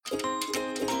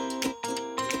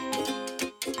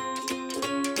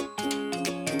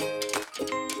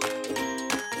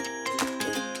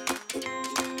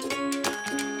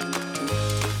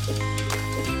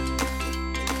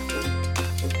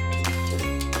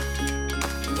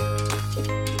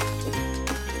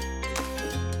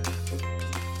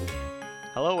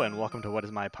and welcome to What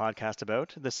Is My Podcast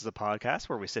About? This is a podcast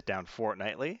where we sit down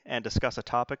fortnightly and discuss a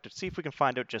topic to see if we can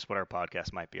find out just what our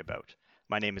podcast might be about.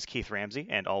 My name is Keith Ramsey,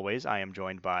 and always I am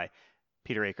joined by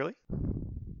Peter Akerley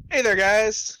Hey there,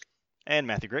 guys. and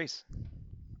Matthew Grace.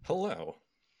 Hello.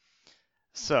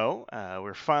 So,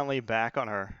 we're finally back on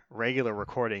our regular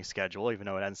recording schedule, even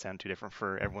though it doesn't sound too different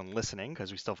for everyone listening,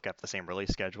 because we still kept the same release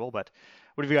schedule. But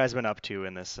what have you guys been up to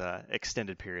in this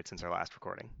extended period since our last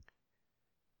recording?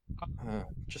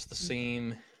 Just the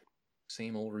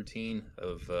same old routine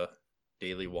of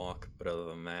daily walk, but other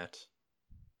than that,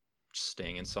 just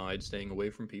staying inside, staying away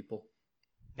from people.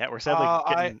 Yeah, we're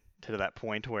sadly getting to that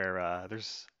point where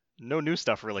there's no new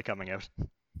stuff really coming out.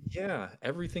 Yeah,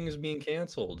 everything is being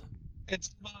canceled. It's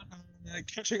about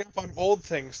catching up on old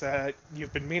things that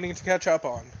you've been meaning to catch up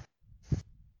on.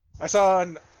 I saw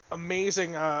an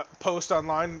amazing post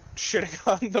online shitting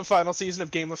on the final season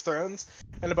of Game of Thrones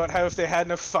and about how if they hadn't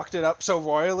have fucked it up so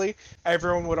royally,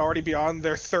 everyone would already be on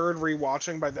their third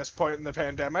rewatching by this point in the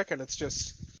pandemic, and it's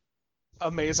just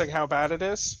amazing how bad it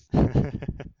is.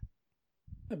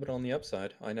 Yeah, but on the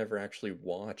upside, I never actually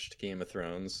watched Game of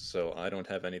Thrones, so I don't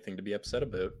have anything to be upset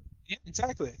about. Yeah,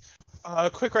 exactly.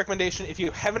 Quick recommendation, if you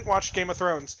haven't watched Game of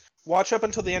Thrones, watch up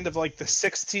until the end of like the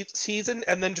sixth season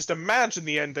and then just imagine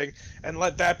the ending and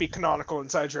let that be canonical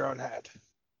inside your own head.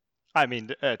 I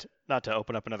mean, not to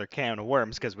open up another can of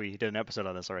worms because we did an episode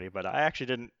on this already, but I actually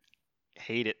didn't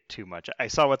hate it too much. I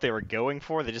saw what they were going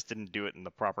for, they just didn't do it in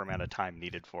the proper amount of time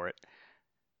needed for it.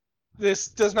 This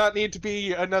does not need to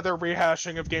be another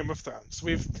rehashing of Game of Thrones.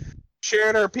 We've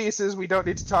shared our pieces, we don't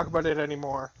need to talk about it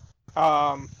anymore.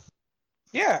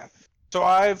 Yeah, so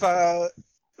I've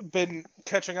been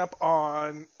catching up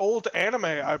on old anime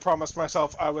I promised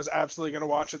myself I was absolutely going to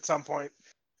watch at some point,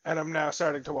 and I'm now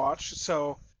starting to watch.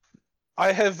 So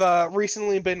I have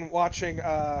recently been watching,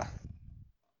 I'm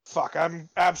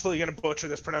absolutely going to butcher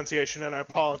this pronunciation, and I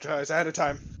apologize ahead of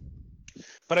time.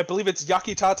 But I believe it's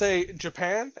Yakitate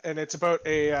Japan, and it's about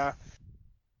a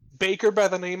baker by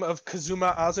the name of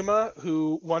Kazuma Azuma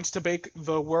who wants to bake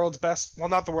the world's best, well,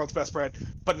 not the world's best bread,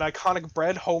 but an iconic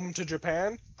bread home to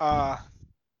Japan.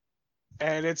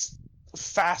 And it's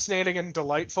fascinating and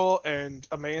delightful and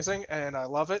amazing, and I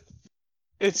love it.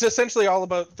 It's essentially all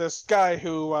about this guy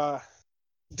who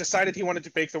decided he wanted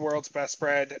to bake the world's best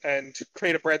bread and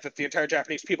create a bread that the entire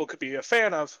Japanese people could be a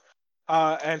fan of,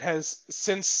 and has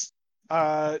since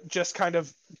just kind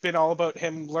of been all about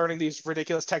him learning these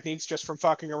ridiculous techniques just from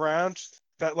fucking around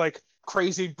that like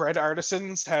crazy bread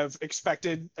artisans have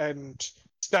expected and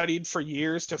studied for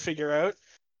years to figure out.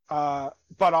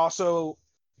 But also,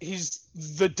 he's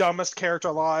the dumbest character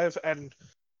alive, and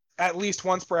at least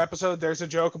once per episode there's a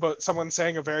joke about someone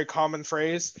saying a very common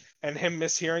phrase and him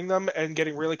mishearing them and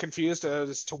getting really confused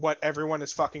as to what everyone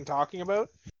is fucking talking about.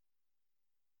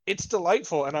 It's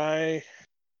delightful, and I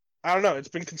don't know, it's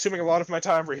been consuming a lot of my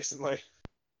time recently.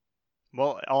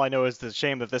 Well, all I know is the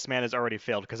shame that this man has already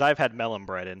failed, because I've had melon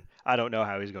bread, and I don't know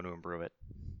how he's going to improve it.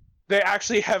 They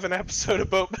actually have an episode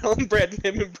about melon bread and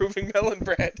him improving melon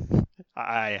bread.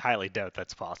 I highly doubt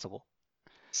that's possible.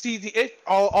 See,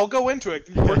 I'll go into it.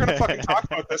 We're going to fucking talk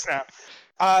about this now.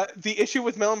 The issue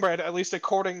with melon bread, at least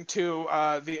according to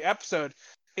the episode,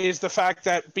 is the fact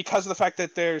that because of the fact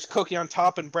that there's cookie on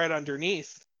top and bread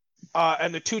underneath,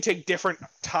 and the two take different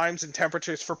times and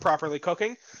temperatures for properly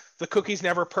cooking, the cookie's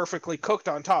never perfectly cooked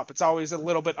on top. It's always a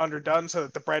little bit underdone so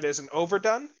that the bread isn't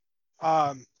overdone.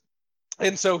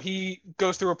 And so he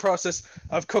goes through a process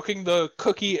of cooking the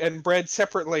cookie and bread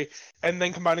separately and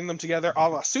then combining them together a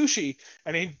la sushi,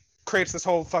 and he creates this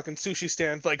whole fucking sushi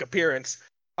stand-like appearance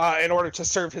in order to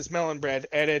serve his melon bread,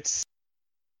 and it's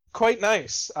quite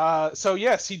nice. So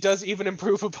yes, he does even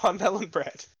improve upon melon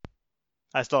bread.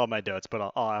 I still have my doubts,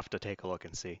 but I'll have to take a look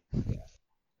and see.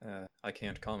 I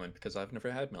can't comment because I've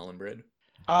never had melon bread.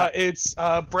 It's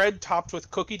bread topped with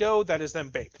cookie dough that is then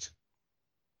baked.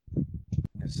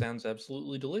 It sounds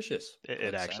absolutely delicious.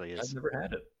 It actually is. I've never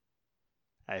had it.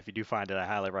 If you do find it, I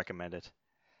highly recommend it.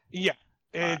 Yeah,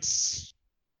 it's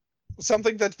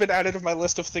something that's been added to my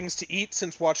list of things to eat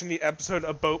since watching the episode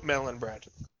about melon bread.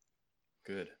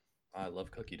 Good. I love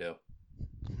cookie dough.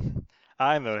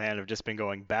 I, on the other hand, have just been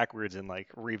going backwards and like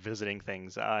revisiting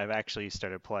things. I've actually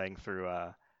started playing through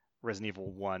Resident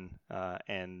Evil 1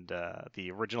 and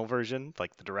the original version,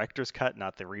 like the director's cut,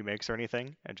 not the remakes or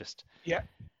anything, and just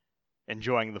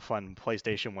enjoying the fun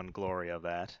PlayStation 1 glory of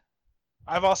that.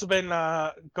 I've also been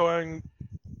going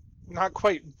not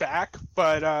quite back,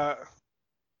 but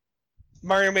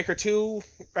Mario Maker 2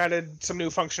 added some new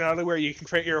functionality where you can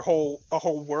create a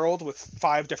whole world with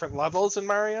 5 different levels in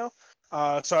Mario.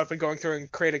 So I've been going through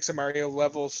and creating some Mario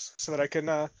levels so that I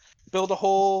can build a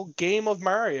whole game of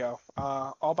Mario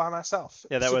all by myself.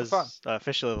 Yeah, that Super was fun.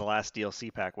 officially the last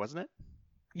DLC pack, wasn't it?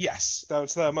 Yes, that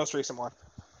was the most recent one.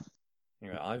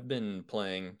 Anyway, I've been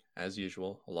playing, as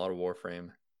usual, a lot of Warframe.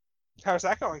 How's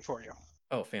that going for you?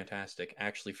 Oh, fantastic.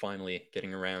 Actually, finally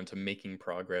getting around to making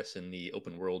progress in the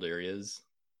open world areas.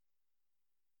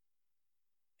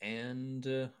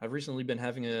 And I've recently been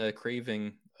having a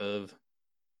craving of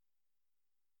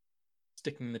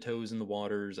sticking the toes in the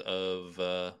waters of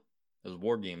those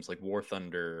war games like War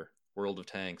Thunder, World of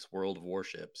Tanks, World of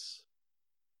Warships.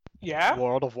 Yeah?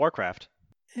 World of Warcraft.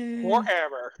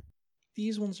 Warhammer.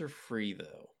 These ones are free,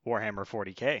 though. Warhammer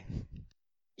 40K.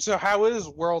 So how is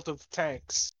World of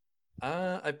Tanks?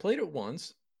 I played it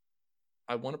once.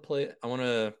 I want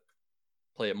to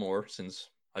play it more since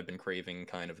I've been craving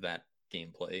kind of that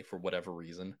gameplay for whatever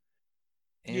reason.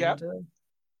 And Yeah.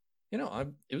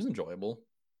 it was enjoyable.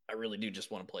 I really do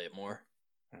just want to play it more.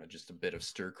 Just a bit of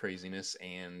stir craziness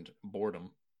and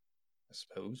boredom, I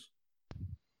suppose.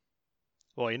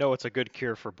 Well, you know what's a good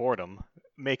cure for boredom?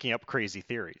 Making up crazy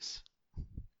theories.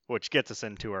 Which gets us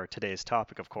into our today's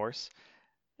topic, of course.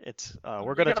 It's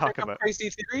we're going to talk about crazy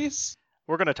theories.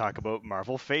 We're going to talk about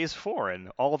Marvel Phase 4 and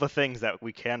all the things that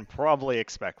we can probably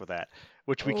expect with that,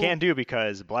 which we can do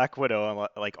because Black Widow,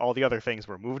 like all the other things,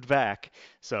 were moved back,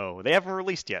 so they haven't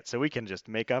released yet. So we can just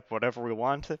make up whatever we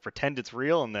want, pretend it's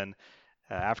real, and then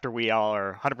after we all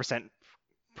are 100%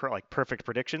 perfect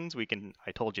predictions, we can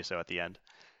I told you so at the end.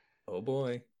 Oh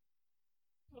boy.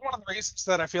 One of the reasons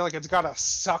that I feel like it's gotta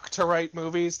suck to write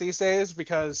movies these days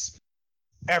because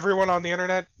everyone on the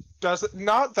internet does it.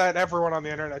 Not that everyone on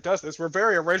the internet does this. We're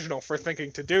very original for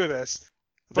thinking to do this.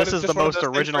 This is the most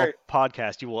original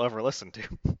podcast you will ever listen to.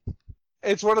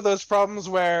 It's one of those problems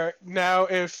where now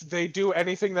if they do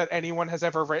anything that anyone has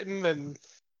ever written, then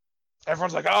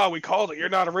everyone's like, oh, we called it. You're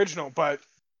not original. But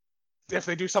if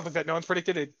they do something that no one's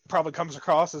predicted, it probably comes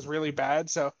across as really bad.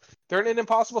 So they're in an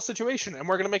impossible situation, and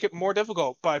we're going to make it more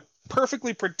difficult by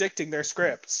perfectly predicting their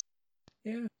scripts.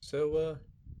 Yeah, so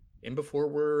in before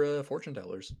we're fortune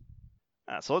tellers.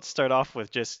 So let's start off with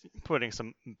just putting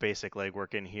some basic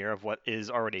legwork in here of what is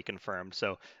already confirmed.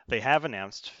 So they have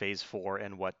announced Phase 4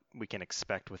 and what we can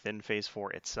expect within Phase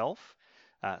 4 itself.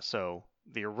 So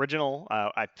the original,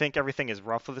 I think everything is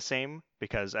roughly the same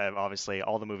because obviously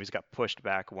all the movies got pushed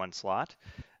back one slot.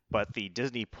 But the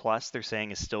Disney Plus, they're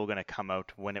saying, is still going to come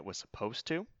out when it was supposed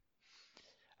to.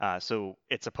 So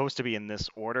it's supposed to be in this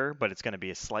order, but it's going to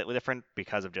be slightly different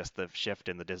because of just the shift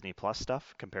in the Disney Plus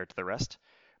stuff compared to the rest.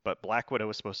 But Black Widow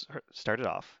was supposed to start it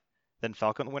off, then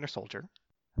Falcon and the Winter Soldier,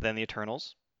 then the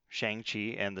Eternals,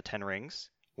 Shang-Chi and the Ten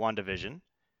Rings, WandaVision,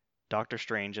 Doctor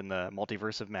Strange and the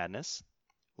Multiverse of Madness,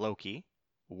 Loki,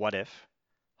 What If,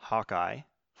 Hawkeye,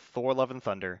 Thor Love and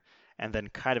Thunder, and then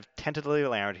kind of tentatively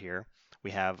around here, we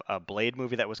have a Blade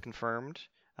movie that was confirmed,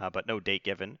 but no date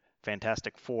given.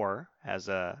 Fantastic Four has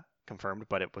confirmed,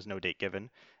 but it was no date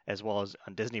given. As well as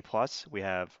on Disney Plus, we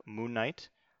have Moon Knight,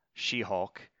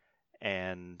 She-Hulk,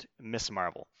 and Miss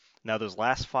Marvel. Now, those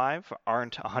last 5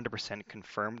 aren't 100%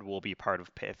 confirmed will be part of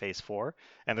Phase 4,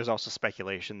 and there's also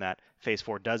speculation that Phase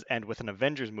 4 does end with an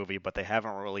Avengers movie, but they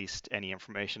haven't released any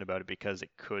information about it because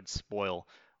it could spoil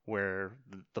where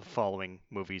the following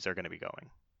movies are going to be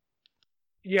going.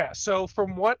 Yeah, so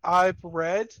from what I've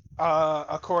read,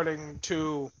 according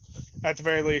to, at the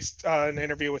very least, an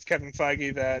interview with Kevin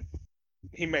Feige that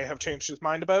he may have changed his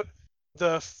mind about,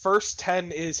 the first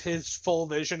 10 is his full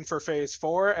vision for Phase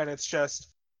 4, and it's just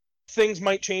things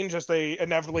might change as they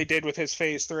inevitably did with his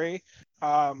Phase 3.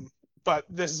 But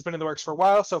this has been in the works for a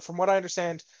while, so from what I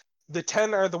understand, the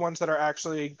 10 are the ones that are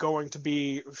actually going to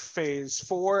be Phase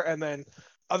 4, and then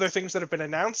other things that have been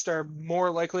announced are more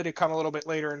likely to come a little bit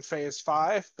later in Phase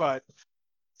 5, but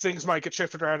things might get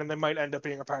shifted around and they might end up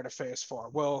being a part of Phase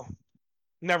 4. We'll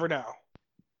never know.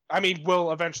 I mean,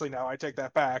 we'll eventually know. I take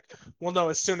that back. We'll know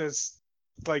as soon as,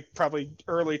 probably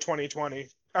early 2020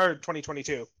 or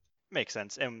 2022. Makes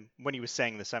sense. And when he was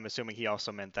saying this, I'm assuming he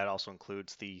also meant that also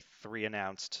includes the 3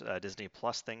 announced Disney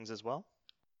Plus things as well?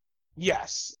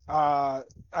 Yes. I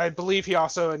believe he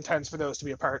also intends for those to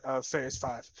be a part of Phase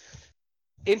 5.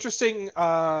 Interesting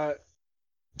to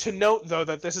note, though,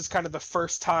 that this is kind of the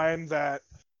first time that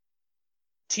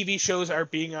TV shows are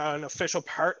being an official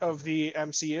part of the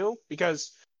MCU,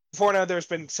 because before now there's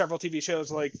been several TV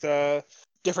shows like the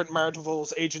different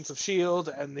Marvel's Agents of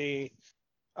S.H.I.E.L.D. and the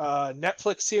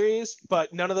Netflix series,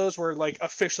 but none of those were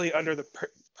officially under the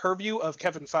purview of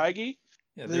Kevin Feige.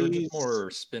 Yeah, they were just more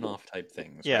spin-off type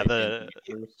things. Yeah, right?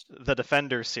 the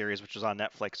Defenders series, which was on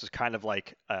Netflix, was kind of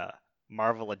like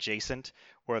Marvel adjacent,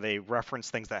 where they reference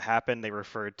things that happen. They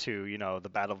referred to, the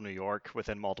Battle of New York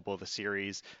within multiple of the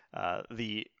series.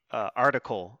 The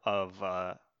article of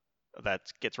that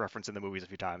gets referenced in the movies a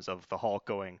few times of the Hulk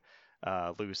going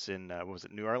loose in what was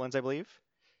it, New Orleans, I believe,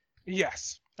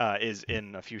 Yes. is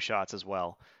in a few shots as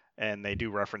well. And they do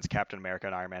reference Captain America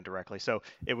and Iron Man directly. So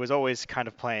it was always kind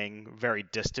of playing very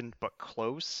distant but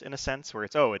close in a sense, where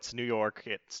it's New York,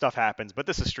 stuff happens, but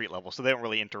this is street level, so they don't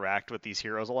really interact with these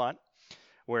heroes a lot.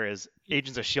 Whereas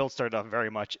Agents of S.H.I.E.L.D. started off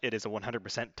very much, it is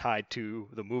 100% tied to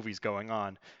the movies going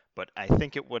on. But I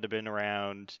think it would have been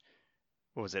around,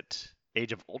 what was it,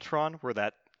 Age of Ultron, where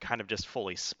that kind of just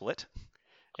fully split.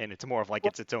 And it's more of like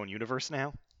it's its own universe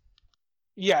now.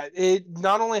 Yeah, it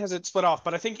not only has it split off,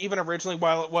 but I think even originally,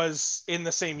 while it was in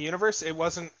the same universe, it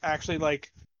wasn't actually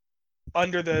like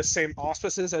under the same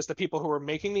auspices as the people who were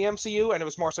making the MCU, and it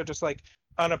was more so just like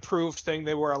an approved thing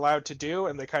they were allowed to do,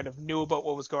 and they kind of knew about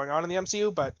what was going on in the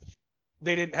MCU, but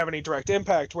they didn't have any direct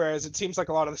impact. Whereas it seems like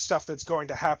a lot of the stuff that's going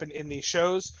to happen in these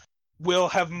shows will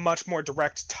have much more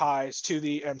direct ties to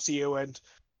the MCU and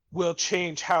will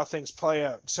change how things play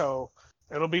out. So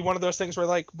it'll be one of those things where,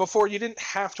 like, before you didn't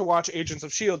have to watch Agents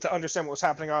of S.H.I.E.L.D. to understand what was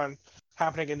happening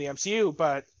in the MCU,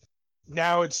 but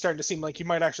now it's starting to seem like you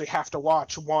might actually have to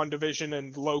watch WandaVision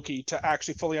and Loki to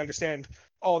actually fully understand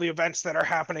all the events that are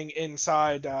happening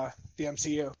inside the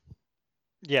MCU.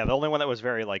 Yeah, the only one that was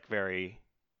very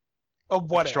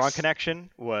What strong if? connection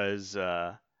was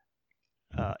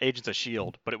Agents of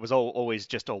S.H.I.E.L.D., but it was always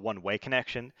just a one-way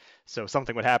connection. So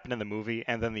something would happen in the movie,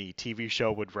 and then the TV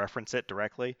show would reference it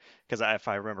directly. Because if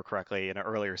I remember correctly, in an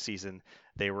earlier season,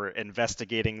 they were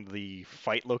investigating the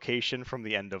fight location from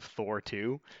the end of Thor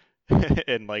 2,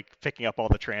 and like picking up all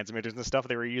the transmitters and stuff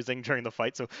they were using during the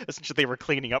fight. So essentially, they were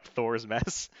cleaning up Thor's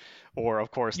mess. Or of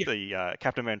course, the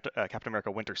Captain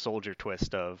America Winter Soldier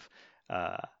twist of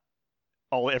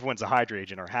everyone's a Hydra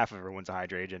agent, or half of everyone's a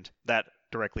Hydra agent. That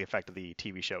directly affected the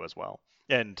TV show as well.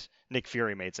 And Nick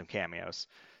Fury made some cameos.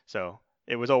 So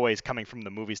it was always coming from the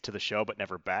movies to the show, but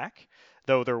never back.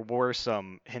 Though there were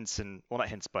some hints not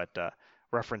hints, but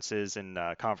references and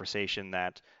conversation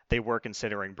that they were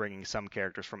considering bringing some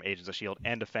characters from Agents of S.H.I.E.L.D.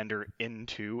 and Defender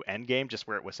into Endgame, just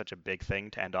where it was such a big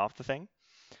thing to end off the thing.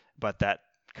 But that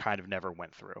kind of never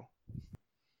went through.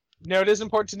 Now, it is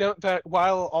important to note that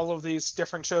while all of these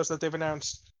different shows that they've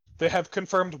announced, they have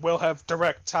confirmed will have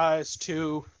direct ties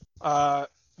to the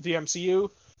MCU,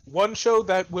 one show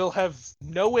that will have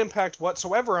no impact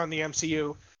whatsoever on the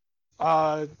MCU,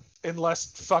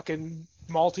 unless fucking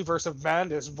Multiverse of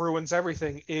Madness ruins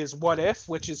everything, is What If,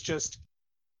 which is just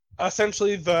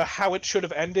essentially the How It Should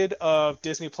Have Ended of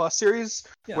Disney Plus series,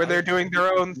 where they're doing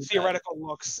their own theoretical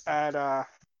looks at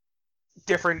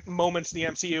different moments in the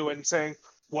MCU and saying,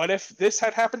 what if this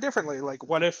had happened differently? Like,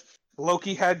 what if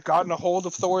Loki had gotten a hold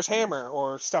of Thor's hammer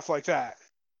or stuff like that?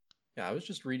 Yeah, I was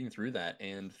just reading through that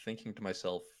and thinking to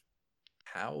myself,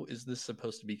 how is this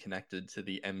supposed to be connected to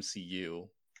the MCU,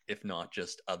 if not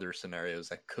just other scenarios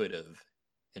that could have?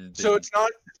 So it's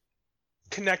not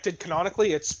connected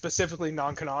canonically, it's specifically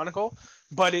non-canonical,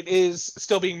 but it is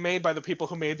still being made by the people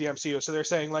who made the MCU. So they're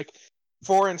saying, like,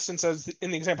 for instance, as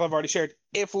in the example I've already shared,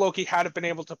 if Loki hadn't been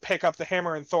able to pick up the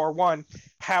hammer in Thor 1,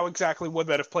 how exactly would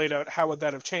that have played out? How would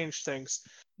that have changed things?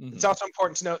 Mm-hmm. It's also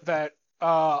important to note that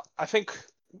I think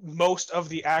most of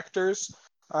the actors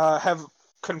have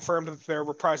confirmed that they're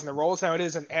reprising their roles. Now, it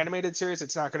is an animated series.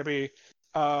 It's not going to be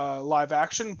live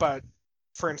action, but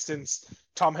for instance,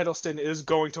 Tom Hiddleston is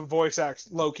going to voice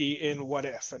act Loki in What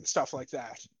If and stuff like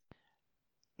that.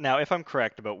 Now, if I'm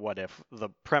correct about What If, the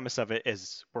premise of it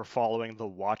is we're following the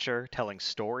Watcher telling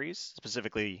stories,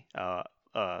 specifically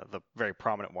the very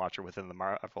prominent Watcher within the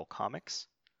Marvel comics.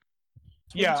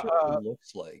 Yeah, it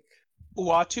looks like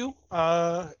Uatu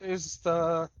is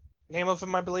the name of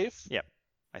him, I believe. Yep,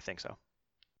 I think so.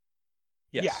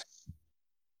 Yes. Yeah.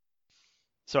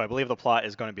 So I believe the plot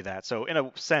is going to be that. So in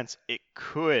a sense, it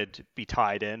could be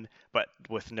tied in, but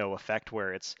with no effect,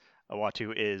 where it's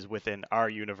Uatu is within our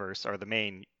universe, or the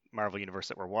main Marvel universe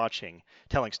that we're watching,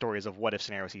 telling stories of what if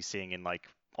scenarios he's seeing in like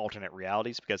alternate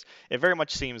realities, because it very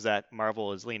much seems that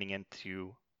Marvel is leaning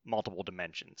into multiple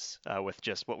dimensions with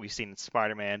just what we've seen in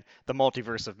Spider-Man, the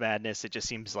Multiverse of Madness. It just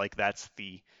seems like that's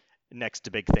the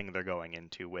next big thing they're going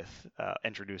into with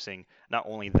introducing not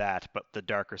only that, but the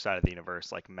darker side of the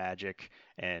universe, like magic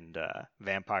and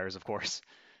vampires, of course.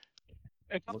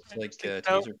 It looks like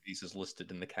Taserface is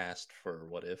listed in the cast for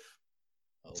What If.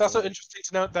 It's also interesting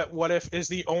to note that What If is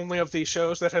the only of these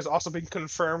shows that has also been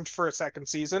confirmed for a second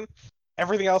season.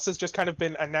 Everything else has just kind of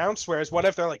been announced, whereas What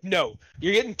If, they're like, no,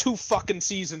 you're getting 2 fucking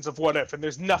seasons of What If, and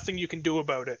there's nothing you can do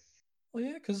about it. Well,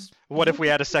 yeah, because What if we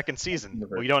had a second season?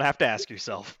 Well, you don't have to ask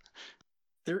yourself.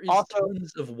 there is Also-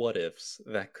 tons of what ifs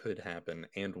that could happen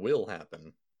and will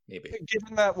happen. Maybe.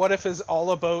 Given that What If is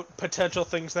all about potential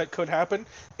things that could happen,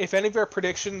 if any of our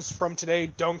predictions from today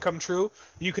don't come true,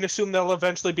 you can assume they'll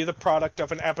eventually be the product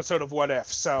of an episode of What If.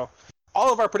 So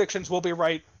all of our predictions will be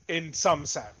right in some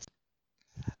sense.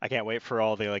 I can't wait for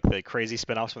all the crazy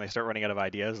spin-offs when they start running out of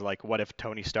ideas. Like, what if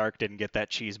Tony Stark didn't get that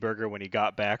cheeseburger when he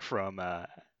got back from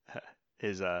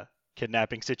his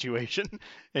kidnapping situation?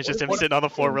 It's just him What if- sitting on the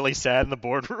floor, really sad in the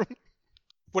boardroom.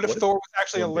 What if What if Thor was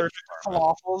actually Thor did allergic to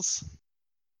shawarma? falafels?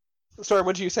 Sorry,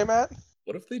 what did you say, Matt?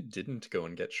 What if they didn't go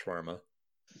and get shawarma?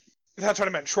 That's what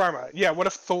I meant, shawarma. Yeah, what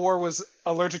if Thor was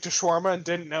allergic to shawarma and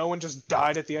didn't know and just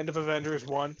died at the end of Avengers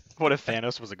 1? What if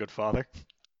Thanos was a good father?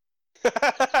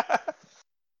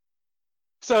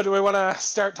 So, do we want to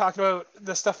start talking about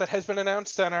the stuff that has been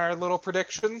announced and our little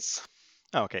predictions?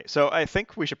 Okay, so I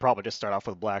think we should probably just start off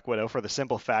with Black Widow for the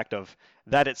simple fact of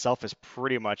that itself is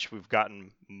pretty much, we've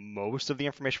gotten most of the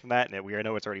information from that, and we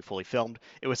know it's already fully filmed.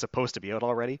 It was supposed to be out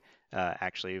already.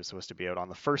 Actually, it was supposed to be out on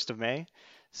the 1st of May,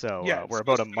 so Yeah, we're it's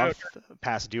about a supposed to be out month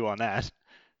past due on that.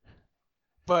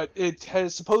 But it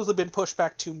has supposedly been pushed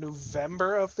back to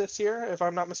November of this year, if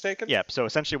I'm not mistaken. Yep, so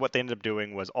essentially what they ended up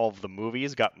doing was all of the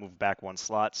movies got moved back one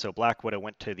slot. So Black Widow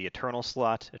went to the Eternal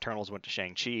slot, Eternals went to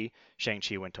Shang-Chi,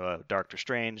 Shang-Chi went to Doctor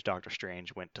Strange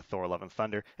went to Thor Love and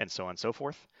Thunder, and so on and so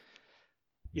forth.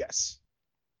 Yes.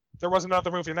 There was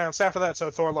another movie announced after that,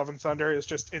 so Thor Love and Thunder is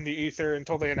just in the ether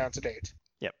until they announce a date.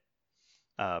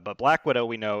 But Black Widow,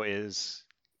 we know, is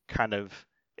kind of,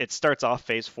 it starts off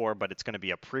Phase 4, but it's going to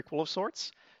be a prequel of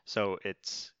sorts. So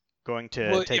it's going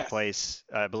to take place,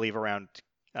 I believe, around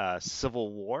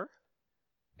Civil War.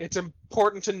 It's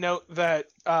important to note that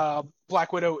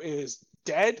Black Widow is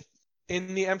dead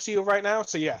in the MCU right now,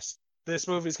 so yes, this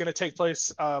movie is going to take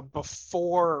place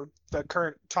before the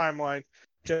current timeline,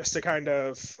 just to kind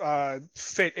of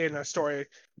fit in a story.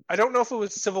 I don't know if it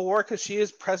was Civil War because she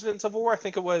is President in Civil War. I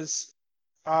think it was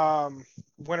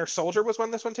Winter Soldier was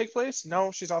when this one takes place.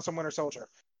 No, she's also Winter Soldier.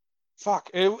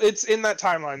 Fuck, it's in that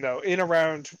timeline though, in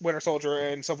around Winter Soldier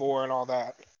and Civil War and all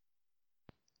that.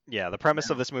 Yeah, the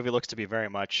premise of this movie looks to be very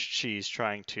much she's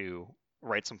trying to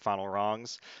right some final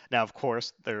wrongs. Now, of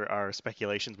course, there are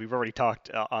speculations. We've already talked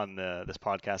on this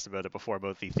podcast about it before,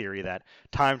 about the theory that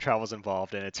time travel is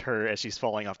involved, and it's her as she's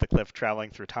falling off the cliff, traveling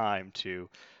through time to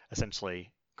essentially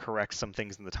correct some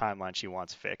things in the timeline she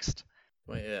wants fixed.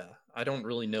 Well, yeah, I don't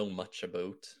really know much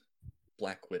about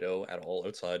Black Widow at all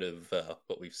outside of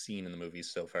what we've seen in the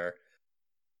movies so far.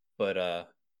 But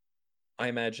I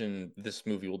imagine this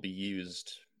movie will be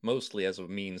used mostly as a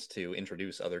means to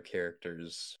introduce other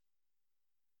characters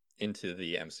into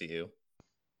the MCU.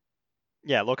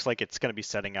 Yeah, it looks like it's going to be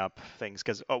setting up things,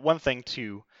 because one thing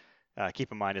to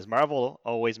keep in mind is Marvel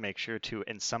always makes sure to,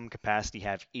 in some capacity,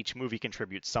 have each movie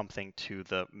contribute something to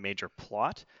the major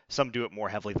plot. Some do it more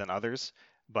heavily than others,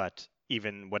 but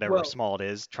even whatever small it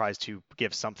is, tries to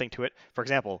give something to it. For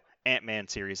example, Ant-Man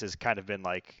series has kind of been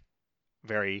like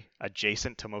very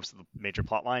adjacent to most of the major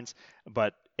plot lines,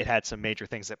 but it had some major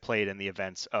things that played in the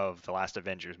events of the last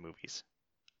Avengers movies.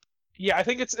 Yeah, I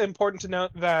think it's important to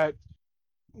note that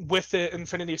with the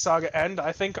Infinity Saga end,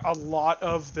 I think a lot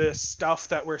of the stuff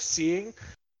that we're seeing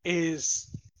is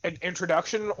an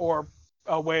introduction or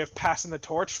a way of passing the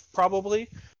torch, probably.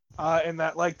 In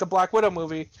that, like the Black Widow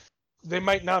movie, they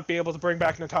might not be able to bring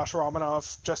back Natasha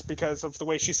Romanoff just because of the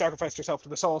way she sacrificed herself to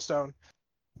the Soul Stone.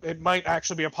 It might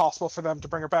actually be impossible for them to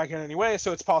bring her back in anyway,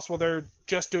 so it's possible they're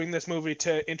just doing this movie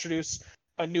to introduce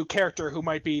a new character who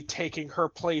might be taking her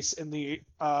place in the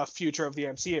future of the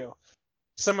MCU.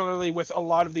 Similarly, with a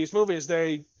lot of these movies,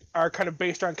 they are kind of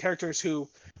based on characters who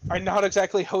are not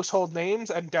exactly household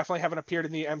names and definitely haven't appeared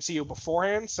in the MCU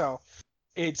beforehand, so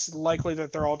it's likely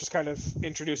that they're all just kind of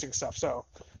introducing stuff. So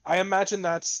I imagine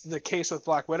that's the case with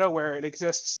Black Widow, where it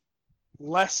exists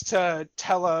less to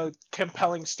tell a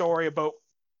compelling story about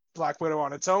Black Widow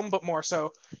on its own, but more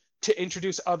so to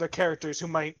introduce other characters who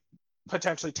might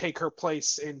potentially take her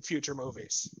place in future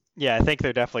movies. Yeah, I think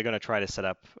they're definitely going to try to set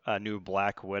up a new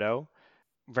Black Widow.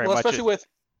 Especially with,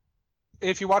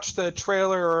 if you watch the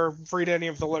trailer or read any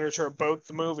of the literature about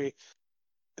the movie,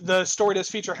 the story does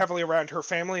feature heavily around her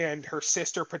family and her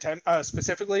sister,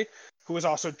 specifically, who was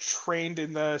also trained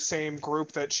in the same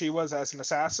group that she was as an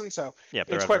assassin. So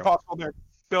it's quite possible they're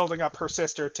building up her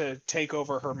sister to take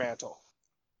over her mantle.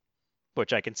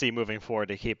 Which I can see moving forward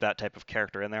to keep that type of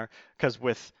character in there. Because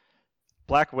with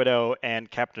Black Widow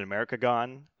and Captain America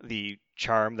gone, the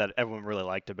charm that everyone really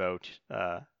liked about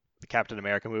the Captain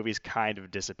America movies kind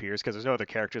of disappears, because there's no other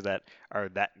characters that are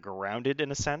that grounded in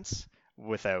a sense.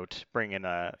 without bringing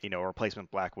a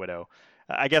replacement Black Widow.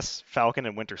 I guess Falcon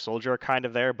and Winter Soldier are kind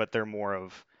of there, but they're more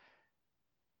of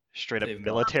straight up They've got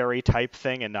military type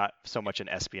thing and not so much an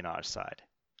espionage side.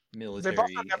 military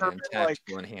never and been, like-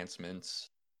 tactical enhancements,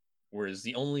 whereas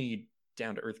the only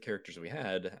down-to-earth characters we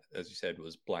had, as you said,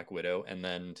 was Black Widow, and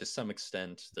then to some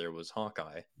extent there was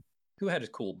Hawkeye, who had a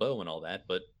cool bow and all that,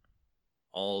 but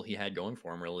all he had going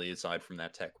for him, really, aside from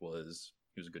that tech, was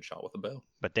he was a good shot with a bow.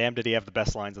 But damn, did he have the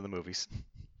best lines in the movies.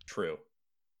 True.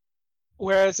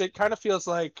 Whereas it kind of feels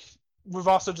like we've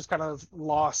also just kind of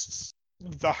lost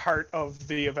the heart of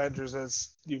the Avengers, as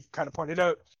you've kind of pointed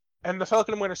out. And the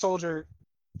Falcon and Winter Soldier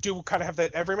do kind of have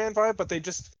that everyman vibe, but they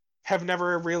just have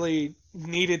never really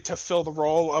needed to fill the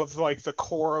role of like the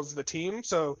core of the team.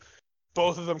 So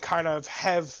both of them kind of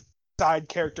have side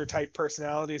character type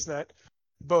personalities that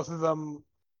both of them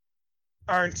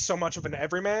aren't so much of an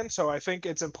everyman. So I think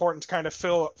it's important to kind of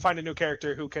find a new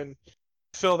character who can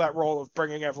fill that role of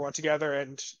bringing everyone together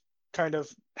and kind of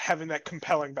having that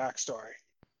compelling backstory.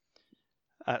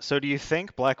 So do you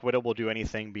think Black Widow will do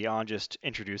anything beyond just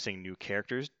introducing new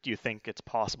characters? Do you think it's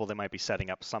possible they might be setting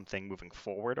up something moving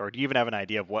forward? Or do you even have an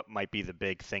idea of what might be the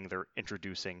big thing they're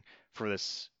introducing for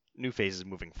this new phases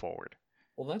moving forward?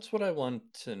 Well, that's what I want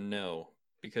to know,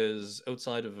 because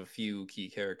outside of a few key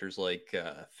characters like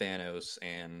Thanos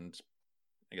and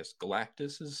I guess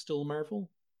Galactus is still Marvel?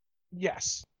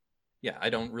 Yes. Yeah,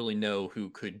 I don't really know who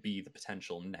could be the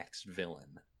potential next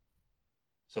villain.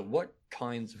 So what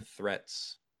kinds of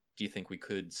threats do you think we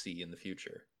could see in the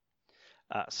future?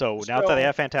 So now that they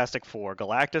have Fantastic Four,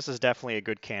 Galactus is definitely a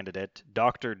good candidate.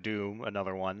 Doctor Doom,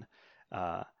 another one.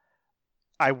 As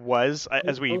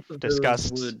we've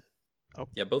discussed...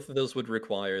 both of those would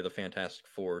require the Fantastic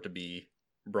Four to be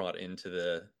brought into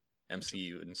the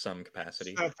MCU in some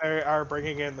capacity. That they are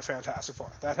bringing in the Fantastic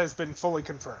Four. That has been fully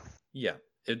confirmed. Yeah,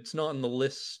 it's not on the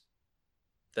list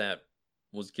that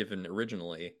was given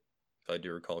originally, if I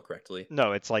do recall correctly.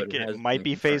 No, it's like it might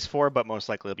be Phase 4, but most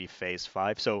likely it'll be Phase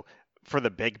 5. So for the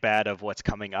big bad of what's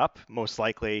coming up, most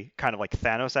likely kind of like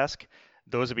Thanos-esque,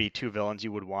 those would be two villains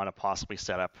you would want to possibly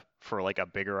set up for like a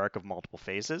bigger arc of multiple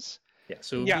phases. Yeah,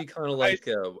 so it would be kind of like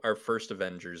our first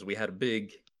Avengers. We had a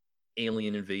big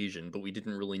alien invasion, but we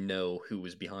didn't really know who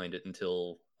was behind it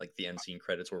until like the end scene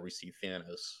credits where we see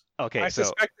Thanos. Okay, I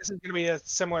suspect this is going to be a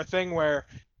similar thing where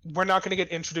we're not going to get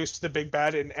introduced to the big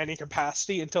bad in any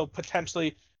capacity until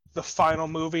potentially the final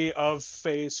movie of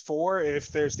Phase 4, if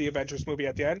there's the Avengers movie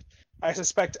at the end. I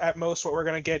suspect at most what we're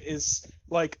going to get is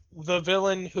like the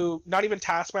villain who, not even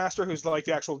Taskmaster, who's like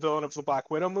the actual villain of the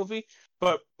Black Widow movie,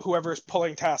 but whoever's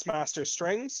pulling Taskmaster's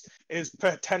strings is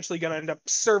potentially going to end up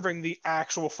serving the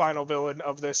actual final villain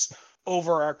of this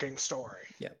overarching story.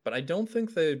 Yeah, but I don't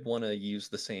think they'd want to use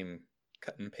the same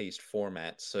cut and paste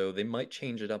format, so they might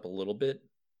change it up a little bit,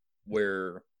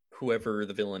 where whoever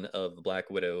the villain of the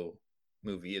Black Widow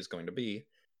movie is going to be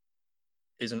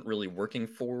isn't really working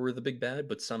for the big bad,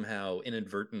 but somehow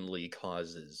inadvertently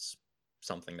causes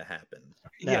something to happen.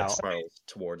 Yes.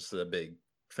 Towards the big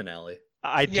finale.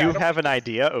 I do have an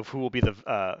idea of who will be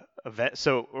the event.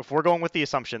 So if we're going with the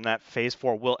assumption that Phase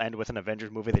 4 will end with an Avengers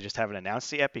movie, they just haven't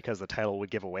announced it yet because the title would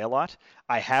give away a lot.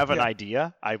 I have an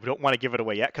idea. I don't want to give it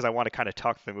away yet because I want to kind of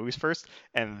talk through the movies first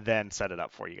and then set it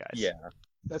up for you guys. Yeah.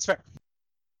 That's fair.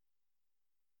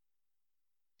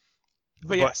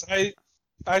 But yes,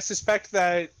 I suspect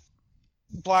that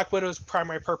Black Widow's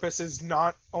primary purpose is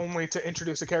not only to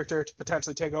introduce a character to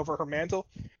potentially take over her mantle,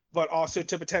 but also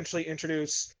to potentially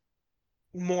introduce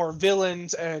more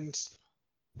villains and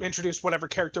introduce whatever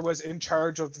character was in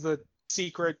charge of the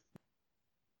secret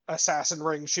assassin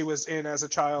ring she was in as a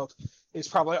child is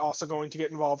probably also going to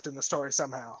get involved in the story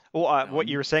somehow. Well, what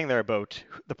you were saying there about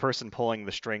the person pulling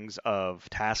the strings of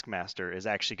Taskmaster is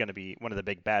actually going to be one of the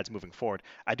big bads moving forward.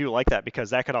 I do like that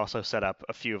because that could also set up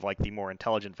a few of like the more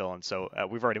intelligent villains. So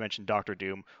we've already mentioned Doctor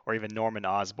Doom or even Norman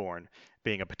Osborn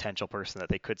being a potential person that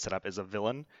they could set up as a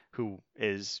villain who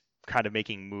is kind of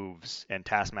making moves, and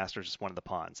Taskmaster is just one of the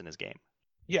pawns in his game.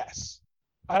 Yes.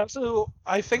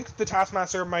 I think the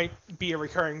Taskmaster might be a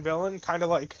recurring villain, kind of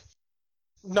like,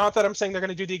 not that I'm saying they're going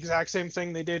to do the exact same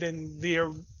thing they did in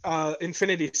the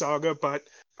Infinity Saga, but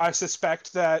I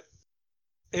suspect that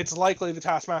it's likely the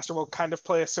Taskmaster will kind of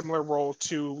play a similar role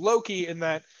to Loki in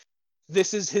that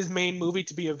this is his main movie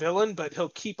to be a villain, but he'll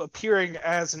keep appearing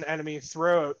as an enemy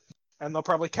throughout, and they'll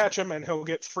probably catch him and he'll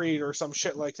get freed or some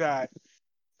shit like that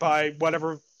by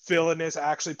whatever villain is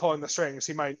actually pulling the strings.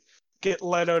 He might get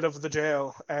let out of the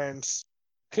jail and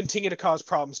continue to cause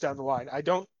problems down the line. I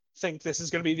don't think this is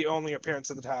going to be the only appearance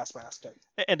of the Taskmaster.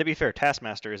 And to be fair,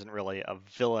 Taskmaster isn't really a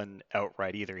villain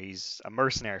outright either. He's a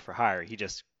mercenary for hire. He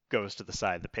just goes to the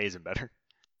side that pays him better.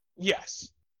 Yes.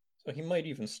 So he might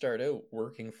even start out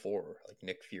working for like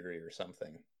Nick Fury or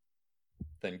something,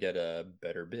 then get a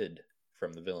better bid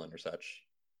from the villain or such.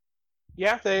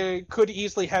 Yeah, they could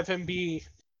easily have him be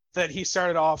that he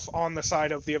started off on the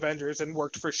side of the Avengers and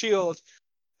worked for S.H.I.E.L.D.,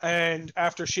 and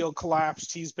after S.H.I.E.L.D.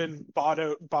 collapsed, he's been bought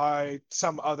out by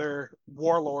some other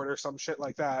warlord or some shit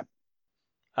like that.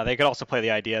 They could also play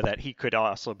the idea that he could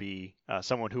also be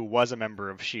someone who was a member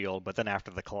of S.H.I.E.L.D., but then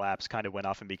after the collapse kind of went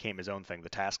off and became his own thing, the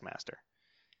Taskmaster.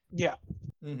 Yeah.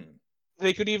 Mm-hmm.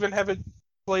 They could even have it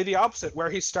play the opposite, where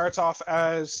he starts off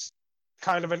as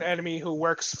kind of an enemy who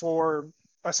works for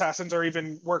assassins or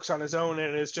even works on his own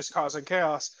and is just causing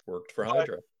chaos. Worked for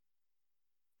Hydra.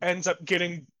 Ends up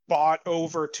getting bought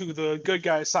over to the good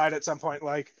guy's side at some point.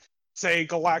 Like, say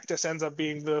Galactus ends up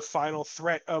being the final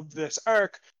threat of this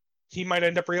arc, he might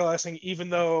end up realizing, even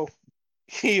though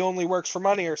he only works for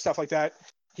money or stuff like that,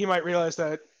 he might realize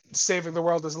that saving the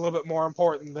world is a little bit more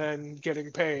important than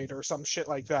getting paid or some shit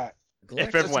like that.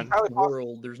 If everyone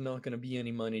world, there's not going to be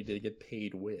any money to get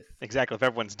paid with. Exactly. If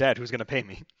everyone's dead, who's going to pay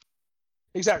me?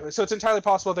 Exactly. So it's entirely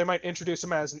possible they might introduce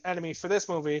him as an enemy for this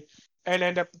movie and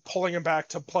end up pulling him back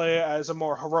to play as a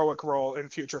more heroic role in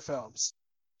future films.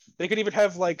 They could even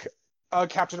have like a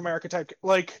Captain America type,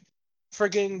 like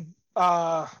frigging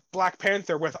Black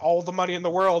Panther with all the money in the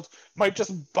world might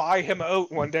just buy him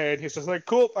out one day, and he's just like,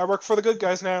 cool, I work for the good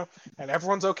guys now, and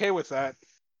everyone's okay with that.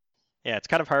 Yeah, it's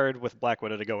kind of hard with Black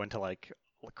Widow to go into like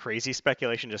crazy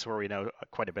speculation just where we know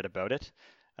quite a bit about it.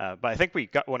 But I think we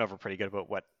went over pretty good about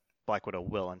what Black Widow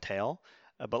will entail.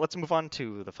 But let's move on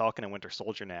to the Falcon and Winter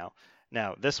Soldier now.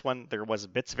 Now, this one, there was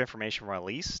bits of information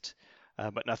released,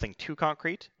 but nothing too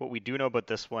concrete. What we do know about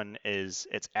this one is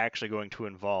it's actually going to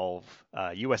involve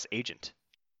a U.S. agent.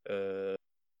 A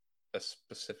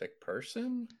specific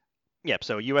person? Yep,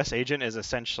 so U.S. agent is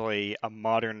essentially a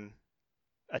modern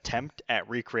attempt at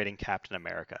recreating Captain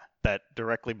America that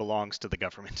directly belongs to the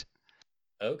government.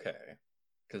 Okay.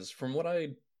 Because from what I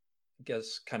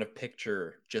guess kind of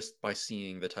picture just by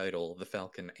seeing the title, The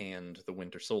Falcon and the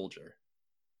Winter Soldier,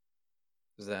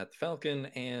 is that the Falcon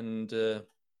and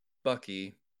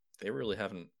Bucky, they really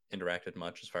haven't interacted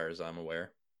much as far as I'm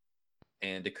aware.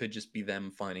 And it could just be them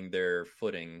finding their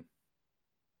footing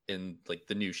in like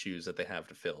the new shoes that they have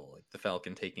to fill. Like the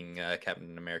Falcon taking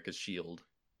Captain America's shield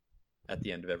at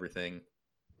the end of everything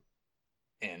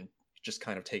and just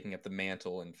kind of taking up the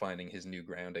mantle and finding his new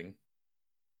grounding.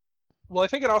 Well, I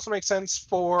think it also makes sense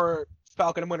for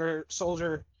Falcon and Winter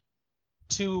Soldier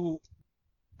to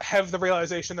have the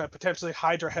realization that potentially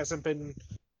Hydra hasn't been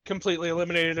completely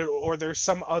eliminated, or there's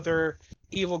some other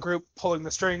evil group pulling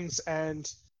the strings,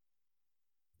 and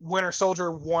Winter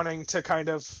Soldier wanting to kind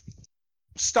of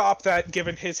stop that,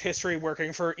 given his history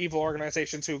working for evil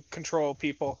organizations who control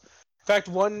people. In fact,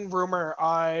 one rumor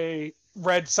I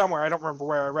read somewhere, I don't remember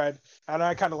where I read, and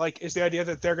I kind of like, is the idea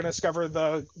that they're going to discover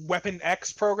the Weapon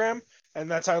X program, and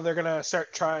that's how they're going to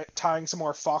start tying some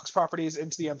more Fox properties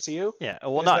into the MCU. Yeah,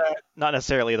 well, not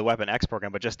necessarily the Weapon X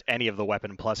program, but just any of the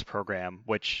Weapon Plus program,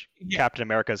 which Captain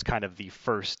America is kind of the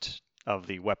first of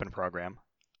the weapon program.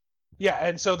 Yeah,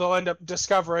 and so they'll end up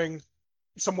discovering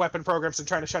some weapon programs and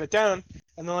trying to shut it down,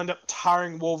 and they'll end up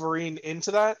tying Wolverine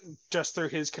into that just through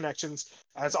his connections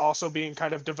as also being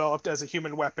kind of developed as a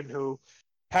human weapon who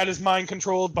had his mind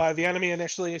controlled by the enemy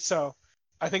initially. So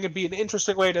I think it'd be an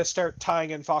interesting way to start tying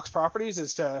in Fox properties,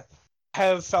 is to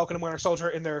have Falcon and Winter Soldier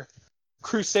in their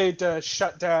crusade to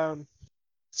shut down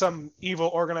some evil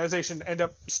organization end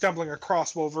up stumbling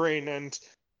across Wolverine, and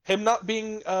him not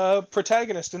being a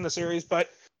protagonist in the series, but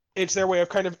it's their way of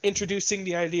kind of introducing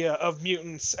the idea of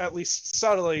mutants, at least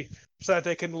subtly, so that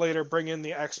they can later bring in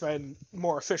the X-Men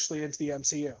more officially into the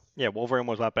MCU. Yeah, Wolverine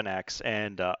was Weapon X,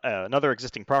 and another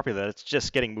existing property that's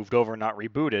just getting moved over, not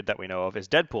rebooted, that we know of, is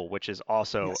Deadpool, which is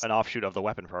also an offshoot of the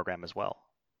weapon program as well.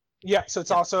 Yeah, so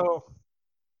it's also...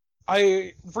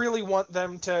 I really want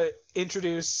them to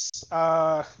introduce...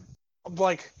 want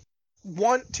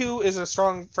to is a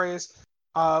strong phrase,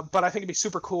 but I think it'd be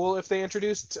super cool if they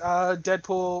introduced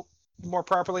Deadpool more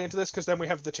properly into this, because then we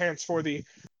have the chance for the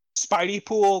Spidey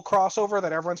Pool crossover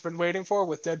that everyone's been waiting for,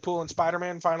 with Deadpool and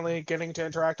Spider-Man finally getting to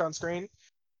interact on screen.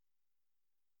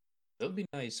 That would be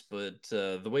nice, but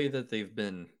the way that they've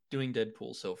been doing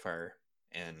Deadpool so far,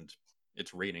 and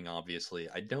its rating obviously,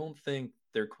 I don't think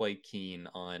they're quite keen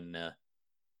on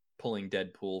pulling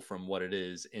Deadpool from what it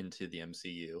is into the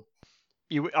MCU.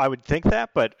 I would think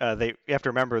that, but you have to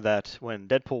remember that when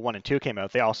Deadpool 1 and 2 came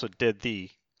out, they also did the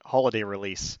holiday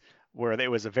release, where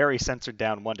it was a very censored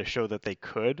down one to show that they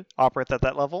could operate at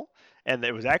that level, and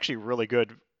it was actually really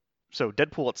good. So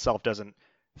Deadpool itself doesn't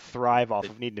thrive off They-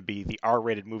 of needing to be the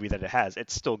R-rated movie that it has.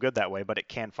 It's still good that way, but it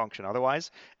can function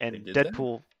otherwise. And did that?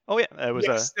 Deadpool, oh yeah, it was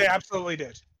Yes, they absolutely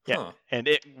did. yeah, Huh. and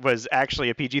it was actually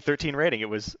a PG-13 rating. It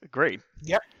was great.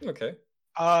 Okay.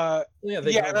 Uh, Yeah,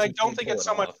 they yeah, and I obviously don't can think pull it's it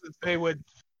so much off. that they would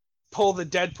pull the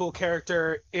Deadpool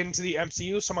character into the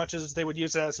MCU so much as they would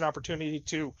use it as an opportunity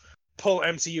to pull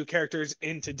MCU characters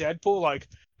into Deadpool. Like,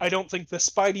 I don't think the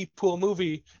Spidey Pool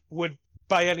movie would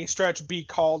by any stretch be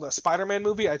called a Spider-Man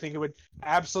movie. I think it would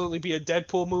absolutely be a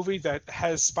Deadpool movie that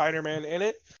has Spider-Man in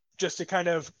it, just to kind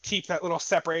of keep that little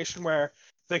separation where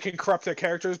they can corrupt their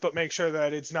characters but make sure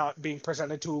that it's not being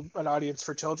presented to an audience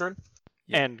for children.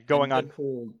 Yeah. And going on,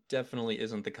 Deadpool definitely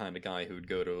isn't the kind of guy who'd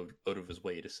go out of his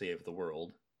way to save the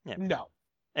world. yeah. No.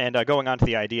 And going on to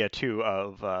the idea too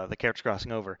of the characters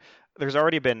crossing over, there's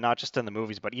already been not just in the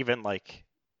movies, but even like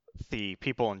the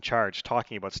people in charge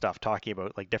talking about stuff, talking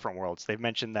about like different worlds. They've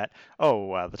mentioned that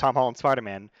the Tom Holland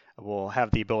Spider-Man will have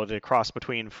the ability to cross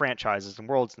between franchises and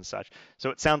worlds and such.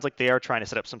 So it sounds like they are trying to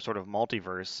set up some sort of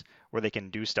multiverse where they can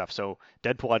do stuff. So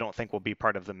Deadpool, I don't think will be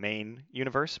part of the main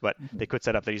universe, but they could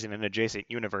set up that he's in an adjacent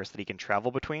universe that he can travel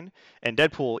between. And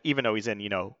Deadpool, even though he's in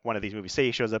one of these movies, say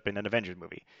he shows up in an Avengers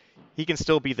movie, he can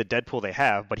still be the Deadpool they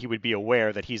have, but he would be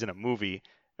aware that he's in a movie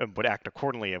and would act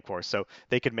accordingly, of course. So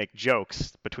they could make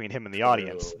jokes between him and the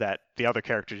audience True. that the other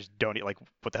characters don't like.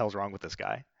 What the hell's wrong with this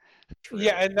guy? True.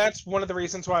 Yeah, and that's one of the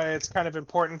reasons why it's kind of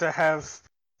important to have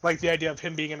like the idea of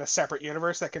him being in a separate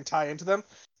universe that can tie into them.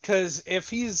 Because if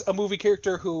he's a movie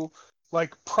character who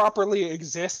like properly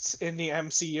exists in the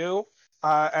MCU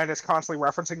and is constantly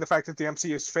referencing the fact that the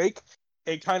MCU is fake,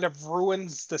 it kind of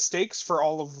ruins the stakes for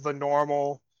all of the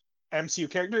normal MCU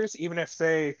characters. Even if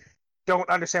they don't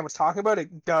understand what's talking about,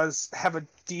 it does have a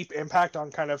deep impact on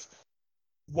kind of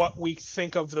what we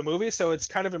think of the movie. So it's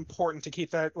kind of important to keep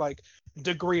that like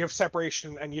degree of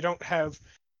separation, and you don't have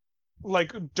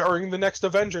like during the next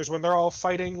Avengers when they're all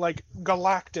fighting like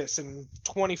Galactus in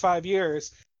 25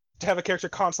 years to have a character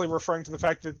constantly referring to the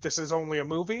fact that this is only a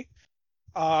movie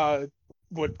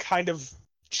would kind of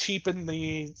cheapen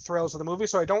the thrills of the movie.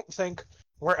 So I don't think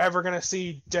we're ever going to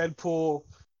see Deadpool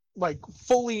like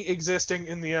fully existing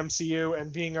in the MCU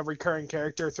and being a recurring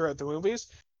character throughout the movies,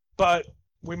 but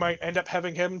we might end up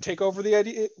having him take over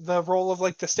the role of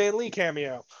like the Stan Lee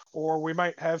cameo, or we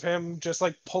might have him just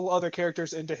like pull other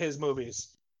characters into his movies.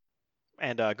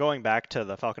 And going back to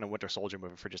the Falcon and Winter Soldier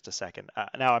movie for just a second.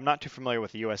 Now, I'm not too familiar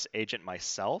with the U.S. Agent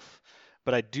myself,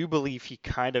 but I do believe he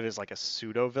kind of is like a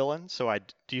pseudo villain. So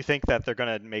do you think that they're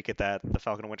going to make it that the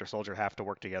Falcon and Winter Soldier have to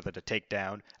work together to take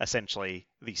down essentially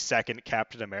the second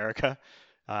Captain America?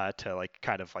 To like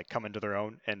kind of like come into their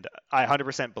own, and I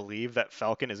 100% believe that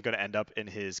Falcon is going to end up in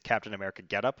his Captain America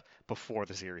getup before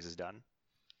the series is done.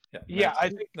 Yeah, I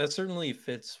think that certainly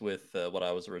fits with what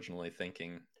I was originally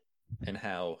thinking, and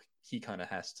how he kind of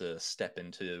has to step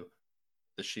into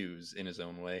the shoes in his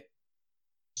own way.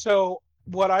 so.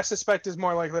 What I suspect is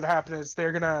more likely to happen is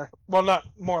they're gonna, well, not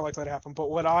more likely to happen, but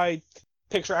what I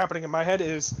picture happening in my head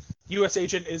is U.S.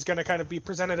 Agent is gonna kind of be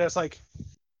presented as like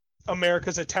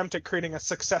America's attempt at creating a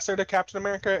successor to Captain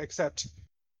America, except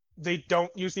they don't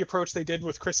use the approach they did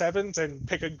with Chris Evans and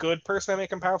pick a good person to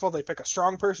make him powerful. They pick a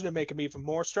strong person to make him even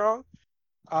more strong.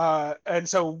 And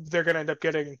so they're going to end up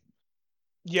getting,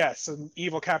 yes, an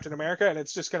evil Captain America, and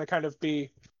it's just going to kind of be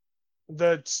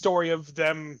the story of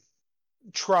them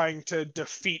trying to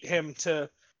defeat him to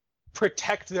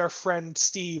protect their friend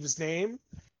Steve's name.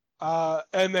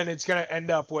 And then it's going to end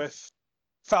up with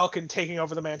Falcon taking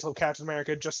over the mantle of Captain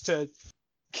America just to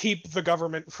keep the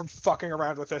government from fucking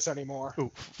around with this anymore.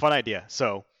 Ooh, fun idea.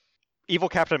 So, evil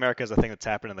Captain America is a thing that's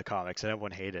happened in the comics, and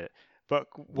everyone hated it. But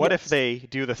what if they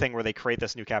do the thing where they create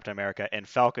this new Captain America, and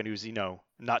Falcon, who's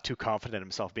not too confident in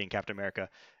himself being Captain America,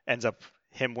 ends up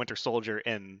him, Winter Soldier,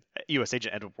 and U.S.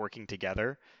 Agent end up working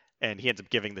together, and he ends up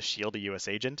giving the shield to U.S.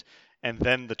 Agent, and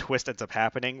then the twist ends up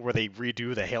happening where they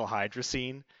redo the Hail Hydra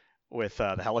scene with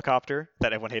the helicopter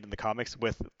that everyone hated in the comics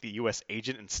with the U.S.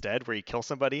 Agent instead, where he kills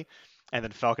somebody, and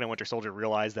then Falcon and Winter Soldier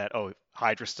realize that,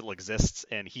 Hydra still exists,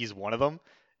 and he's one of them,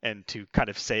 and to kind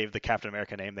of save the Captain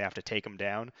America name, they have to take him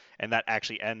down, and that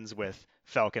actually ends with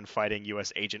Falcon fighting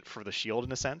U.S. Agent for the shield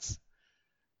in a sense.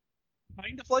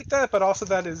 Kind of like that, but also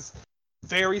that is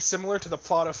very similar to the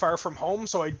plot of Far From Home,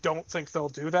 so I don't think they'll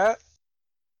do that.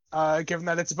 Given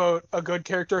that it's about a good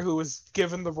character who was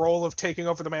given the role of taking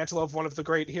over the mantle of one of the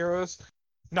great heroes,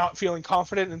 not feeling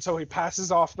confident, and so he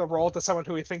passes off the role to someone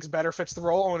who he thinks better fits the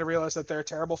role, only to realize that they're a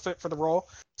terrible fit for the role.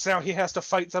 So now he has to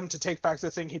fight them to take back the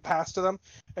thing he passed to them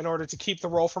in order to keep the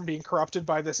role from being corrupted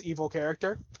by this evil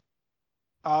character.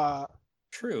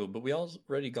 True, but we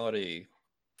already got a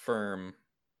firm,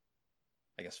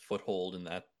 I guess, foothold in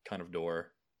that kind of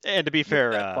door. And to be With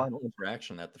fair, that final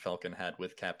interaction that the Falcon had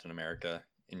with Captain America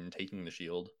in taking the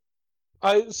shield.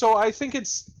 So I think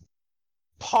it's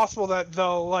possible that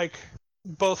though, like,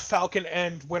 both Falcon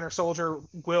and Winter Soldier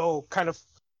will kind of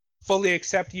fully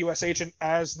accept U.S. Agent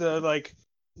as the like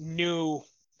new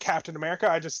Captain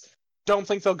America. I just don't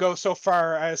think they'll go so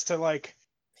far as to like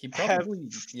He have probably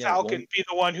Falcon won't. be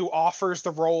the one who offers the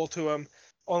role to him,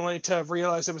 only to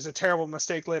realize it was a terrible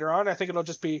mistake later on. I think it'll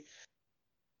just be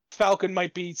Falcon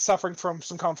might be suffering from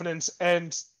some confidence,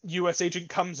 and U.S. Agent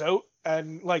comes out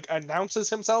and like announces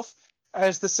himself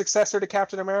as the successor to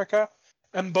Captain America,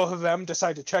 and both of them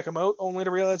decide to check him out, only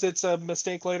to realize it's a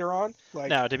mistake later on. Like,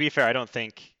 now to be fair, I don't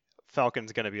think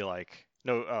Falcon's gonna be like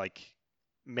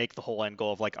make the whole end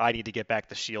goal of like I need to get back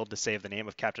the shield to save the name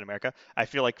of Captain America. I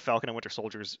feel like Falcon and Winter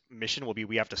Soldier's mission will be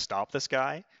we have to stop this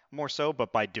guy more so,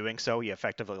 but by doing so, he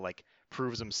effectively like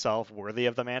proves himself worthy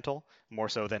of the mantle more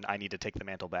so than I need to take the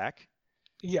mantle back.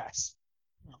 yes,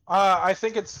 I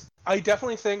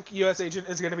definitely think U.S. Agent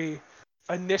is going to be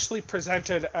initially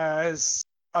presented as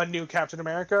a new Captain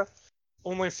America,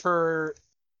 only for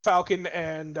Falcon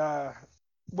and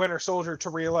Winter Soldier to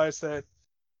realize that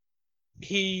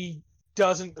he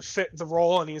doesn't fit the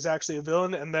role and he's actually a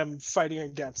villain, and them fighting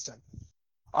against him.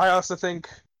 I also think,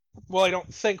 well, I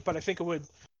don't think, but I think it would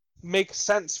make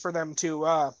sense for them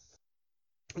to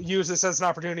use this as an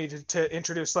opportunity to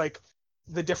introduce like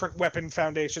the different weapon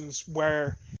foundations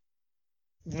where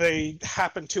they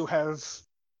happen to have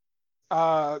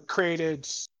created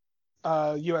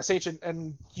U.S. Agent,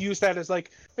 and use that as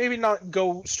like maybe not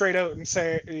go straight out and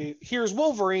say here's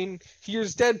Wolverine,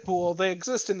 here's Deadpool, they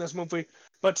exist in this movie,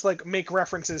 but to like make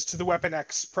references to the Weapon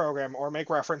X program or make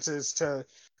references to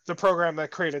the program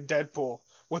that created Deadpool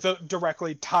without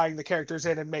directly tying the characters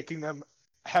in and making them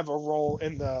have a role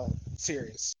in the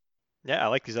series. Yeah, I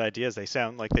like these ideas. They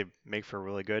sound like they make for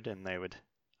really good, and they would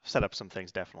set up some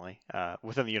things definitely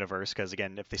within the universe. Because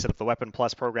again, if they set up the Weapon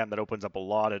Plus program, that opens up a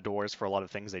lot of doors for a lot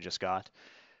of things they just got.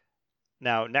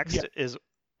 Now, next is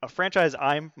a franchise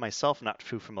I'm myself not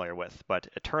too familiar with, but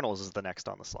Eternals is the next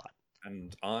on the slot.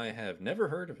 And I have never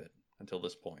heard of it until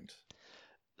this point.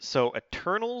 So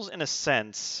Eternals, in a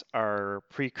sense, are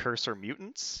precursor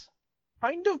mutants.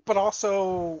 Kind of, but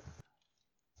also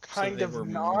kind so of they were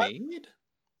not. Made?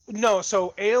 No,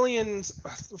 so aliens,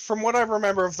 from what I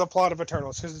remember of the plot of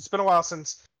Eternals, because it's been a while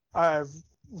since I've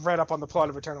read up on the plot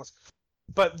of Eternals,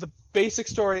 but the basic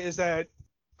story is that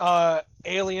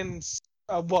aliens,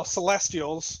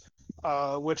 Celestials,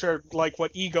 which are like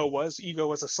what Ego was. Ego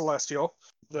was a Celestial,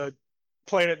 the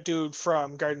planet dude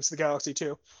from Guardians of the Galaxy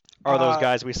 2. Are those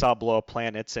guys we saw blow up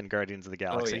planets in Guardians of the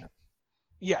Galaxy? Oh,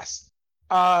 yeah.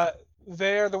 Yes.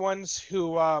 They're the ones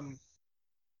who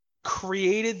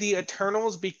created the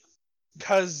Eternals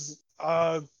because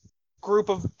a group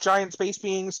of giant space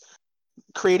beings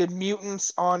created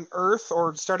mutants on Earth,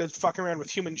 or started fucking around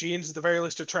with human genes at the very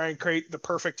least to try and create the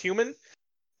perfect human.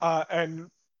 And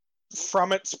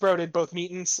from it sprouted both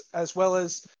mutants as well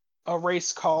as a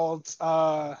race called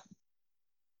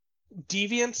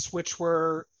deviants, which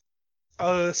were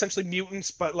essentially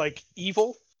mutants but like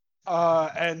evil.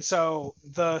 And so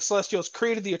the Celestials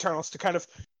created the Eternals to kind of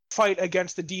fight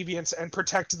against the deviants and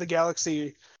protect the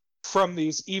galaxy from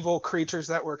these evil creatures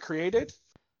that were created.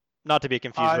 Not to be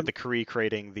confused with the Kree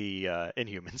creating the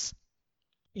Inhumans.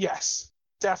 Yes,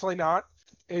 definitely not.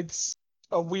 It's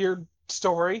a weird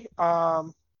story.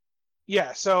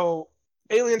 Yeah, so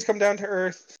aliens come down to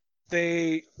Earth.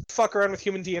 They fuck around with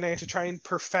human DNA to try and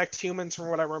perfect humans, from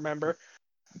what I remember,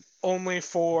 only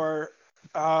for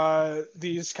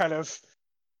these kind of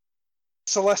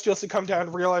Celestials to come down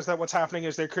and realize that what's happening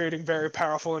is they're creating very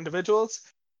powerful individuals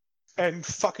and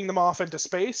fucking them off into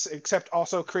space, except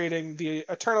also creating the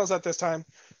Eternals at this time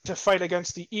to fight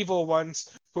against the evil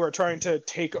ones who are trying to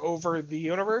take over the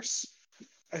universe.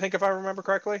 I think, if I remember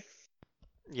correctly.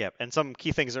 Yep, and some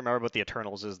key things to remember about the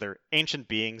Eternals is they're ancient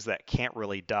beings that can't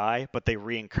really die, but they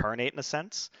reincarnate in a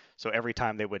sense. So every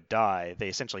time they would die, they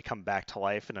essentially come back to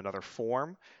life in another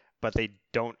form, but they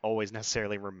don't always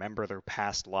necessarily remember their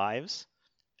past lives.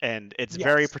 And it's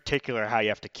very particular how you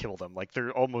have to kill them. Like,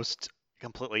 they're almost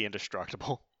completely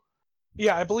indestructible.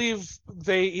 Yeah, I believe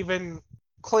they even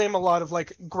claim a lot of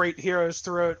like great heroes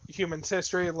throughout human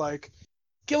history. Like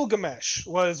Gilgamesh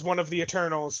was one of the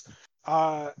Eternals.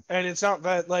 And it's not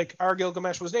that like our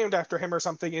Gilgamesh was named after him or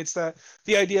something. It's that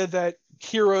the idea that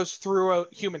heroes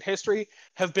throughout human history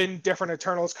have been different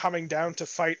Eternals coming down to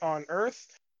fight on Earth,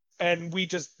 and we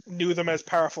just knew them as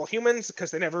powerful humans because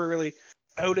they never really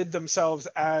outed themselves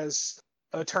as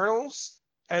Eternals,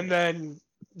 and then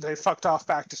they fucked off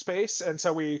back to space, and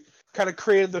so we kind of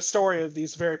created the story of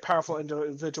these very powerful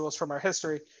individuals from our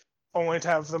history, only to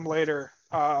have them later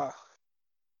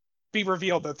be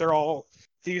revealed that they're all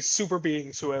these super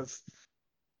beings who have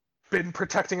been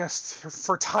protecting us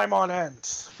for time on end.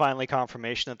 Finally,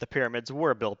 confirmation that the pyramids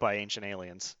were built by ancient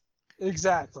aliens.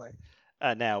 Exactly.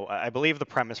 Now, I believe the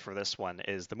premise for this one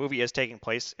is the movie is taking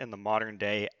place in the modern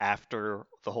day after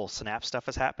the whole Snap stuff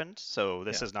has happened. So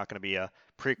this is not going to be a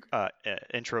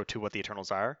intro to what the Eternals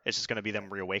are. It's just going to be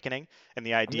them reawakening. And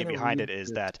the idea behind it is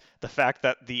that the fact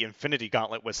that the Infinity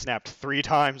Gauntlet was snapped 3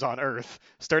 times on Earth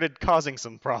started causing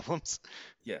some problems.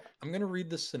 Yeah, I'm going to read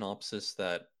the synopsis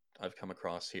that I've come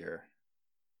across here.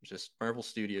 Just Marvel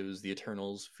Studios' The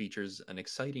Eternals features an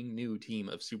exciting new team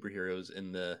of superheroes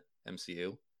in the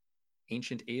MCU.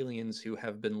 Ancient aliens who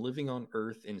have been living on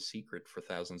Earth in secret for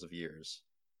thousands of years.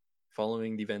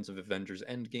 Following the events of Avengers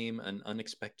Endgame, an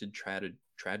unexpected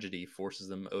tragedy forces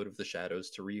them out of the shadows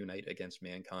to reunite against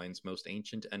mankind's most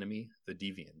ancient enemy, the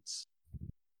Deviants.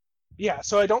 Yeah,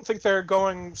 so I don't think they're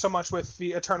going so much with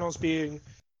the Eternals being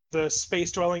the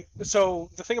space dwelling. So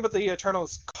the thing about the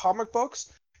Eternals comic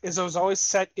books is it was always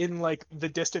set in like the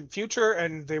distant future,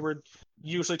 and they were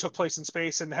usually took place in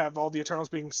space and have all the Eternals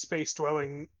being space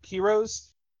dwelling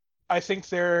heroes. I think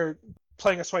they're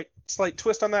playing a slight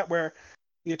twist on that, where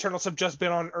the Eternals have just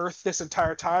been on Earth this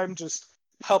entire time, just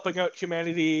helping out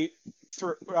humanity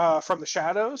through from the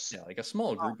shadows. Yeah, like a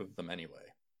small group of them anyway.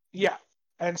 Yeah.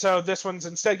 And so this one's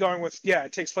instead going with,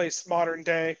 it takes place modern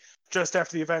day, just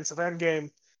after the events of Endgame,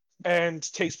 and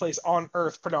takes place on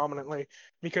Earth predominantly.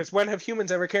 Because when have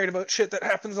humans ever cared about shit that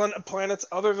happens on planets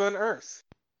other than Earth?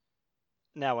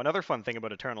 Now, another fun thing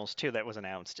about Eternals, too, that was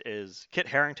announced is Kit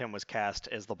Harington was cast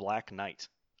as the Black Knight.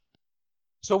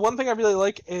 So one thing I really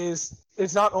like is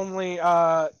not only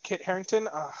Kit Harington,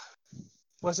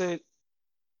 was it?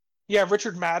 Yeah,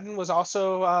 Richard Madden was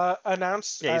also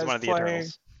announced Yeah, he's as one of the playing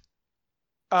Eternals.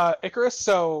 Icarus.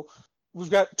 So we've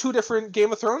got 2 different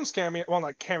Game of Thrones cameos, well,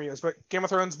 not cameos, but Game of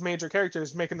Thrones major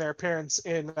characters making their appearance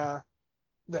in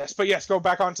this. But yes, go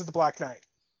back onto the Black Knight.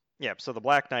 Yep, so the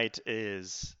Black Knight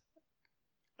is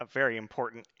a very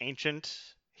important ancient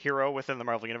hero within the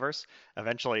Marvel Universe.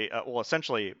 Initially,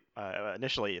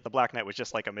 the Black Knight was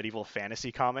just like a medieval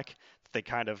fantasy comic. They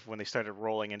kind of, when they started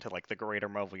rolling into like the greater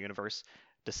Marvel Universe,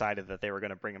 decided that they were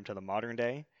going to bring him to the modern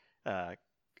day,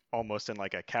 almost in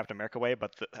like a Captain America way.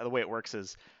 But the way it works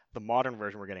is the modern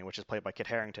version we're getting, which is played by Kit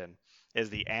Harington,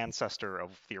 is the ancestor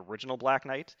of the original Black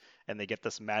Knight, and they get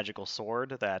this magical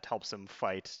sword that helps him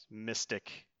fight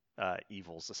mystic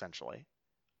evils, essentially.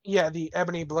 Yeah, the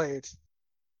Ebony Blade.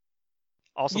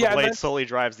 Also, the blade slowly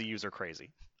drives the user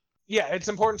crazy. Yeah, it's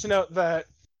important to note that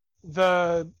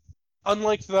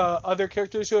unlike the other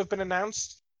characters who have been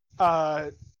announced,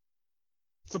 the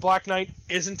Black Knight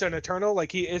isn't an Eternal.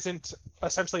 Like, he isn't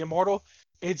essentially immortal.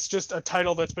 It's just a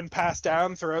title that's been passed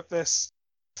down throughout this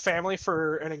family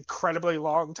for an incredibly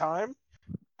long time.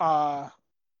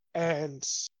 And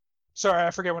sorry, I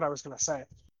forget what I was going to say.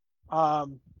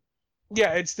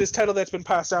 Yeah, it's this title that's been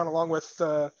passed down along with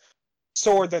the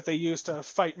sword that they use to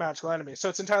fight magical enemies. So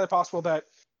it's entirely possible that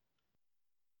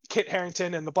Kit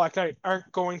Harington and the Black Knight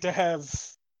aren't going to have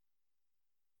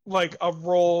like a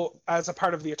role as a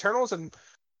part of the Eternals, and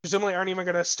presumably aren't even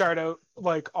going to start out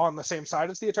like on the same side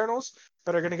as the Eternals,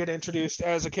 but are going to get introduced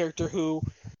as a character who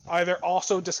either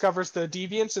also discovers the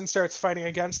Deviants and starts fighting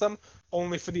against them,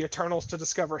 only for the Eternals to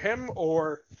discover him,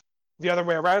 or the other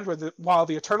way around, where while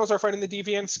the Eternals are fighting the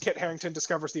Deviants, Kit Harington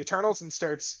discovers the Eternals and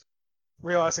starts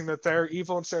realizing that they're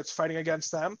evil and starts fighting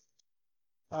against them.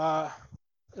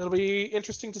 It'll be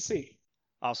interesting to see.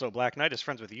 Also, Black Knight is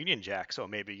friends with Union Jack, so it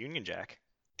may be Union Jack.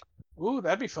 Ooh,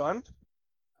 that'd be fun.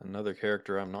 Another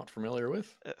character I'm not familiar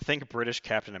with. Think British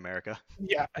Captain America.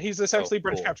 Yeah, he's essentially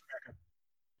British Captain America.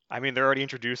 I mean, they're already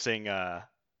introducing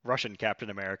Russian Captain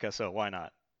America, so why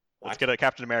not? Let's get a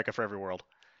Captain America for every world.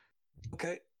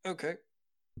 Okay.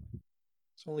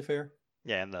 It's only fair.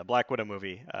 Yeah, in the Black Widow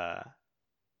movie,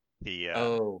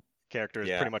 the character is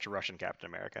pretty much a Russian Captain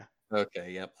America.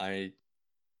 Okay, yep. The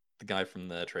guy from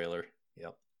the trailer.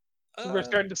 Yep. So we're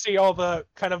starting to see all the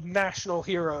kind of national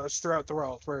heroes throughout the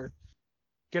world. We're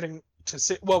getting to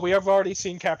see. Well, we have already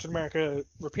seen Captain America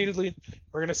repeatedly.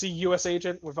 We're going to see U.S.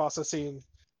 Agent. We've also seen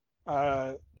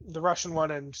the Russian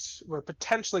one, and we're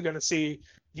potentially going to see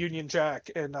Union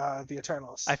Jack in the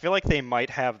Eternals. I feel like they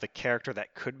might have the character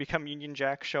that could become Union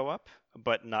Jack show up,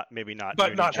 but maybe not.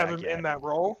 But Union not Jack have him yet. in that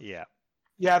role. Yeah.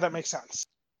 Yeah, that makes sense.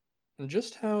 And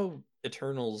just how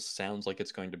Eternals sounds like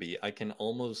it's going to be, I can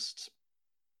almost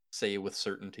say with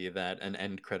certainty that an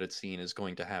end credit scene is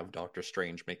going to have Doctor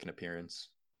Strange make an appearance.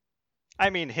 I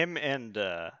mean, him and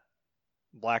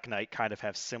Black Knight kind of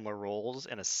have similar roles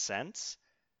in a sense.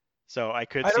 So I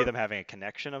could I see don't them having a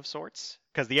connection of sorts,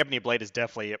 because the Ebony Blade is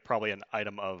definitely probably an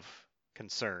item of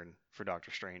concern for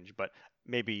Doctor Strange, but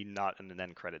maybe not in an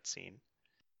end credit scene.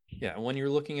 Yeah, and when you're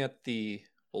looking at the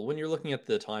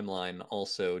timeline,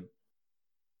 also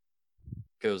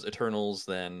goes Eternals,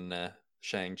 then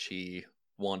Shang-Chi,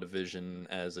 WandaVision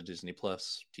as a Disney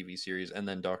Plus TV series, and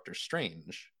then Doctor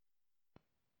Strange.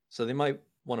 So they might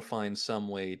want to find some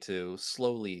way to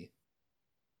slowly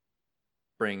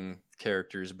bring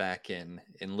characters back in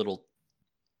little,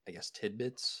 I guess,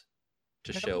 tidbits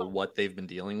to show what they've been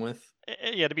dealing with.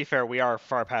 Yeah, to be fair, we are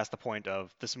far past the point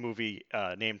of this movie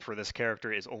named for this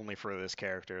character is only for this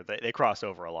character. They cross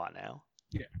over a lot now.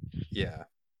 Yeah.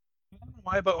 I don't know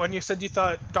why, but when you said you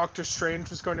thought Doctor Strange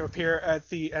was going to appear at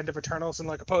the end of Eternals in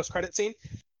like a post-credit scene,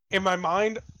 in my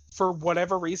mind, for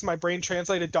whatever reason, my brain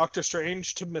translated Doctor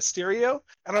Strange to Mysterio,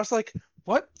 and I was like,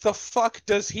 what the fuck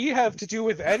does he have to do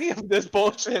with any of this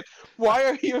bullshit? Why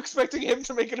are you expecting him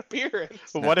to make an appearance?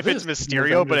 But Now, what if it's this is an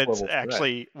Mysterio, but Avengers it's level threat.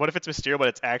 actually what if it's Mysterio, but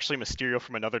it's actually Mysterio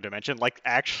from another dimension? Like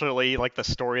actually, like the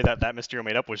story that Mysterio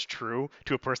made up was true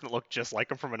to a person that looked just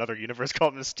like him from another universe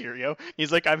called Mysterio.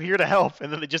 He's like, I'm here to help,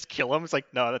 and then they just kill him. It's like,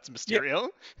 no, that's Mysterio.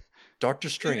 Doctor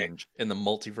Strange in the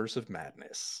Multiverse of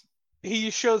Madness.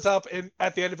 He shows up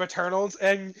at the end of Eternals,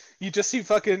 and you just see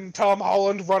fucking Tom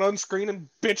Holland run on screen and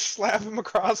bitch slap him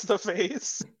across the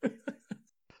face.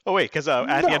 Oh wait, because at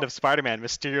the end No. of Spider-Man,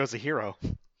 Mysterio's a hero.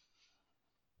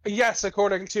 Yes,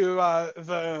 according to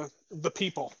the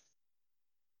people.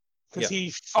 Because he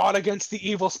fought against the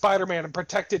evil Spider-Man and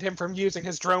protected him from using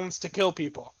his drones to kill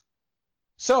people.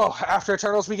 So, after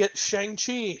Eternals, we get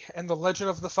Shang-Chi and the Legend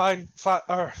of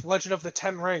the Legend of the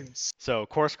Ten Rings. So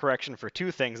course correction for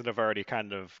two things that have already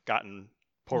kind of gotten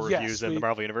poor Yes, reviews in the we-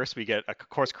 Marvel Universe. We get a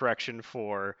course correction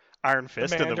for Iron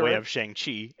Fist in the way Mandarin. of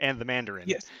Shang-Chi and the Mandarin.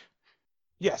 Yes.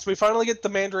 Yes, we finally get the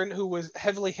Mandarin who was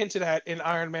heavily hinted at in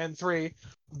Iron Man 3,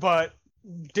 but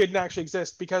didn't actually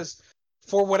exist because,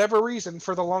 for whatever reason,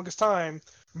 for the longest time,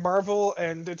 Marvel,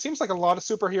 and it seems like a lot of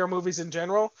superhero movies in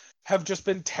general, have just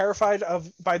been terrified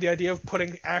by the idea of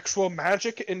putting actual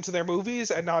magic into their movies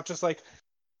and not just like,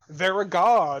 they're a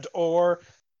god or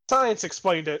science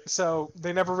explained it. So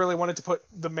they never really wanted to put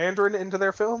the Mandarin into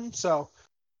their film. So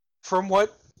from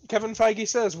what Kevin Feige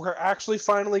says, we're actually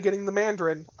finally getting the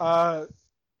Mandarin.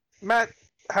 Matt,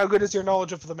 how good is your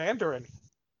knowledge of the Mandarin?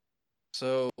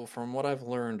 So, from what I've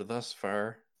learned thus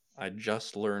far, I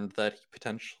just learned that he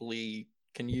potentially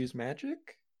can use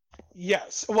magic.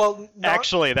 Yes. Well,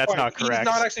 Actually, that's not correct. He's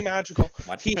not actually magical.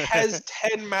 What? He has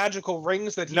 10 magical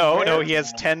rings that he No, wears. he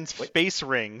has 10 Wait. space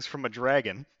rings from a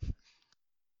dragon.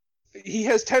 He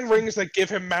has 10 rings that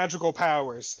give him magical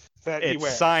powers that he It's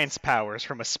wears. science powers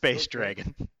from a space Okay.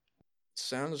 dragon.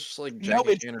 Sounds just like No,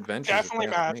 Jackie it's Chan Adventures. Definitely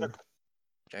apparently. magic.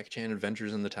 Jackie Chan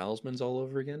Adventures and the Talismans all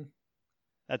over again.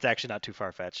 That's actually not too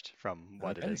far-fetched from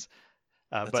what it Okay. is.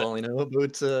 That's But all I know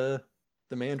about the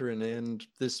Mandarin and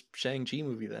this Shang-Chi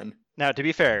movie then. now, to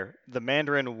be fair, the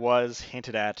Mandarin was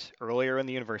hinted at earlier in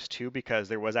the universe too, because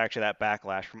there was actually that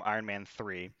backlash from Iron Man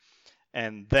 3.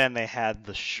 And then they had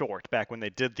the short, back when they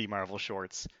did the Marvel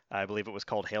shorts, I believe it was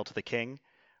called Hail to the King,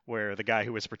 where the guy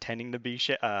who was pretending to be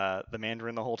the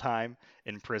Mandarin the whole time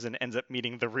in prison ends up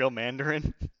meeting the real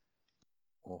Mandarin.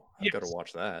 Oh, I've got to Yes.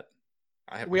 watch that.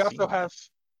 I haven't We seen also that.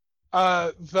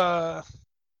 have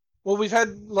we've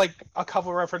had like a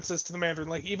couple references to the Mandarin,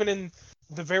 like even in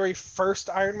the very first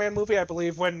Iron Man movie, I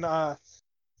believe, when the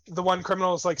one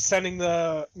criminal is like sending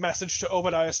the message to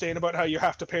Obadiah Stane about how you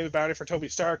have to pay the bounty for Tony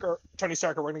Stark or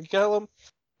we're going to kill him.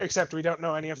 Except we don't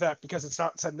know any of that because it's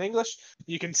not said in English.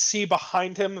 You can see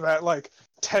behind him that like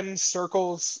 10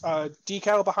 circles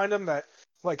decal behind him that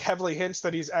like heavily hints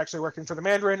that he's actually working for the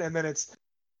Mandarin, and then it's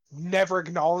never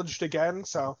acknowledged again.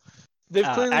 So they've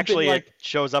clearly Actually, been like, it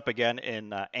shows up again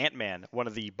in Ant-Man. One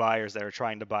of the buyers that are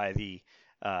trying to buy the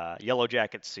Yellow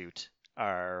Jacket suit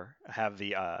have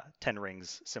the 10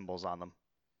 rings symbols on them.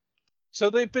 so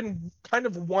they've been kind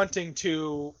of wanting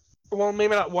to, well,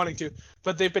 maybe not wanting to,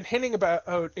 but they've been hinting about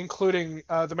including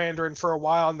the Mandarin for a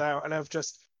while now, and have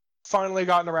just finally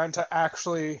gotten around to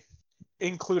actually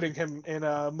including him in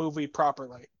a movie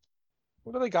properly.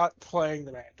 What do they got playing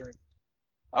the Mandarin?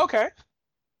 Okay.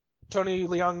 Tony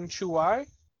Leung Chiu-wai?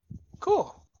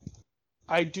 Cool.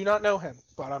 I do not know him,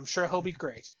 but I'm sure he'll be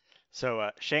great. So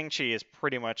Shang-Chi is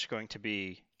pretty much going to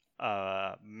be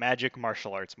a magic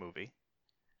martial arts movie.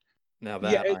 Now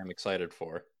Yeah, that I'm excited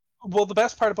for. Well, the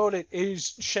best part about it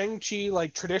is Shang-Chi,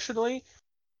 like, traditionally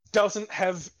doesn't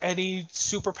have any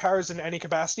superpowers in any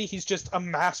capacity. He's just a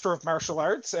master of martial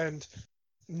arts and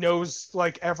knows,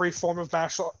 like, every form of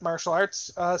martial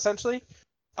arts, essentially.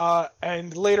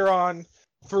 and later on,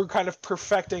 through kind of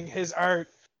perfecting his art,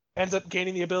 ends up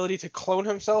gaining the ability to clone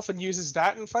himself and uses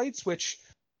that in fights, which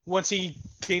once he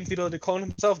gains the ability to clone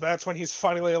himself, that's when he's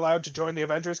finally allowed to join the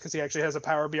Avengers, because he actually has a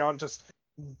power beyond just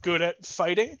good at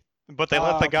fighting. But they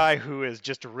let the guy who is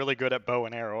just really good at bow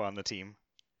and arrow on the team.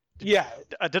 Yeah.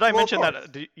 Did I mention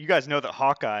that you guys know that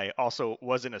Hawkeye also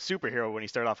wasn't a superhero when he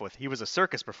started off with? He was a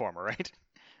circus performer, right?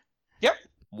 Yep.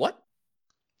 What?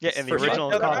 Yeah, in the First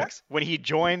original time. comics, when he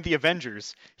joined the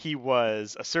Avengers, he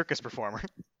was a circus performer.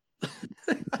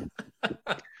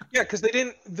 Yeah, because they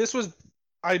didn't. This was,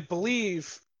 I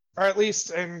believe, or at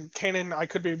least, and Kanan, I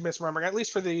could be misremembering. At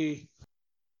least for the.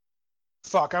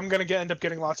 Fuck, I'm gonna end up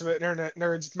getting lots of internet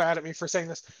nerds mad at me for saying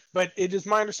this, but it is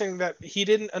my understanding that he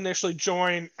didn't initially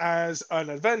join as an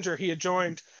Avenger. He had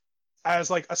joined as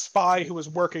like a spy who was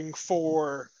working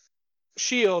for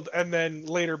Shield, and then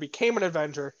later became an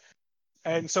Avenger.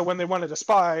 And so when they wanted a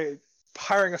spy,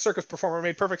 hiring a circus performer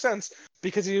made perfect sense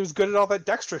because he was good at all that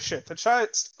dexterous shit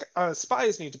that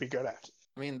spies need to be good at.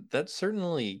 I mean, that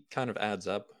certainly kind of adds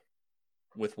up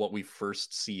with what we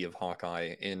first see of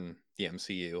Hawkeye in the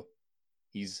MCU.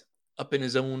 He's up in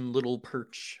his own little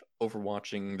perch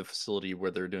overwatching the facility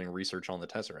where they're doing research on the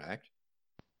Tesseract.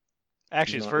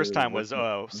 Actually, his Not first really time was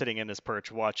working. sitting in his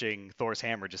perch watching Thor's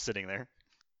hammer just sitting there.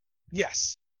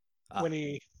 Yes. Ah. When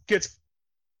he gets...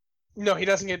 No, he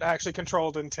doesn't get actually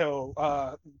controlled until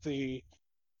the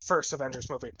first Avengers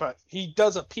movie, but he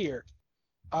does appear.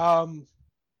 Also,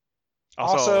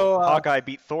 Hawkeye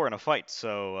beat Thor in a fight,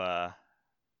 so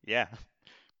yeah.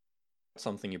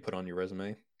 Something you put on your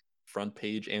resume. Front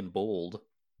page and bold.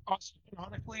 Also,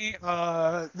 canonically,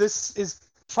 this is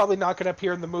probably not going to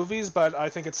appear in the movies, but I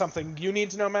think it's something you need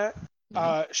to know, Matt.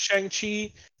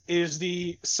 Shang-Chi is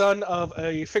the son of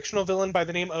a fictional villain by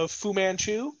the name of Fu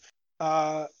Manchu.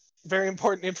 Very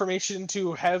important information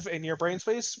to have in your brain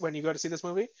space when you go to see this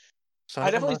movie.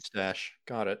 Son of a mustache.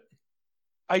 Got it.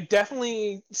 I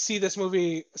definitely see this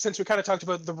movie, since we kind of talked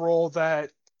about the role that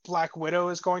Black Widow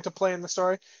is going to play in the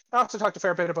story. I also talked a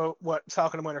fair bit about what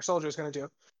Falcon and Winter Soldier is going to do.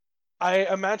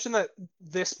 I imagine that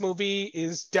this movie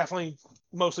is definitely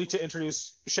mostly to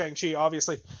introduce Shang-Chi,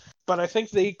 obviously, but I think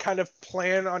they kind of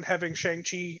plan on having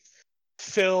Shang-Chi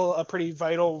fill a pretty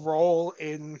vital role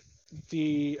in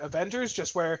the Avengers,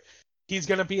 just where he's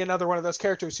going to be another one of those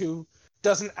characters who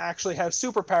doesn't actually have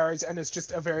superpowers and is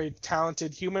just a very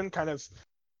talented human, kind of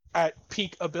at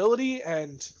peak ability,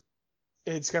 and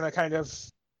it's going to kind of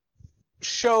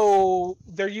show...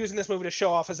 They're using this movie to show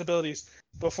off his abilities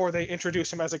before they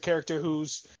introduce him as a character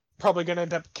who's probably going to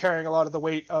end up carrying a lot of the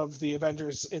weight of the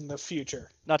Avengers in the future.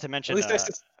 Not to mention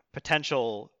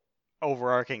potential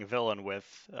overarching villain with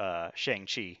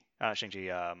Shang-Chi,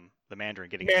 the Mandarin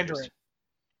getting introduced.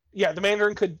 Yeah, the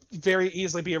Mandarin could very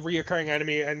easily be a reoccurring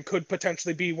enemy and could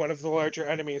potentially be one of the larger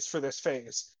enemies for this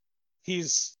phase.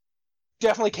 He's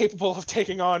definitely capable of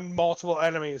taking on multiple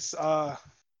enemies.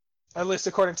 At least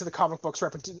according to the comic books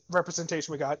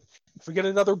representation we got. If we get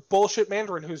another bullshit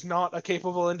Mandarin who's not a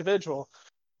capable individual,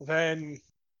 then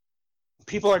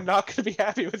people are not going to be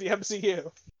happy with the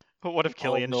MCU. But what if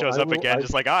Killian shows up again,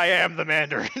 just like, I am the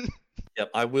Mandarin?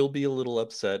 Yep, I will be a little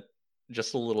upset,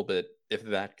 just a little bit, if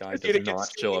that guy does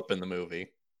not show up in the movie.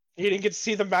 You didn't get to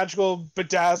see the magical,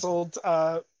 bedazzled,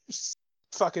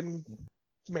 fucking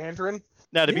Mandarin?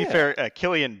 Now, to be fair,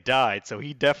 Killian died, so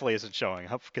he definitely isn't showing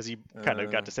up because he kind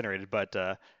of got disintegrated. But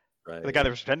the guy that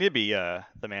was pretending to be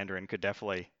the Mandarin could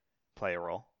definitely play a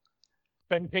role.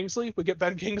 Ben Kingsley? We get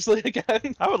Ben Kingsley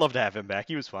again? I would love to have him back.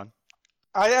 He was fun.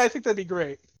 I think that'd be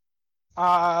great.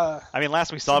 I mean,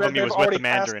 last we saw him, he was with the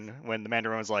Mandarin when the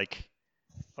Mandarin was like,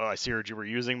 "Oh, I heard you were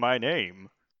using my name."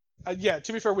 Yeah,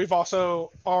 to be fair, we've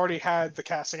also already had the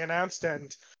casting announced,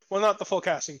 and well, not the full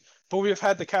casting, but we've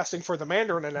had the casting for the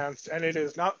Mandarin announced, and it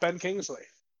is not Ben Kingsley.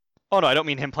 Oh no, I don't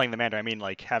mean him playing the Mandarin. I mean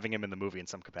like having him in the movie in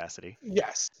some capacity.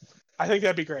 Yes, I think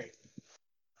that'd be great.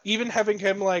 Even having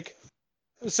him like,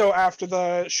 so after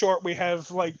the short, we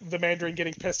have like the Mandarin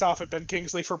getting pissed off at Ben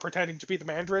Kingsley for pretending to be the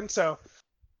Mandarin. So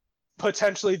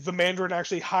potentially the Mandarin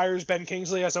actually hires Ben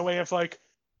Kingsley as a way of like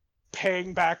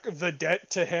paying back the debt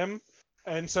to him,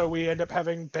 and so we end up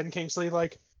having Ben Kingsley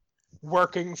like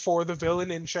working for the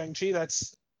villain in Shang-Chi.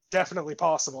 That's definitely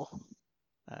possible.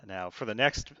 Now, for the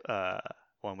next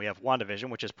one, we have WandaVision,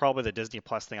 which is probably the Disney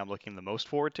Plus thing I'm looking the most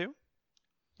forward to.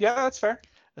 Yeah, that's fair.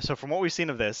 So from what we've seen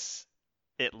of this,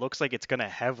 it looks like it's going to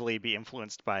heavily be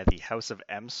influenced by the House of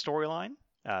M storyline.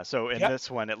 So in this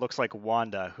one, it looks like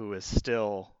Wanda, who is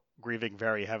still grieving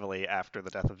very heavily after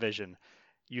the death of Vision,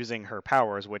 using her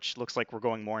powers, which looks like we're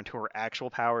going more into her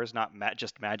actual powers, not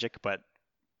just magic, but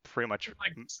pretty much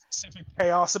Like specific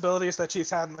chaos abilities that she's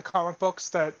had in the comic books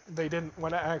that they didn't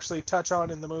want to actually touch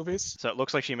on in the movies. so it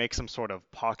looks like she makes some sort of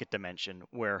pocket dimension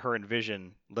where her and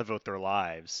Vision live out their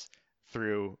lives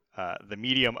through the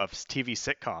medium of TV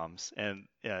sitcoms. And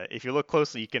if you look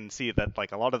closely, you can see that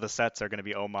like a lot of the sets are going to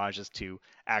be homages to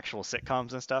actual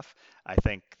sitcoms and stuff. I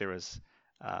think there was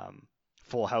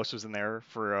Full House was in there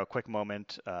for a quick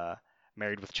moment,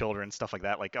 Married with Children, stuff like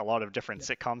that. Like a lot of different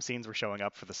sitcom scenes were showing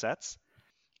up for the sets.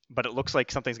 But it looks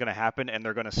like something's going to happen and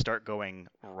they're going to start going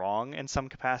wrong in some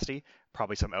capacity,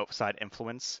 probably some outside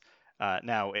influence.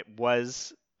 Now, it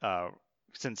was,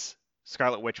 since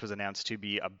Scarlet Witch was announced to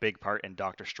be a big part in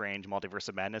Doctor Strange Multiverse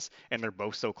of Madness, and they're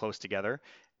both so close together,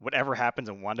 whatever happens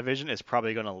in WandaVision is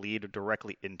probably going to lead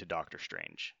directly into Doctor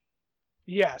Strange.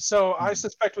 Yeah, so I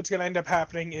suspect what's going to end up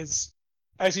happening is,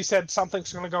 as you said,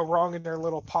 something's going to go wrong in their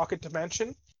little pocket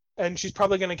dimension, and she's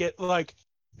probably going to get like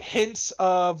hints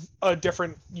of a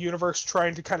different universe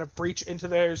trying to kind of breach into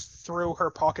theirs through her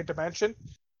pocket dimension,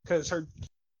 because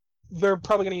they're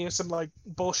probably going to use some like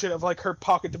bullshit of like her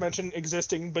pocket dimension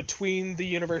existing between the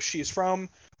universe she's from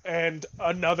and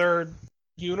another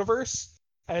universe,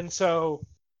 and so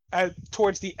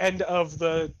towards the end of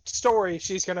the story,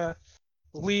 she's going to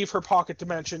leave her pocket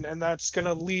dimension, and that's going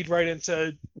to lead right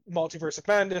into Multiverse of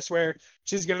Madness, where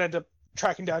she's going to end up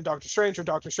tracking down Doctor Strange, or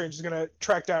Doctor Strange is going to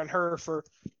track down her for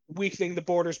weakening the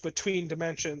borders between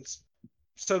dimensions,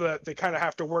 so that they kind of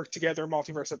have to work together in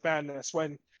Multiverse of Madness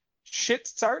when shit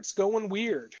starts going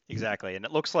weird. Exactly, and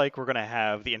it looks like we're going to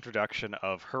have the introduction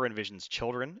of her and Vision's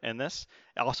children in this.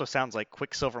 It also sounds like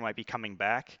Quicksilver might be coming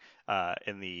back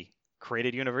in the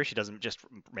created universe. She doesn't just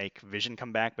make Vision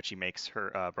come back, but she makes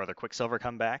her brother Quicksilver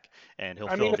come back, and he'll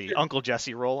fill the Uncle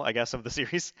Jesse role, I guess, of the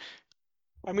series.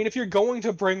 I mean, if you're going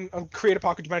to create a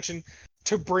pocket dimension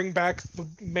to bring back the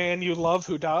man you love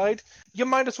who died, you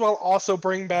might as well also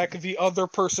bring back the other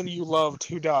person you loved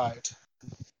who died.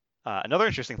 Another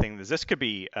interesting thing is this could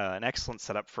be an excellent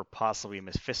setup for possibly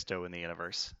Mephisto in the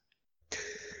universe.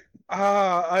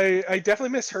 I definitely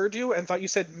misheard you and thought you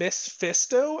said Miss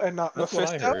Fisto and not That's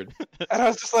Mephisto. what I heard. And I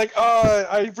was just like,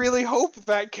 I really hope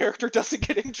that character doesn't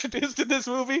get introduced in this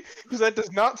movie, because that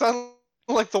does not sound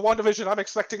like the WandaVision I'm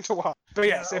expecting to watch. But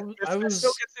yes, if Fisto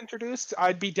gets introduced,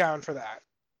 I'd be down for that.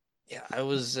 Yeah, I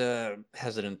was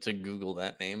hesitant to Google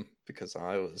that name because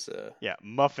I was. Yeah,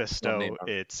 Mephisto.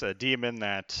 It's a demon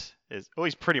that is. Oh,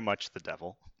 he's pretty much the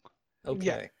devil. Okay.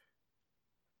 Yeah.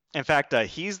 In fact,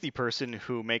 he's the person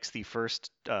who makes the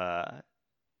first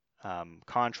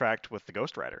contract with the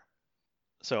Ghost Rider.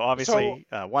 So obviously,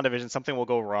 WandaVision, something will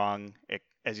go wrong.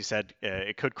 As you said,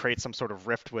 it could create some sort of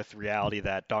rift with reality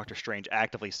that Doctor Strange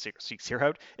actively seeks her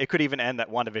out. It could even end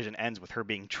that WandaVision ends with her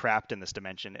being trapped in this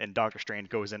dimension, and Doctor Strange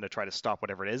goes in to try to stop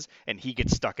whatever it is, and he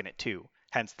gets stuck in it too.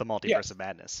 Hence the Multiverse of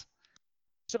Madness.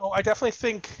 So I definitely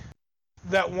think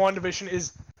that WandaVision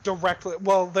is directly...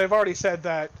 Well, they've already said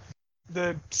that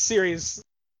the series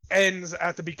ends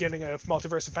at the beginning of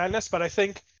Multiverse of Madness, but I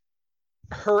think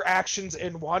her actions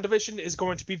in WandaVision is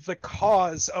going to be the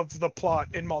cause of the plot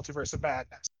in Multiverse of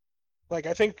Madness. Like,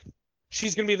 I think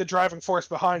she's going to be the driving force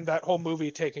behind that whole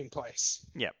movie taking place.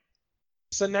 Yep.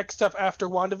 So next up after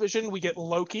WandaVision, we get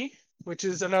Loki, which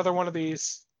is another one of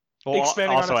these... Well,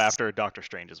 also after Doctor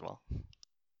Strange as well.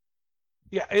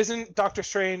 Yeah, isn't Doctor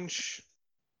Strange...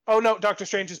 Oh, no, Doctor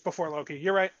Strange is before Loki.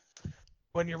 You're right.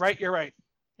 When you're right, you're right.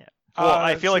 Yeah. Well,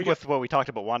 I feel like with what we talked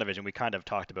about WandaVision, we kind of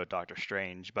talked about Doctor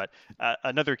Strange, but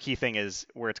another key thing is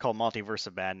where it's called Multiverse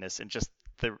of Madness, and just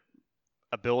the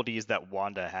abilities that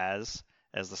Wanda has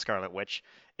as the Scarlet Witch.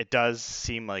 It does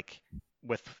seem like,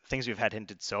 with things we've had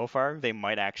hinted so far, they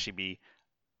might actually be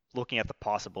looking at the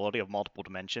possibility of multiple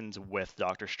dimensions with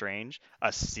Doctor Strange,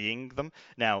 us seeing them.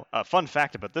 Now, a fun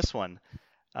fact about this one,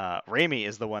 Raimi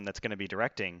is the one that's going to be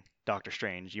directing Doctor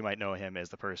Strange. You might know him as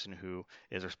the person who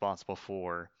is responsible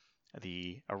for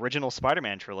the original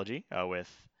Spider-Man trilogy with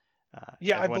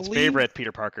everyone's favorite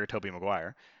Peter Parker, Tobey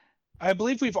Maguire. I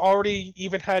believe we've already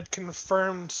even had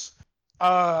confirmed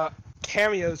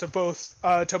cameos of both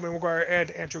Tobey Maguire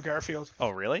and Andrew Garfield.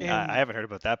 Oh, really? I haven't heard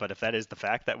about that, but if that is the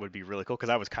fact, that would be really cool, because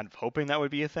I was kind of hoping that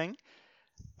would be a thing.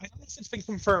 I don't know if it's been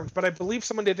confirmed, but I believe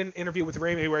someone did an interview with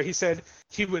Raimi where he said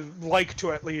he would like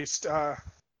to at least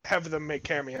have them make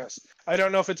cameos. I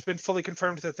don't know if it's been fully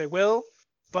confirmed that they will,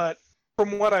 but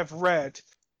from what I've read,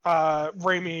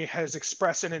 Raimi has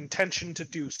expressed an intention to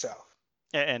do so.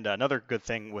 And another good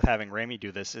thing with having Raimi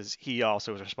do this is he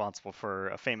also is responsible for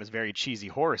a famous, very cheesy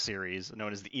horror series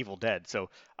known as The Evil Dead. So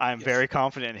I'm very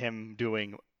confident in him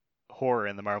doing horror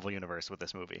in the Marvel Universe with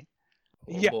this movie.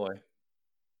 Oh boy.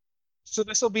 So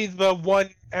this will be the one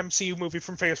MCU movie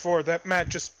from Phase 4 that Matt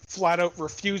just flat out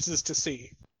refuses to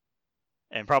see.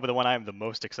 And probably the one I'm the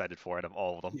most excited for out of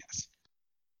all of them. Yes.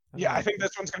 Yeah, I think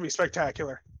this one's going to be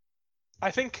spectacular.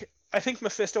 I think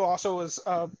Mephisto also was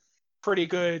a pretty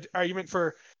good argument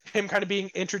for him kind of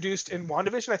being introduced in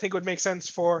WandaVision. I think it would make sense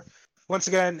for, once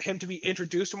again, him to be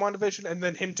introduced in WandaVision and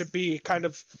then him to be kind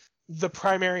of the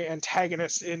primary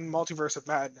antagonist in Multiverse of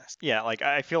Madness. Yeah, like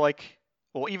I feel like,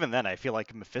 well, even then, I feel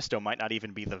like Mephisto might not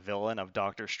even be the villain of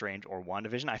Doctor Strange or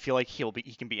WandaVision. I feel like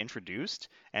he can be introduced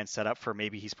and set up for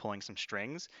maybe he's pulling some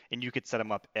strings, and you could set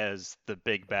him up as the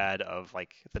big bad of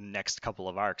like the next couple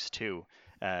of arcs too.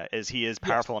 As he is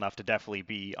powerful enough to definitely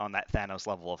be on that Thanos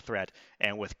level of threat,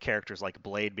 and with characters like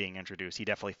Blade being introduced, he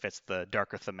definitely fits the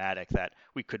darker thematic that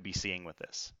we could be seeing with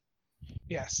this.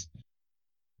 Yes.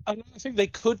 Another thing they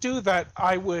could do that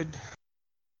I would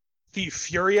be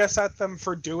furious at them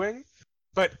for doing,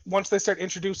 but once they start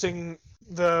introducing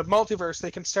the multiverse,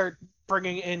 they can start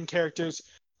bringing in characters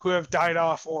who have died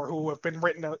off or who have been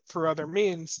written out through other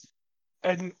means.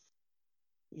 And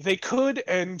they could,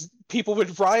 and people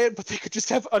would riot, but they could just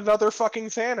have another fucking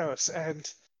Thanos. And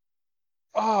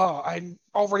I'm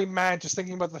already mad just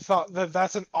thinking about the thought that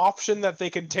that's an option that they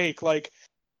can take. Like,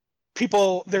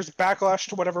 people, there's backlash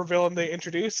to whatever villain they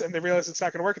introduce, and they realize it's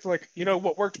not going to work. It's like,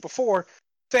 what worked before?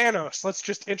 Thanos. Let's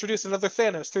just introduce another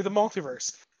Thanos through the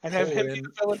multiverse and have him be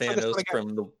the villain for this one Thanos again.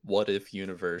 from the What If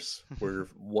universe, where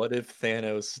what if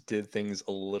Thanos did things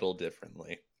a little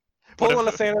differently? Pull in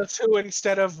a Thanos who,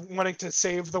 instead of wanting to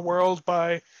save the world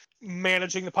by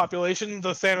managing the population,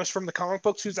 the Thanos from the comic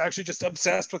books who's actually just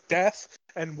obsessed with death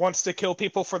and wants to kill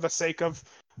people for the sake of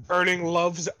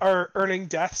earning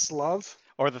death's love.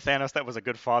 Or the Thanos that was a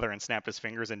good father and snapped his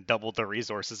fingers and doubled the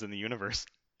resources in the universe.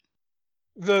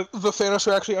 The Thanos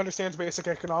who actually understands basic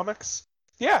economics.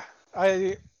 Yeah,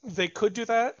 they could do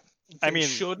that. They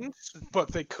shouldn't,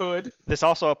 but they could. This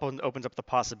also opens up the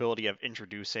possibility of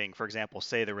introducing, for example,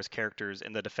 say there was characters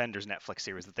in the Defenders Netflix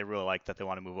series that they really like that they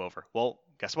want to move over. Well,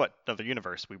 guess what? Another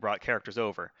universe. We brought characters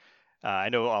over. I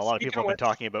know a lot of people have been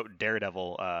talking about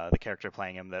Daredevil, the character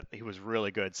playing him, that he was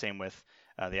really good. Same with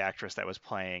the actress that was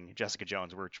playing Jessica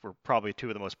Jones, which were probably two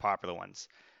of the most popular ones.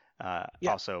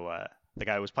 Also, the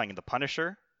guy who was playing The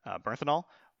Punisher, Bernthal,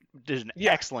 did an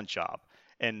excellent job.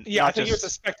 And I think he was a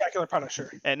spectacular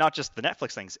Punisher. And not just the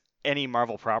Netflix things, any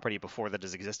Marvel property before that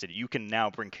has existed, you can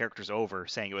now bring characters over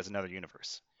saying it was another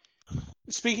universe.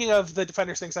 Speaking of the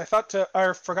Defenders things, I forgot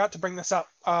to bring this up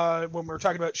when we were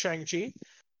talking about Shang-Chi,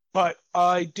 but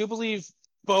I do believe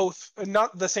both,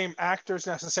 not the same actors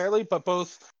necessarily, but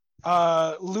both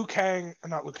Luke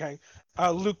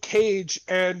Cage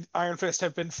and Iron Fist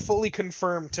have been fully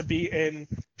confirmed to be in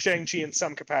Shang-Chi in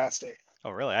some capacity. Oh,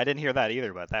 really? I didn't hear that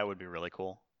either, but that would be really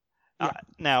cool. Yeah.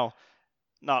 Now,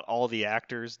 not all the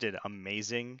actors did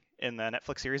amazing in the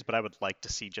Netflix series, but I would like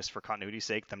to see, just for continuity's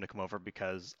sake, them to come over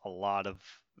because a lot of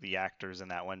the actors in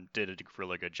that one did a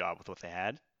really good job with what they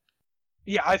had.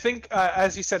 Yeah, I think,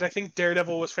 as you said, I think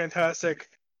Daredevil was fantastic.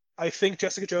 I think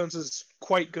Jessica Jones is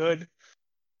quite good.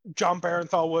 John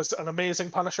Bernthal was an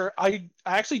amazing Punisher. I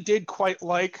actually did quite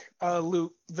like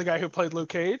Luke, the guy who played Luke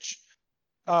Cage.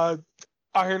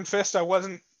 Iron Fist I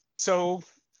wasn't so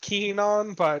keen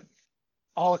on, but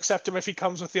I'll accept him if he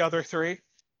comes with the other three.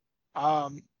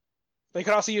 They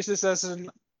could also use this as an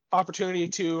opportunity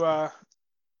to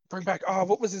bring back,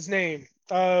 what was his name?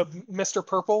 Mr.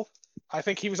 Purple. I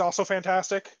think he was also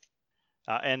fantastic.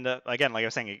 And again, like I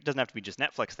was saying, it doesn't have to be just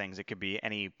Netflix things. It could be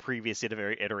any previous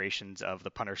iterations of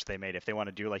the Punisher they made. If they want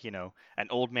to do, like, an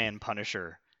old man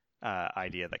Punisher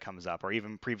idea that comes up, or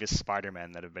even previous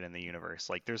Spider-Man that have been in the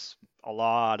universe. Like, there's a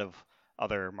lot of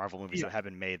other Marvel movies that have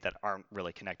been made that aren't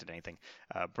really connected to anything.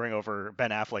 Bring over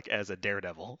Ben Affleck as a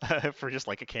Daredevil for just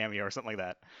like a cameo or something like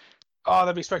that. Oh,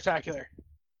 that'd be spectacular.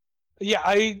 Yeah,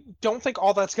 I don't think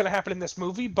all that's going to happen in this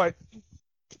movie, but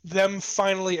them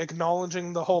finally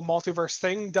acknowledging the whole multiverse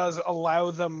thing does allow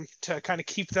them to kind of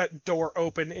keep that door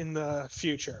open in the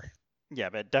future. Yeah,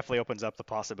 but it definitely opens up the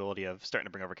possibility of starting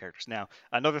to bring over characters. Now,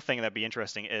 another thing that'd be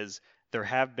interesting is there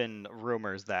have been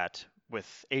rumors that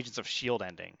with Agents of S.H.I.E.L.D.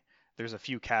 ending, there's a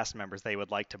few cast members they would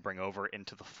like to bring over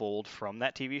into the fold from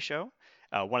that TV show.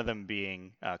 One of them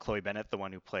being Chloe Bennett, the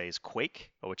one who plays Quake,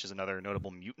 which is another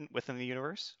notable mutant within the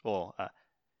universe. Well,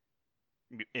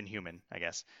 Inhuman, I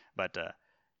guess. But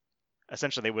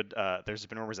essentially, there's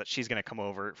been rumors that she's going to come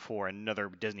over for another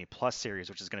Disney Plus series,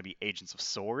 which is going to be Agents of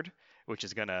S.W.O.R.D., which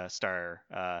is going to star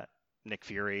Nick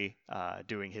Fury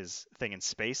doing his thing in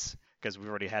space, because we've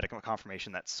already had a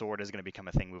confirmation that S.W.O.R.D. is going to become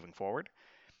a thing moving forward.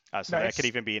 So that Nice. could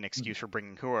even be an excuse for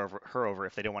bringing her over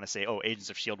if they don't want to say, oh, Agents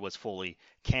of S.H.I.E.L.D. was fully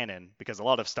canon, because a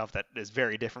lot of stuff that is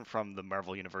very different from the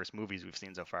Marvel Universe movies we've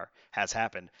seen so far has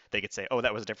happened. They could say, oh,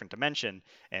 that was a different dimension,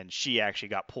 and she actually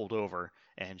got pulled over,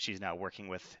 and she's now working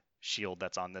with S.H.I.E.L.D.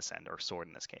 that's on this end, or S.W.O.R.D.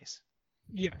 in this case.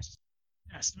 Yes.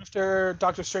 Yes. After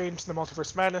Doctor Strange and the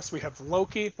Multiverse of Madness, we have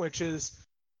Loki, which is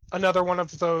another one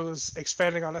of those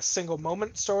expanding on a single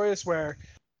moment stories where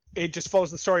it just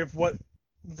follows the story of what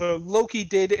the Loki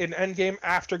did in Endgame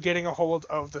after getting a hold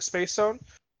of the Space Zone.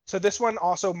 So this one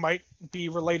also might be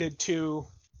related to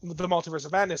the Multiverse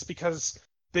of Madness because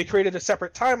they created a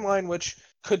separate timeline, which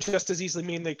could just as easily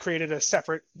mean they created a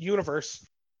separate universe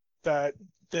that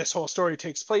this whole story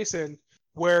takes place in,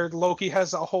 where Loki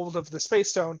has a hold of the Space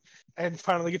Stone and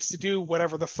finally gets to do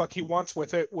whatever the fuck he wants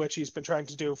with it, which he's been trying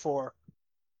to do for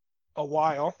a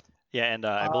while. Yeah, and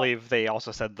I believe they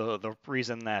also said the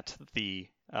reason that the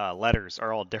letters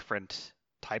are all different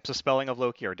types of spelling of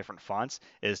Loki or different fonts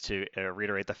is to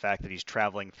reiterate the fact that he's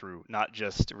traveling through not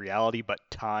just reality but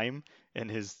time in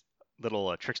his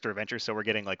little trickster adventure. So we're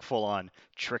getting like full on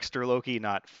trickster Loki,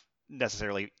 not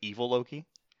necessarily evil Loki.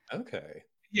 Okay.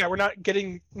 Yeah, we're not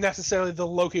getting necessarily the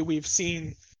Loki we've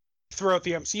seen throughout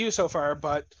the MCU so far,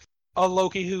 but a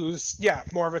Loki who's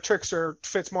more of a trickster,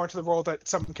 fits more into the role that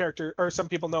some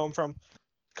people know him from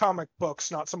comic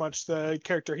books, not so much the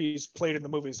character he's played in the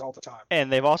movies all the time. And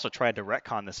they've also tried to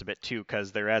retcon this a bit too,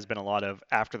 because there has been a lot of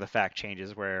after the fact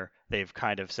changes where they've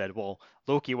kind of said, well,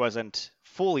 Loki wasn't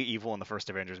fully evil in the first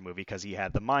Avengers movie because he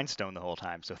had the Mind Stone the whole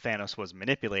time. So Thanos was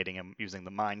manipulating him using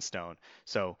the Mind Stone.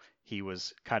 So he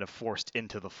was kind of forced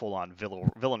into the full-on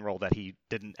villain role that he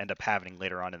didn't end up having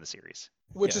later on in the series.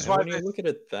 Which is why when you look at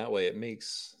it that way, it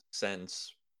makes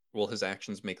sense. Well, his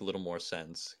actions make a little more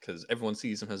sense because everyone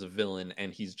sees him as a villain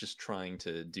and he's just trying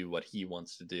to do what he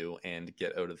wants to do and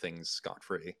get out of things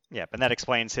scot-free. Yeah, and that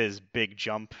explains his big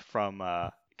jump from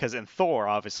because in Thor,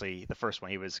 obviously, the first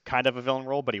one, he was kind of a villain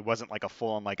role, but he wasn't like a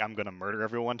full-on like I'm gonna murder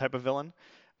everyone type of villain.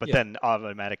 But then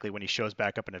automatically when he shows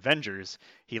back up in Avengers,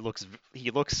 he looks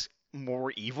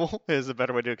more evil is a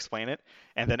better way to explain it.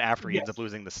 And then after he ends up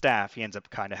losing the staff, he ends up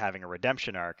kind of having a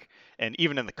redemption arc. And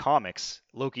even in the comics,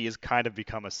 Loki has kind of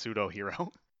become a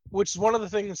pseudo-hero. Which is one of the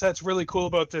things that's really cool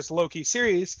about this Loki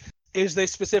series is they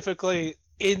specifically,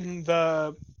 in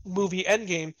the movie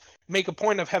Endgame, make a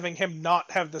point of having him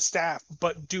not have the staff,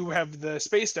 but do have the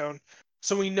Space Stone.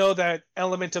 So we know that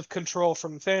element of control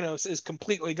from Thanos is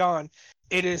completely gone.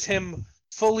 It is him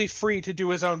fully free to do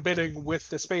his own bidding with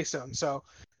the Space Stone. So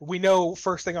we know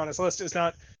first thing on his list is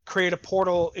not create a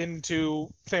portal into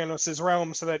Thanos'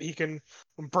 realm so that he can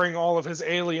bring all of his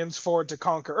aliens forward to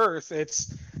conquer Earth.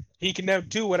 It's he can now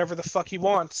do whatever the fuck he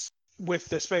wants with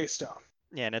the Space Stone.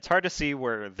 Yeah, and it's hard to see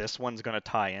where this one's going to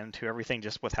tie into everything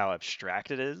just with how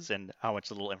abstract it is and how much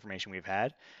little information we've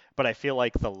had. But I feel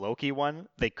like the Loki one,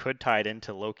 they could tie it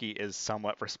into Loki is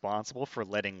somewhat responsible for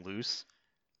letting loose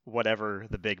whatever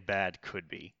the big bad could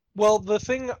be. Well, the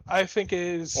thing I think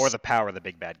is... Or the power the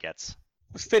big bad gets.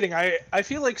 Fitting. I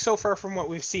feel like so far from what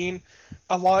we've seen,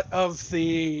 a lot of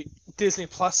the Disney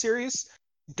Plus series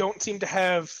don't seem to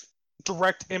have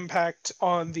direct impact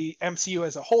on the MCU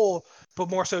as a whole, but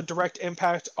more so direct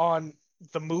impact on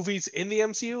the movies in the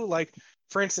MCU. Like,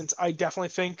 for instance, I definitely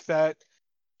think that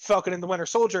Falcon and the Winter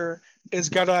Soldier is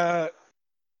gonna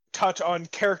touch on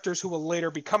characters who will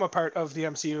later become a part of the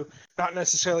MCU, not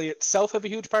necessarily itself have a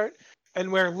huge part.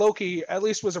 And where Loki, at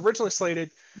least was originally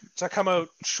slated to come out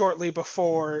shortly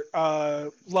before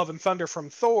Love and Thunder from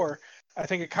Thor, I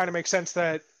think it kind of makes sense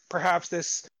that perhaps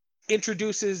this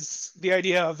introduces the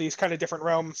idea of these kind of different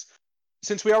realms.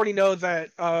 Since we already know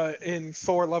that in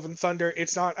Thor, Love and Thunder,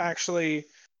 it's not actually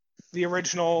the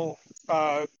original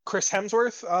Chris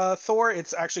Hemsworth Thor.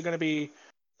 It's actually going to be,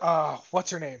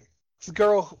 what's her name? The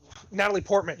girl, Natalie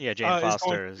Portman. Yeah, Jane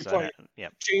Foster is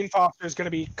Jane Foster is going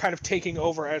to be kind of taking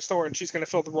over as Thor, and she's going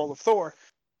to fill the role of Thor.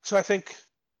 So I think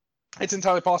it's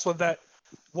entirely possible that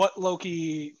what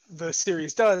Loki, the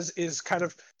series, does is kind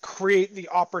of create the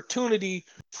opportunity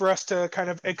for us to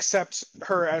kind of accept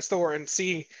her as Thor and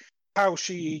see how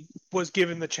she was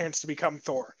given the chance to become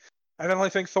Thor. I don't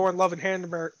really think Thor and Love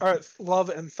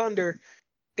and Thunder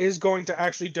is going to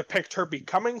actually depict her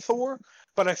becoming Thor,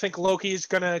 but I think Loki is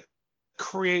going to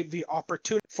create the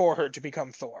opportunity for her to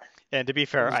become Thor. And to be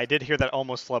fair, I did hear that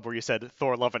almost flub where you said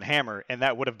Thor, Love and Hammer, and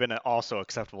that would have been an also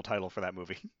acceptable title for that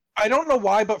movie. I don't know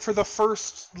why, but for the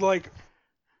first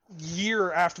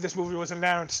year after this movie was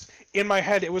announced, in my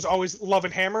head it was always Love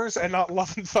and Hammers and not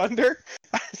Love and Thunder.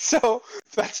 So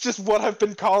that's just what I've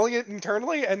been calling it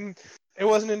internally, and it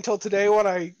wasn't until today when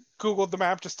I Googled the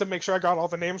map just to make sure I got all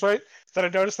the names right, that I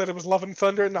noticed that it was Love and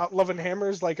Thunder, not Love and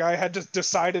Hammers. Like I had just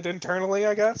decided internally,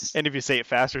 I guess. And if you say it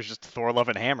faster, it's just Thor, Love,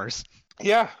 and Hammers.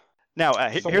 Yeah. Now,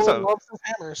 Thor here's loves his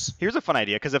hammers. a fun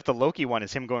idea, because if the Loki one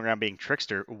is him going around being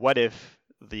trickster, what if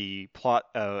the plot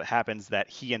happens that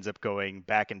he ends up going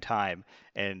back in time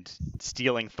and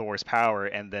stealing Thor's power,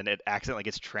 and then it accidentally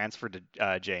gets transferred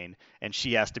to Jane, and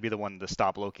she has to be the one to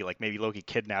stop Loki? Like maybe Loki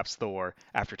kidnaps Thor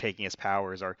after taking his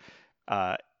powers, or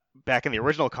back in the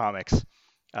original comics,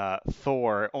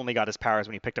 Thor only got his powers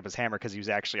when he picked up his hammer because he was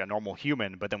actually a normal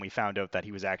human, but then we found out that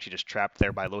he was actually just trapped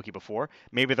there by Loki before.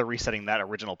 Maybe they're resetting that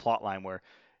original plot line where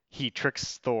he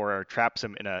tricks Thor or traps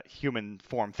him in a human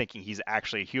form thinking he's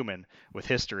actually a human with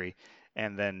history,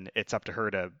 and then it's up to her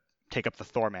to take up the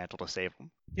Thor mantle to save him.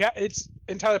 Yeah, it's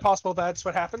entirely possible that's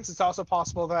what happens. It's also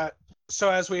possible that, so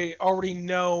as we already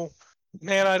know,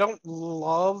 man, I don't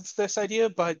love this idea,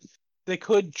 but they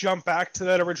could jump back to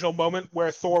that original moment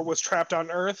where Thor was trapped on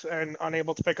Earth and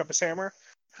unable to pick up his hammer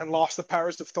and lost the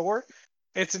powers of Thor.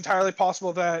 It's entirely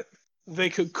possible that they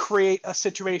could create a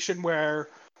situation where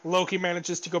Loki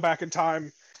manages to go back in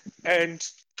time and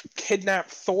kidnap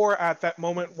Thor at that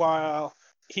moment while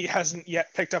he hasn't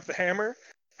yet picked up the hammer.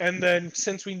 And then,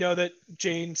 since we know that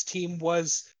Jane's team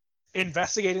was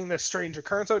investigating this strange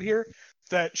occurrence out here,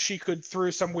 that she could,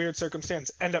 through some weird circumstance,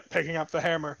 end up picking up the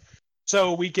hammer.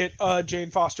 So we get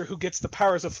Jane Foster who gets the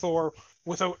powers of Thor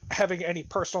without having any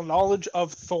personal knowledge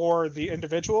of Thor, the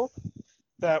individual,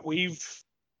 that we've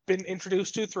been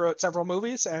introduced to throughout several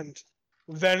movies. And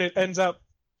then it ends up,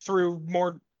 through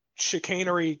more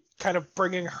chicanery, kind of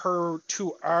bringing her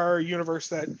to our universe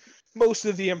that most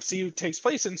of the MCU takes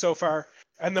place in so far.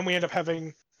 And then we end up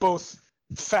having both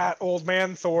fat old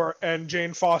man Thor and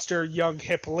Jane Foster, young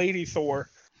hip lady Thor,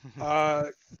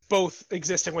 both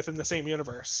existing within the same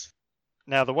universe.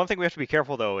 Now, the one thing we have to be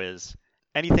careful, though, is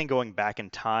anything going back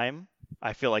in time,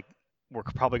 I feel like we're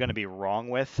probably going to be wrong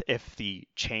with if the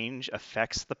change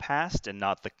affects the past and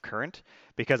not the current,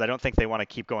 because I don't think they want to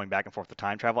keep going back and forth to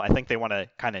time travel. I think they want to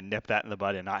kind of nip that in the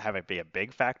bud and not have it be a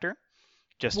big factor,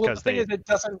 just because the thing is, it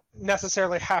doesn't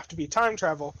necessarily have to be time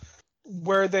travel.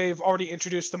 Where they've already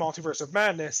introduced the Multiverse of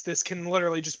Madness, this can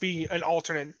literally just be an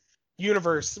alternate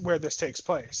universe where this takes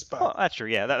place. But well, that's true.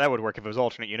 Yeah, that would work if it was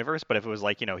alternate universe. But if it was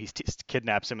like, he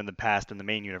kidnaps him in the past in the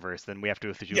main universe, then we have to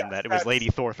assume that it was Lady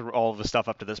Thor through all of the stuff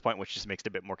up to this point, which just makes it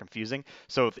a bit more confusing.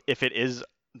 So if it is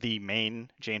the main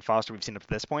Jane Foster we've seen up to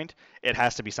this point, it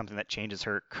has to be something that changes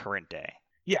her current day.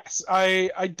 Yes,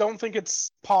 I don't think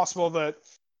it's possible that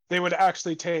they would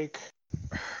actually take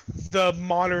the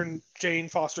modern Jane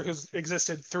Foster who's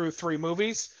existed through 3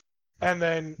 movies and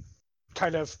then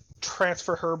kind of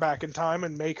transfer her back in time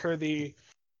and make her the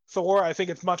Thor. I think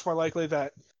it's much more likely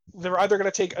that they're either going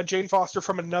to take a Jane Foster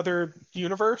from another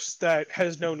universe that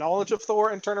has no knowledge of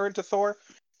Thor and turn her into Thor,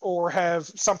 or have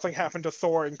something happen to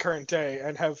Thor in current day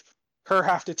and have her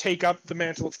have to take up the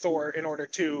mantle of Thor in order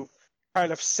to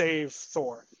kind of save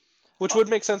Thor. Which would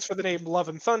make sense for the name Love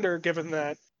and Thunder, given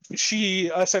that she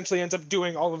essentially ends up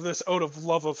doing all of this out of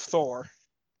love of Thor.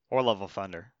 Or Love of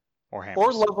Thunder. Or Hammers.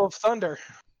 Or Love of Thunder.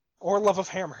 Or Love of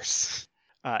Hammers.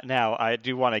 Now, I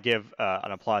do want to give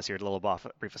an applause here, a little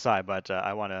brief aside, but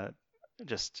I want to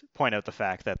just point out the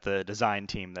fact that the design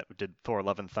team that did Thor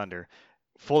Love and Thunder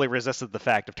fully resisted the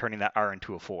fact of turning that R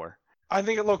into a 4. I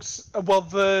think it looks... Well,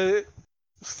 the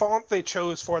font they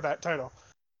chose for that title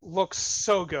looks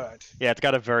so good. Yeah, it's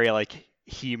got a very,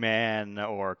 He-Man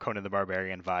or Conan the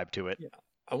Barbarian vibe to it. Yeah.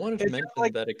 I wanted to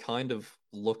mention that it kind of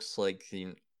looks like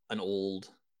an old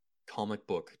comic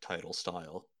book title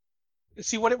style.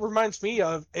 See, what it reminds me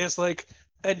of is an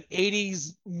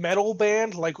 80s metal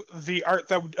band, like the art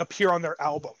that would appear on their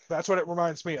album. That's what it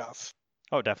reminds me of.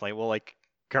 Oh, definitely. Well,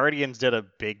 Guardians did a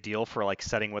big deal for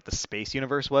setting what the space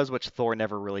universe was, which Thor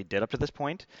never really did up to this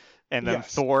point. And then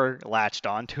Yes. Thor latched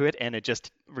onto it, and it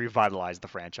just revitalized the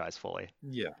franchise fully.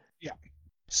 Yeah.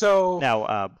 So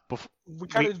Now, we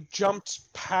kind of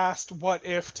jumped past What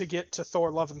If to get to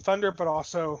Thor Love and Thunder, but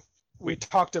also we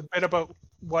talked a bit about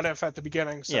What If at the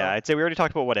beginning. So. yeah, I'd say we already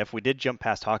talked about What If. We did jump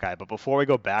past Hawkeye, but before we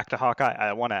go back to Hawkeye,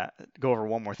 I want to go over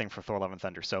one more thing for Thor Love and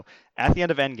Thunder. So at the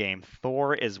end of Endgame,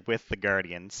 Thor is with the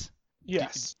Guardians.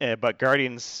 Yes. But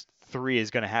Guardians 3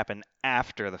 is going to happen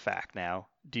after the fact now.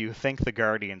 Do you think the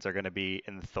Guardians are going to be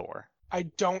in Thor? I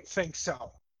don't think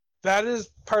so. That is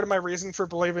part of my reason for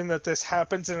believing that this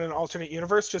happens in an alternate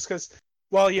universe, just because,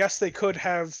 while yes, they could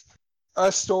have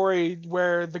a story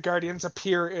where the Guardians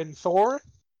appear in Thor,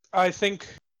 I think,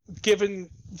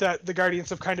 given that the Guardians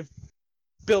have kind of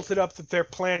built it up that their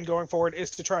plan going forward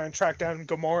is to try and track down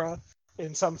Gamora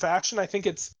in some fashion, I think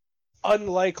it's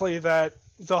unlikely that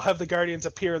they'll have the Guardians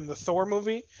appear in the Thor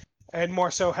movie, and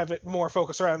more so have it more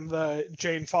focused around the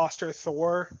Jane Foster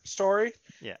Thor story,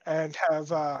 Yeah. and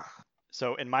have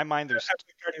So in my mind, the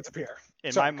Guardians appear.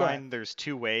 in Sorry, my go ahead. mind, there's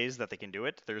two ways that they can do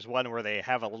it. There's one where they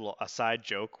have a side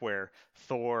joke where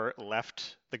Thor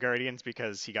left the Guardians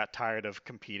because he got tired of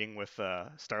competing with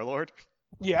Star-Lord.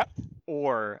 Yeah,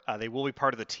 Or they will be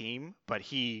part of the team, but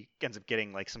he ends up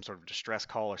getting like some sort of distress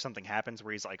call or something happens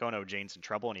where he's like, oh no, Jane's in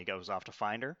trouble, and he goes off to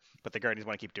find her. But the Guardians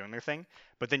want to keep doing their thing.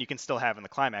 But then you can still have in the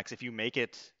climax, if you make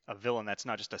it a villain that's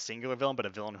not just a singular villain, but a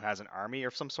villain who has an army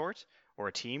of some sort or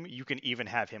a team, you can even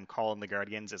have him call in the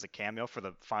Guardians as a cameo for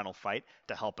the final fight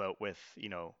to help out with,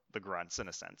 the grunts in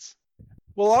a sense.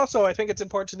 well, also, I think it's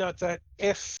important to note that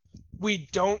if we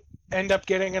don't end up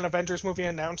getting an Avengers movie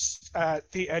announced at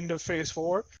the end of Phase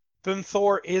 4, then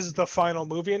Thor is the final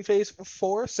movie in Phase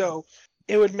 4, so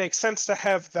it would make sense to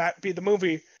have that be the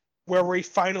movie where we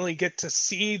finally get to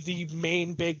see the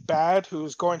main big bad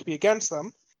who's going to be against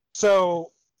them.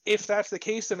 So if that's the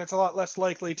case, then it's a lot less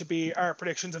likely to be our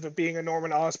predictions of it being a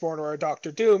Norman Osborn or a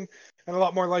Doctor Doom, and a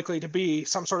lot more likely to be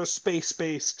some sort of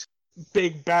space-based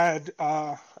big bad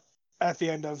at the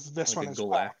end of this Like one a as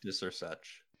well. Galactus or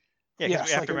such. Yeah, because Yes,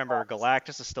 we have like to a remember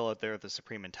Galactus is still out there, the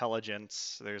Supreme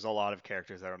Intelligence. There's a lot of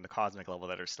characters that are on the cosmic level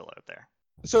that are still out there.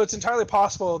 So it's entirely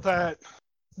possible that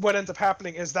what ends up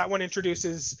happening is that one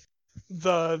introduces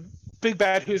the big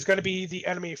bad who's going to be the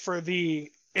enemy for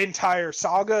the entire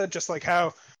saga, just like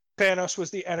how Thanos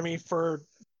was the enemy for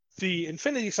the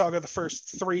Infinity Saga, the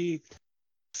first 3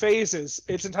 phases.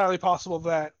 It's entirely possible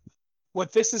that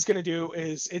what this is going to do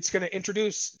is it's going to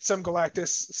introduce some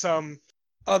Galactus, some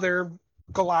other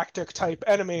galactic type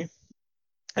enemy,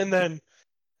 and then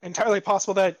entirely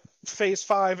possible that Phase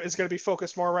 5 is going to be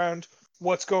focused more around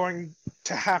what's going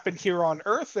to happen here on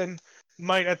Earth, and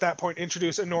might at that point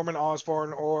introduce a Norman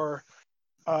Osborn or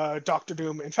Doctor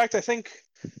Doom. In fact, I think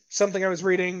something I was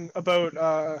reading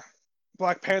about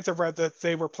Black Panther read that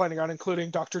they were planning on including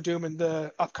Doctor Doom in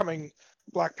the upcoming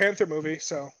Black Panther movie,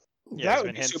 so Yeah, that there's would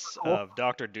been be hints super cool. of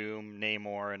Doctor Doom,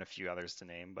 Namor, and a few others to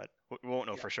name, but we won't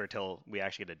know for sure till we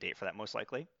actually get a date for that, most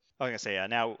likely. I was going to say,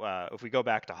 now, if we go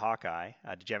back to Hawkeye,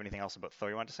 did you have anything else about Thor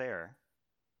you want to say, or?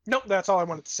 Nope, that's all I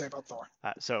wanted to say about Thor.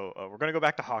 So we're going to go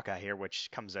back to Hawkeye here, which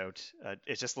comes out,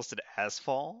 it's just listed as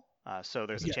fall, so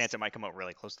there's a Yes. chance it might come out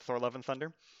really close to Thor Love and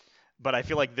Thunder. But I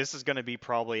feel like this is going to be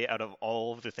probably, out of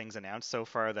all of the things announced so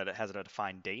far that it has a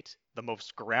defined date, the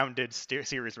most grounded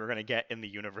series we're going to get in the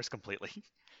universe completely.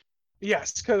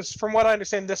 Yes, because from what I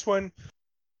understand, this one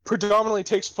predominantly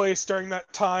takes place during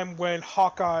that time when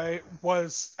Hawkeye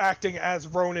was acting as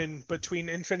Ronin between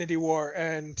Infinity War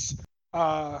and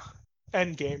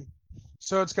Endgame.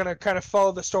 So it's going to kind of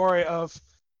follow the story of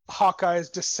Hawkeye's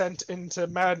descent into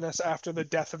madness after the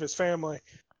death of his family,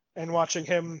 and watching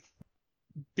him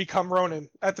become Ronin.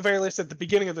 At the very least, at the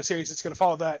beginning of the series, it's going to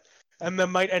follow that, and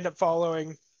then might end up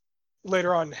following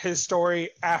later on his story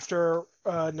after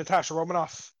Natasha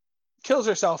Romanoff kills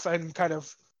herself, and kind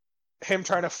of him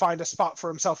trying to find a spot for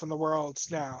himself in the world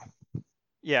now.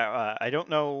 Yeah, I don't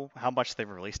know how much they've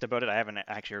released about it. I haven't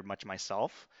actually heard much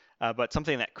myself. But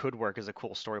something that could work as a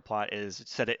cool story plot is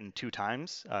set it in 2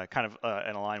 times, kind of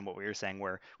in line with what we were saying,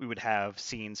 where we would have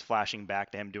scenes flashing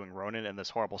back to him doing Ronin and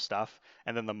this horrible stuff,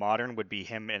 and then the modern would be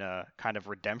him in a kind of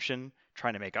redemption,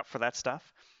 trying to make up for that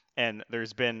stuff. And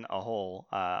there's been a whole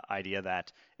idea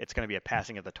that it's going to be a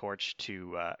passing of the torch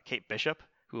to Kate Bishop,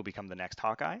 who will become the next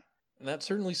Hawkeye. And that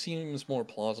certainly seems more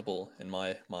plausible in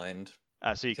my mind.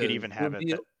 So you could Because even have it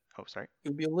that... Oh, sorry. It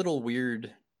would be a little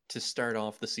weird to start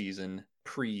off the season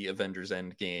pre-Avengers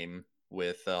Endgame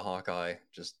with Hawkeye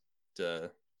just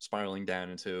spiraling down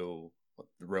into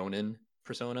the Ronin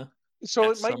persona. So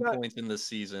At it might some not. point in the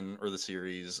season or the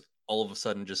series, all of a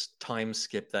sudden just time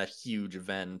skip that huge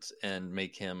event and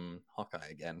make him Hawkeye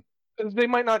again. They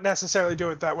might not necessarily do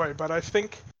it that way, but I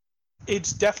think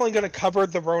it's definitely going to cover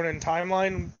the Ronin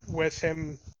timeline with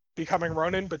him becoming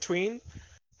Ronin between.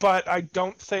 But I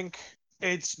don't think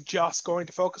it's just going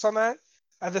to focus on that.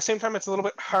 At the same time, it's a little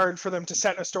bit hard for them to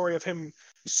set a story of him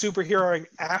superheroing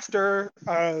after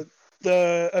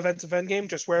the events of Endgame,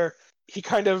 just where he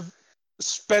kind of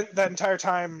spent that entire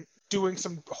time doing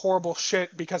some horrible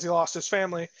shit because he lost his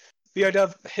family. The idea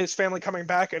of his family coming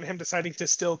back and him deciding to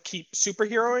still keep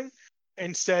superheroing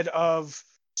instead of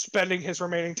spending his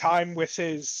remaining time with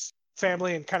his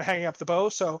family and kind of hanging up the bow.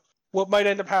 So what might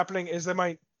end up happening is they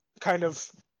might kind of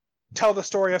tell the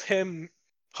story of him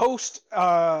post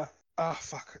Endgame,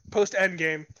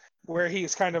 where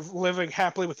he's kind of living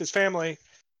happily with his family.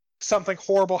 Something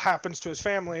horrible happens to his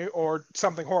family, or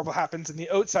something horrible happens in the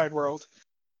outside world,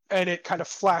 and it kind of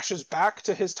flashes back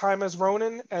to his time as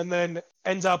Ronin, and then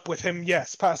ends up with him,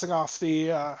 yes, passing off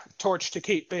the torch to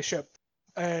Kate Bishop,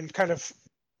 and kind of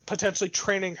potentially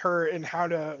training her in how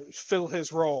to fill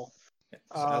his role.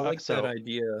 So I like so- that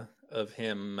idea of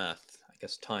him, I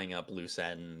guess, tying up loose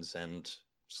ends and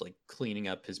just like cleaning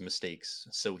up his mistakes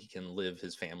so he can live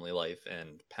his family life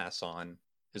and pass on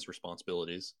his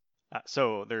responsibilities.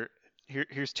 So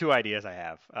here's two ideas I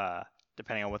have,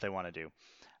 depending on what they want to do.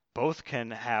 Both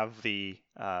can have the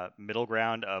middle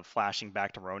ground of flashing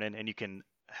back to Ronin, and you can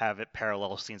have it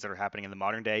parallel scenes that are happening in the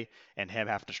modern day, and him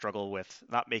have to struggle with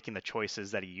not making the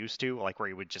choices that he used to, like where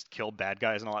he would just kill bad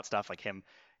guys and all that stuff, like him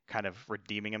kind of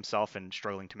redeeming himself and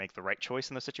struggling to make the right choice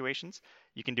in those situations.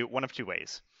 You can do it one of two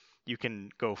ways. You can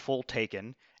go full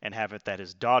Taken and have it that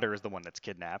his daughter is the one that's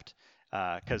kidnapped,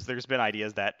 because there's been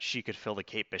ideas that she could fill the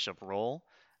Kate Bishop role.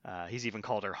 He's even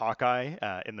called her Hawkeye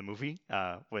in the movie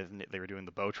when they were doing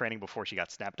the bow training before she got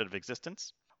snapped out of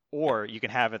existence. Or you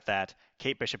can have it that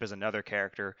Kate Bishop is another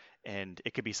character, and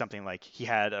it could be something like he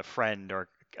had a friend or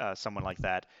someone like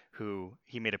that who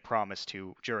he made a promise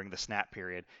to during the snap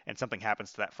period, and something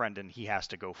happens to that friend, and he has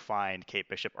to go find Kate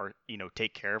Bishop or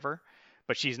take care of her.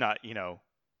 But she's not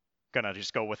gonna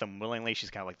just go with him willingly. She's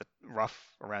kind of like the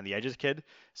rough around the edges kid.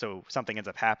 So something ends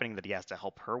up happening that he has to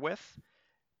help her with,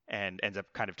 and ends up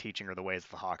kind of teaching her the ways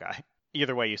of the Hawkeye.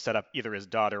 Either way, you set up either his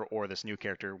daughter or this new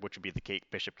character, which would be the Kate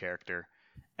Bishop character,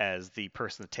 as the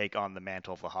person to take on the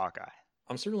mantle of the Hawkeye.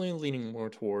 I'm certainly leaning more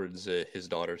towards his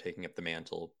daughter taking up the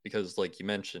mantle, because like you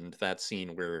mentioned, that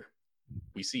scene where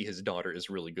we see his daughter is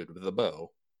really good with the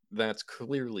bow, that's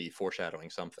clearly foreshadowing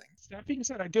something. That being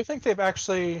said, I do think they've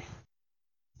actually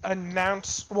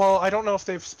announced, well, I don't know if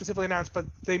they've specifically announced, but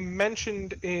they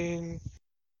mentioned in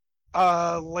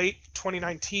late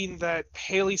 2019 that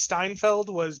Haley Steinfeld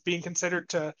was being considered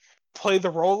to play the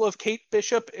role of Kate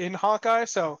Bishop in Hawkeye,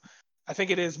 so I think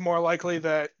it is more likely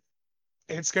that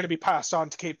it's going to be passed on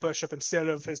to Kate Bishop instead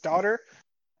of his daughter,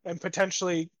 and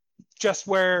potentially just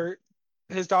where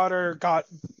his daughter got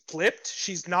blipped,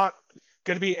 she's not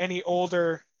going to be any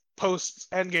older post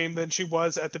Endgame than she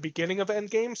was at the beginning of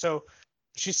Endgame, so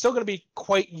she's still going to be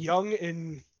quite young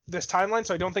in this timeline,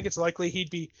 so I don't think it's likely he'd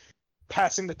be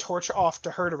passing the torch off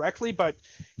to her directly, but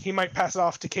he might pass it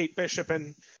off to Kate Bishop,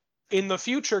 and in the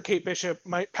future, Kate Bishop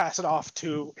might pass it off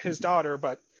to his daughter,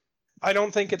 but I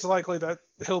don't think it's likely that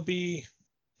he'll be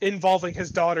involving his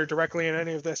daughter directly in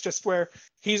any of this, just where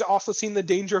he's also seen the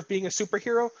danger of being a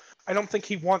superhero. I don't think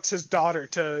he wants his daughter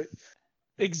to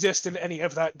exist in any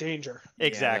of that danger.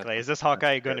 Exactly. Is this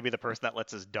Hawkeye going to be the person that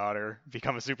lets his daughter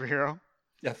become a superhero?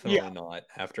 Definitely not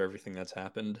after everything that's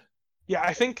happened. Yeah,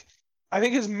 I think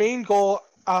his main goal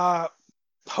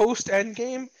post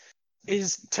Endgame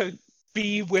is to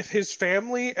be with his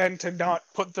family and to not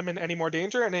put them in any more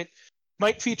danger, and it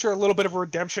might feature a little bit of a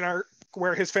redemption arc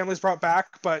where his family's brought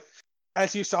back, but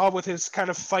as you saw with his kind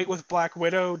of fight with Black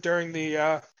Widow during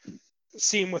the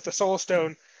scene with the Soul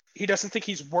Stone, he doesn't think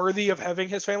he's worthy of having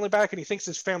his family back, and he thinks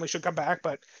his family should come back,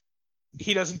 but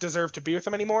he doesn't deserve to be with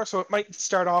them anymore. So it might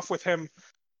start off with him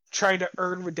trying to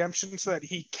earn redemption so that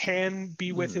he can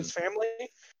be with his family.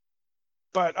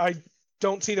 But I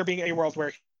don't see there being any world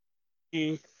where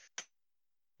he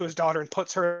to his daughter and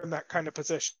puts her in that kind of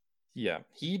position. Yeah,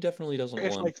 he definitely doesn't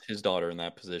It's want like- his daughter in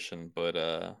that position, but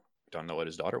don't know what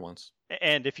his daughter wants.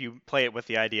 And if you play it with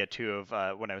the idea too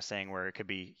of what I was saying, where it could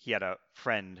be he had a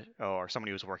friend or someone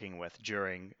he was working with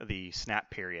during the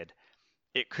snap period,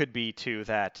 it could be too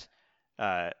that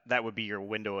that would be your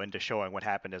window into showing what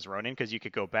happened as Ronin, because you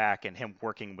could go back and him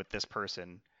working with this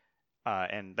person,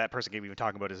 and that person could even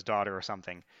talk about his daughter or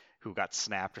something who got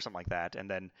snapped or something like that, and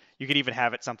then you could even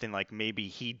have it something like maybe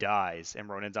he dies and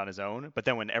Ronin's on his own, but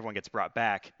then when everyone gets brought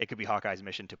back, it could be Hawkeye's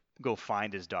mission to go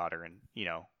find his daughter and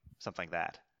something like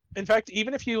that. In fact,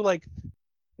 even if you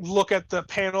look at the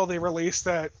panel they released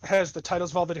that has the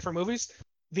titles of all the different movies,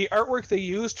 the artwork they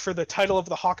used for the title of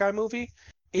the Hawkeye movie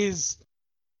is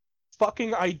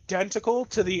fucking identical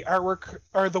to the artwork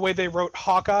or the way they wrote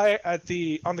Hawkeye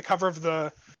on the cover of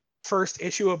the first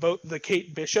issue about the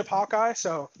Kate Bishop Hawkeye.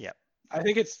 So Yep. I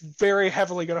think it's very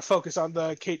heavily going to focus on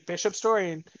the Kate Bishop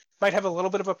story, and might have a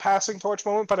little bit of a passing torch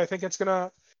moment, but I think it's going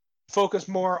to focus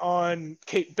more on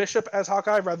Kate Bishop as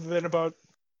Hawkeye rather than about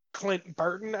Clint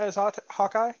Barton as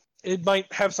Hawkeye. It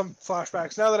might have some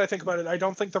flashbacks. Now that I think about it, I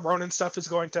don't think the Ronin stuff is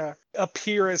going to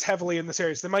appear as heavily in the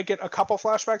series. They might get a couple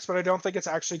flashbacks, but I don't think it's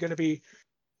actually going to be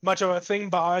much of a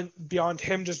thing beyond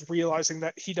him just realizing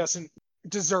that he doesn't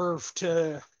deserve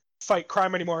to fight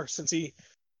crime anymore, since he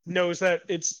knows that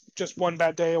it's just one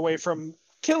bad day away from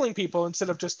killing people instead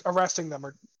of just arresting them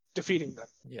or defeating them.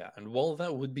 Yeah, and while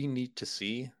that would be neat to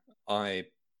see, I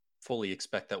fully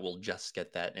expect that we'll just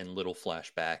get that in little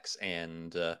flashbacks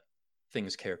and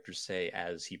things characters say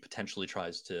as he potentially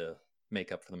tries to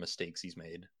make up for the mistakes he's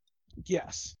made.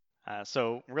 Yes.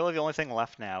 So really the only thing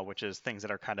left now, which is things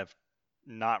that are kind of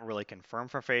not really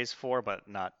confirmed for Phase 4, but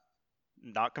not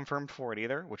confirmed for it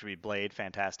either, which would be Blade,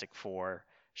 Fantastic Four,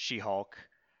 She-Hulk,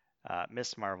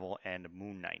 Miss Marvel, and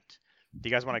Moon Knight. Do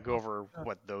you guys want to go over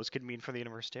what those could mean for the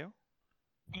universe too?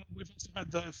 We've also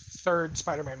had the third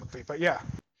Spider-Man movie, but yeah.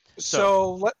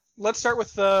 So let's start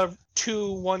with the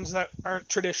two ones that aren't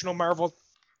traditional Marvel.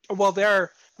 Well,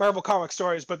 they're Marvel comic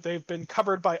stories, but they've been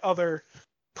covered by other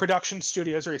production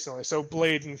studios recently. So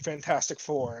Blade and Fantastic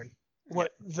Four and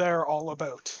what they're all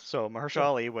about. So Mahershala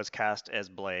Ali was cast as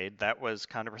Blade. That was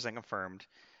 100% confirmed.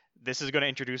 This is going to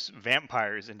introduce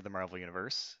vampires into the Marvel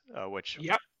Universe, which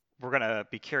we're going to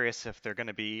be curious if they're going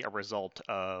to be a result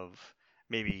of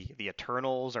maybe the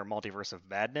Eternals or Multiverse of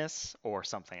Madness or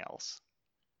something else.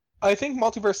 I think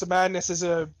Multiverse of Madness is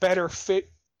a better fit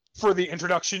for the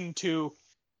introduction to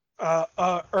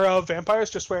vampires,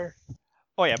 just where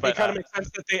but it kind of makes sense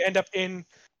that they end up in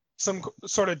some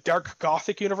sort of dark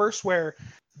gothic universe where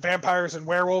vampires and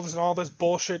werewolves and all this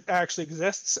bullshit actually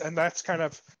exists, and that's kind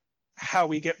of how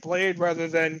we get Blade, rather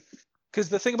than, because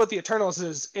the thing about the Eternals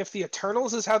is if the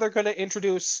Eternals is how they're going to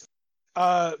introduce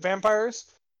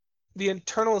vampires, the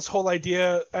Eternals' whole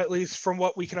idea, at least from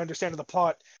what we can understand of the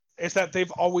plot, is that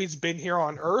they've always been here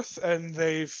on Earth and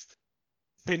they've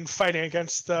been fighting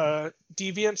against the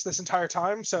deviants this entire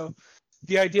time. So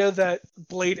the idea that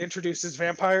Blade introduces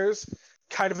vampires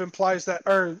kind of implies that,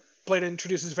 or Blade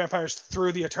introduces vampires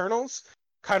through the Eternals,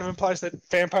 kind of implies that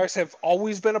vampires have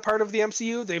always been a part of the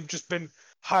MCU. They've just been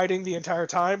hiding the entire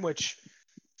time, which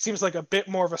seems like a bit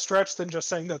more of a stretch than just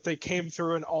saying that they came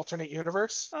through an alternate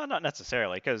universe. Not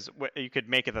necessarily, because you could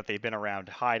make it that they've been around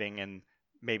hiding and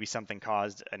maybe something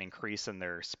caused an increase in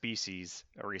their species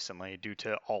recently due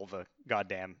to all the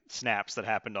goddamn snaps that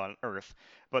happened on Earth.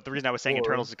 But the reason I was saying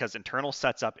Eternals is because Eternals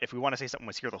sets up, if we want to say something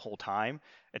was here the whole time,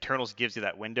 Eternals gives you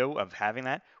that window of having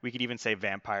that. We could even say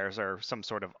vampires are some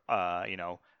sort of,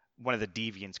 one of the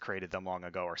deviants created them long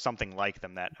ago or something like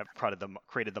them that have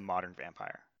created the modern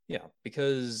vampire. Yeah,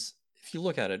 because if you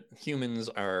look at it, humans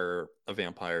are a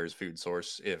vampire's food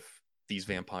source if these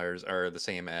vampires are the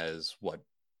same as what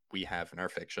we have in our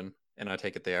fiction, and I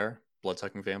take it they are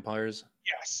blood-sucking vampires.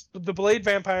 Yes, the Blade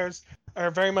vampires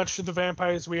are very much the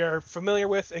vampires we are familiar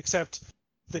with, except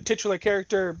the titular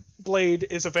character Blade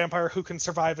is a vampire who can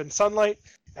survive in sunlight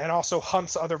and also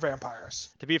hunts other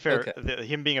vampires. To be fair,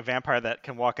 him being a vampire that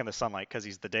can walk in the sunlight because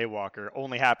he's the Daywalker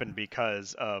only happened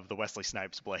because of the Wesley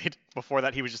Snipes Blade. Before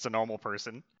that, he was just a normal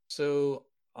person. So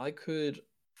I could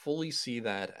fully see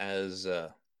that as,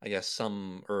 I guess,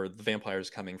 the vampires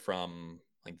coming from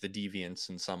like the deviants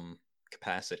in some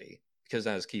capacity, because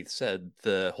as Keith said,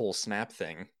 the whole snap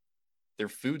thing, their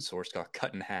food source got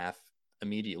cut in half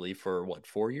immediately for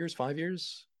 4 years, 5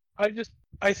 years.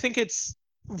 I think it's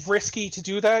risky to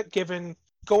do that, given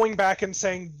going back and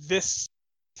saying this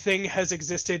thing has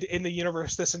existed in the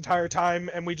universe this entire time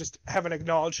and we just haven't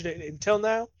acknowledged it until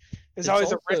now is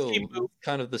always a risky move.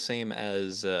 Kind of the same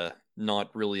as not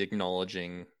really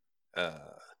acknowledging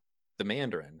the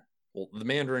Mandarin. Well, the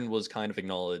Mandarin was kind of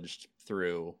acknowledged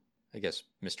through, I guess,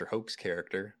 Mr. Hoke's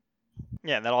character.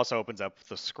 Yeah, and that also opens up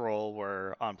the Skrull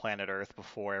were on planet Earth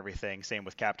before everything. Same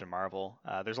with Captain Marvel.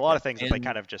 There's a lot of things that they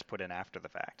kind of just put in after the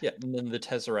fact. Yeah, and then the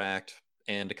Tesseract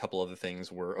and a couple other things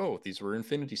were, these were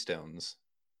Infinity Stones.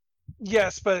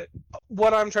 Yes, but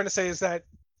what I'm trying to say is that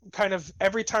kind of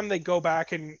every time they go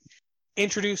back and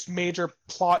introduce major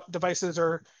plot devices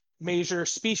or major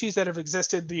species that have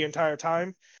existed the entire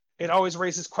time, it always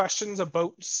raises questions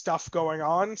about stuff going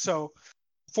on. So,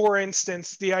 for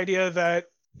instance, the idea that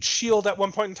S.H.I.E.L.D. at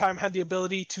one point in time had the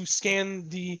ability to scan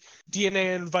the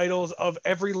DNA and vitals of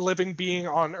every living being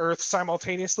on Earth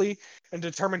simultaneously and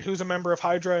determine who's a member of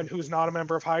Hydra and who's not a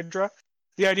member of Hydra.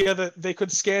 The idea that they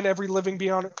could scan every living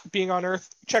being on Earth,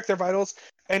 check their vitals,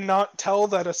 and not tell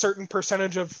that a certain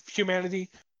percentage of humanity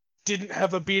didn't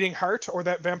have a beating heart or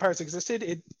that vampires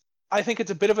existed, I think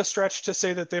it's a bit of a stretch to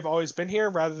say that they've always been here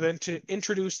rather than to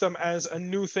introduce them as a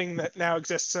new thing that now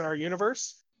exists in our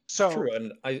universe. So, true,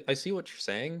 and I see what you're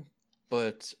saying,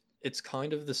 but it's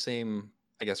kind of the same,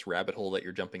 I guess, rabbit hole that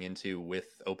you're jumping into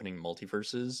with opening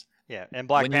multiverses. Yeah, and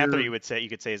Black Panther, you could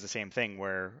say is the same thing,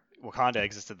 where Wakanda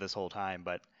existed this whole time,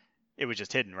 but it was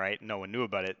just hidden, right? No one knew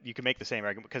about it. You can make the same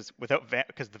argument because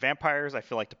the vampires, I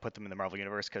feel like to put them in the Marvel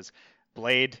universe, because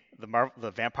Blade,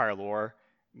 the vampire lore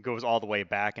goes all the way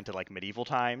back into like medieval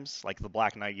times, like the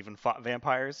Black Knight even fought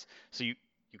vampires. So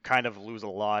you kind of lose a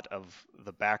lot of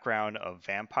the background of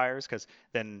vampires, because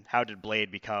then how did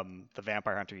Blade become the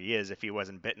vampire hunter he is if he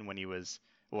wasn't bitten when he was,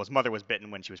 well, his mother was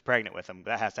bitten when she was pregnant with him?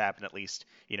 That has to happen at least,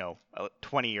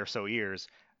 20 or so years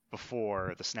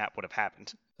before the snap would have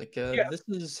happened. Like, Yeah. this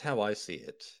is how I see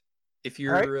it. If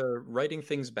Alright. you're writing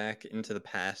things back into the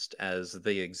past as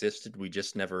they existed, we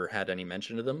just never had any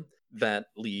mention of them, that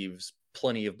leaves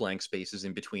plenty of blank spaces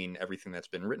in between everything that's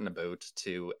been written about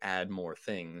to add more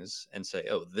things and say,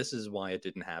 oh, this is why it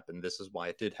didn't happen, this is why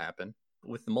it did happen.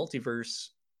 With the multiverse,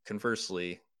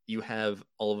 conversely, you have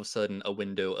all of a sudden a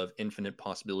window of infinite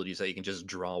possibilities that you can just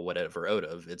draw whatever out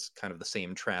of. It's kind of the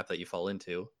same trap that you fall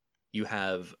into. You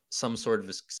have some sort of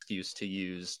excuse to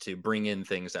use to bring in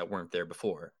things that weren't there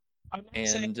before. I'm not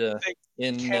saying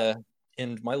And they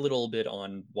in my little bit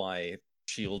on why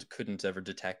Shield couldn't ever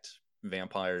detect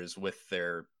vampires with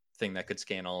their thing that could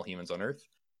scan all humans on Earth,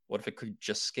 what if it could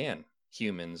just scan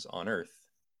humans on Earth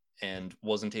and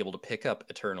wasn't able to pick up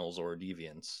Eternals or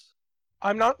Deviants?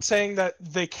 I'm not saying that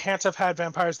they can't have had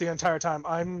vampires the entire time.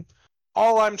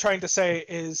 All I'm trying to say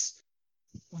is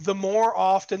the more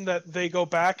often that they go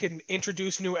back and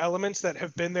introduce new elements that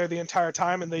have been there the entire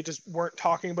time and they just weren't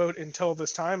talking about until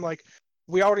this time, like,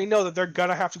 we already know that they're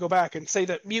gonna have to go back and say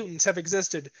that mutants have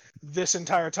existed this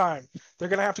entire time. They're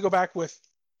gonna have to go back with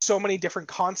so many different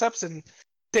concepts and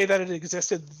say that it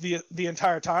existed the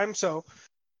entire time. So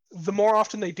the more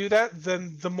often they do that,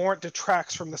 then the more it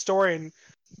detracts from the story and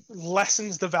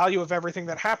lessens the value of everything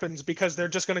that happens, because they're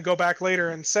just going to go back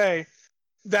later and say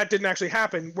that didn't actually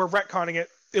happen, we're retconning it,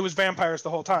 it was vampires the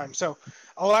whole time. So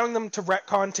allowing them to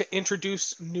retcon to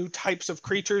introduce new types of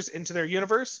creatures into their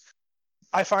universe,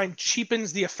 I find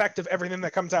cheapens the effect of everything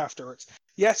that comes afterwards.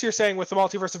 Yes, you're saying with the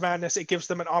Multiverse of Madness it gives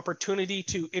them an opportunity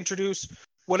to introduce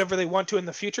whatever they want to in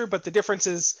the future, but the difference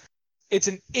is it's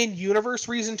an in-universe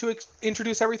reason to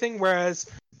introduce everything, whereas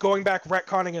going back,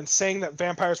 retconning, and saying that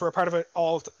vampires were a part of it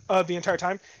all the entire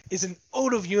time is an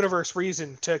out-of-universe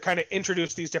reason to kind of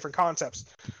introduce these different concepts.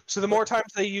 So the more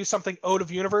times they use something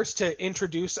out-of-universe to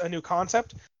introduce a new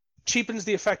concept, cheapens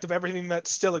the effect of everything that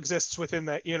still exists within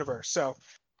that universe. So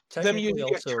them Technically, using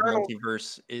also, Eternal...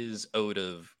 multiverse is out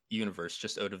of universe,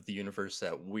 just out of the universe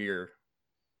that we're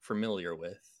familiar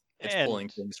with. It's pulling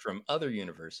things from other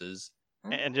universes.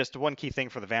 And just one key thing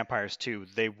for the vampires too,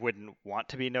 they wouldn't want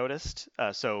to be noticed.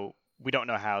 So we don't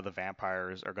know how the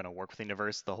vampires are going to work with the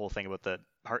universe. The whole thing about the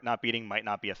heart not beating might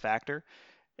not be a factor.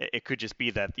 It could just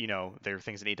be that, there are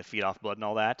things that need to feed off blood and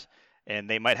all that. And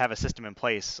they might have a system in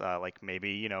place, like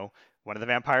maybe, one of the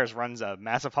vampires runs a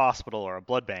massive hospital or a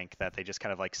blood bank that they just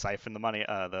kind of like siphon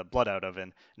the blood out of,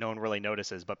 and no one really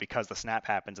notices. But because the snap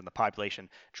happens and the population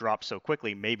drops so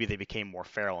quickly, maybe they became more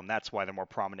feral, and that's why they're more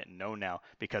prominent and known now,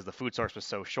 because the food source was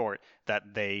so short that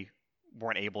they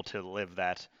weren't able to live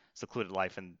that secluded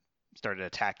life and started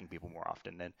attacking people more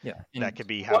often. And that could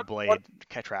be how Blade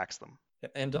tracks them.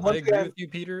 And I agree with you,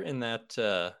 Peter, in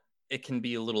that it can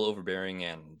be a little overbearing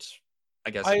and I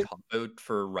guess a cop-out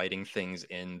for writing things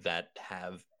in that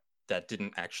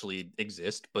didn't actually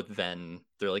exist, but then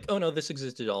they're like, oh no, this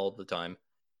existed all the time.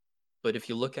 But if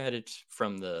you look at it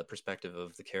from the perspective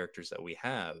of the characters that we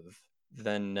have,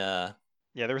 then there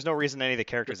was no reason any of the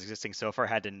characters existing so far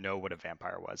had to know what a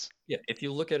vampire was. Yeah, if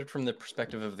you look at it from the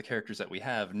perspective of the characters that we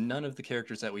have, none of the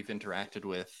characters that we've interacted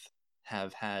with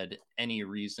have had any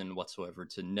reason whatsoever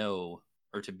to know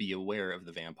or to be aware of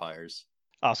the vampires.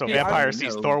 So vampire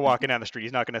sees Thor walking down the street,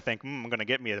 he's not going to think, I'm going to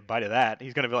get me a bite of that.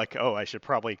 He's going to be like, oh, I should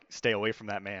probably stay away from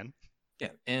that man. Yeah,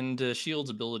 and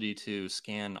S.H.I.E.L.D.'s ability to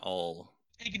scan all...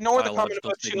 Ignore the comment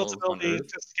about S.H.I.E.L.D.'s ability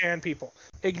to scan people.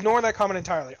 Ignore that comment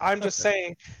entirely. I'm just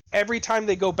saying, every time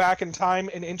they go back in time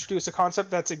and introduce a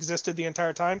concept that's existed the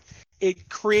entire time, it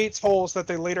creates holes that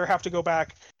they later have to go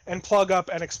back and plug up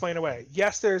and explain away.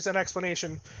 Yes, there's an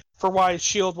explanation for why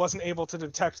S.H.I.E.L.D. wasn't able to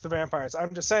detect the vampires.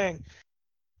 I'm just saying,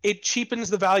 it cheapens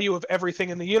the value of everything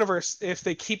in the universe if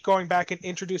they keep going back and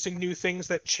introducing new things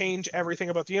that change everything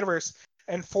about the universe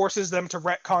and forces them to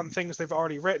retcon things they've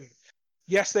already written.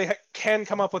 Yes, they can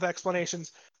come up with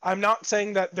explanations. I'm not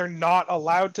saying that they're not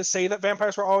allowed to say that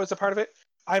vampires were always a part of it.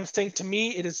 I'm saying, to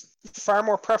me, it is far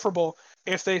more preferable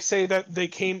if they say that they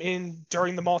came in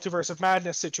during the Multiverse of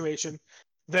Madness situation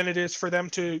than it is for them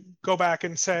to go back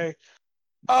and say,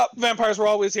 vampires were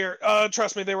always here.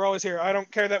 Trust me, they were always here. I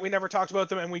don't care that we never talked about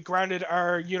them and we grounded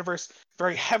our universe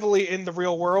very heavily in the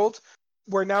real world.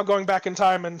 We're now going back in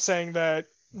time and saying that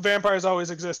vampires always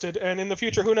existed, and in the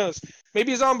future, who knows?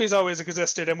 Maybe zombies always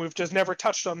existed and we've just never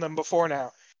touched on them before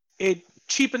now. It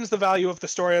cheapens the value of the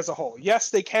story as a whole. Yes,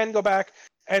 they can go back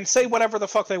and say whatever the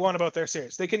fuck they want about their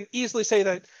series. They can easily say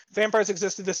that vampires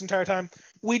existed this entire time.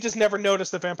 We just never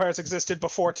noticed that vampires existed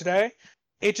before today.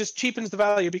 It just cheapens the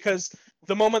value because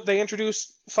the moment they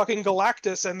introduce fucking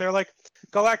Galactus and they're like,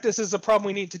 Galactus is a problem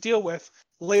we need to deal with,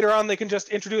 later on they can just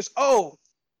introduce, oh,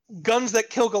 guns that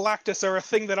kill Galactus are a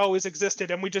thing that always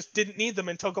existed and we just didn't need them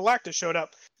until Galactus showed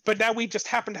up. But now we just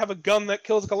happen to have a gun that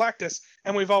kills Galactus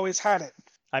and we've always had it.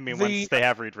 I mean, once they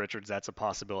have Reed Richards, that's a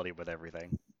possibility with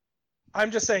everything.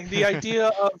 I'm just saying, the idea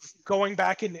of going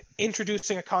back and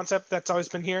introducing a concept that's always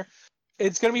been here,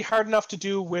 it's going to be hard enough to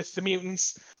do with the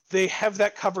mutants. They have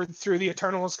that covered through the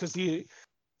Eternals because the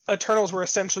Eternals were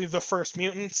essentially the first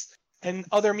mutants, and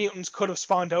other mutants could have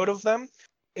spawned out of them.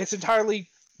 It's entirely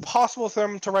possible for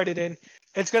them to write it in.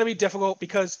 It's going to be difficult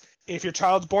because if your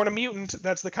child's born a mutant,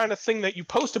 that's the kind of thing that you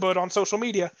post about on social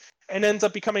media and ends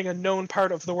up becoming a known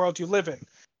part of the world you live in.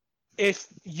 If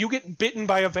you get bitten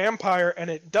by a vampire and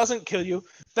it doesn't kill you,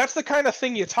 that's the kind of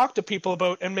thing you talk to people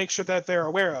about and make sure that they're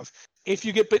aware of. If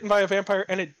you get bitten by a vampire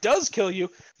and it does kill you,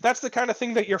 that's the kind of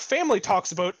thing that your family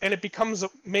talks about and it becomes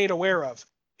made aware of.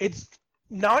 It's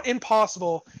not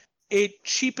impossible. It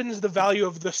cheapens the value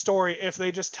of the story if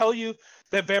they just tell you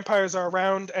that vampires are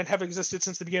around and have existed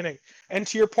since the beginning. And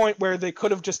to your point where they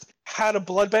could have just had a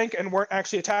blood bank and weren't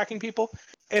actually attacking people,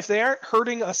 if they aren't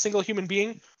hurting a single human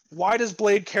being, why does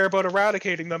Blade care about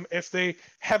eradicating them if they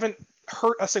haven't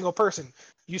hurt a single person?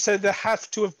 You said they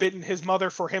have to have bitten his mother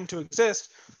for him to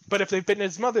exist, but if they've bitten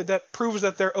his mother, that proves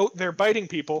that they're out there biting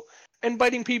people. And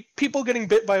biting people getting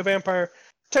bit by a vampire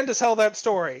tend to tell that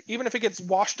story. Even if it gets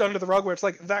washed under the rug where it's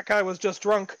like, that guy was just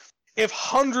drunk, if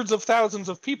hundreds of thousands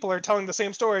of people are telling the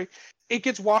same story, it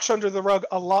gets washed under the rug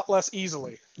a lot less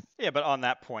easily. Yeah, but on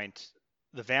that point,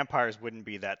 the vampires wouldn't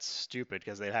be that stupid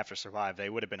because they'd have to survive. They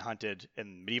would have been hunted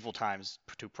in medieval times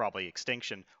to probably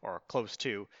extinction or close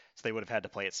to, so they would have had to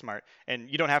play it smart. And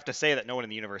you don't have to say that no one in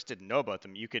the universe didn't know about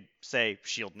them. You could say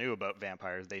S.H.I.E.L.D. knew about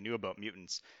vampires, they knew about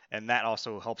mutants, and that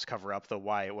also helps cover up the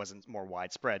why it wasn't more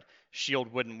widespread. S.H.I.E.L.D.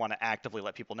 wouldn't want to actively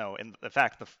let people know. In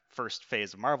fact, the first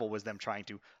phase of Marvel was them trying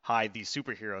to hide these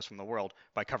superheroes from the world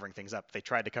by covering things up. They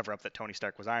tried to cover up that Tony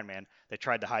Stark was Iron Man. They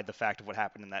tried to hide the fact of what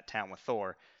happened in that town with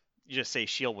Thor. You just say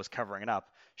S.H.I.E.L.D. was covering it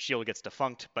up. S.H.I.E.L.D. gets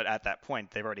defunct, but at that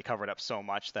point, they've already covered up so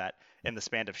much that in the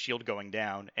span of S.H.I.E.L.D. going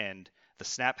down and the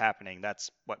snap happening, that's,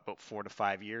 about 4 to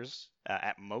 5 years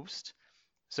at most.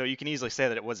 So you can easily say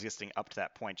that it was existing up to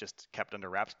that point, just kept under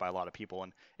wraps by a lot of people,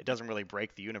 and it doesn't really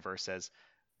break the universe, as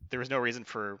there was no reason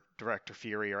for Director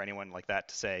Fury or anyone like that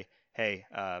to say, hey,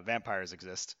 vampires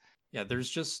exist. Yeah, there's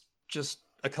just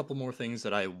a couple more things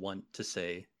that I want to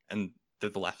say, and they're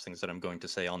the last things that I'm going to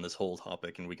say on this whole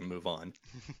topic, and we can move on.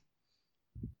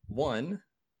 One,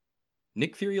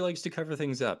 Nick Fury likes to cover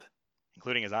things up.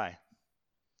 Including his eye.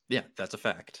 Yeah, that's a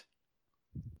fact.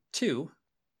 Two,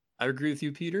 I agree with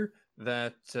you, Peter,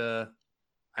 that I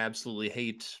absolutely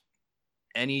hate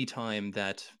any time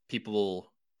that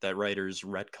writers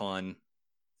retcon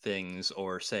things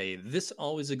or say, this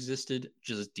always existed,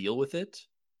 just deal with it.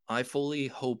 I fully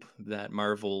hope that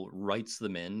Marvel writes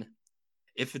them in.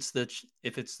 If it's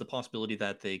the possibility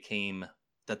that the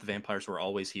vampires were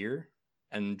always here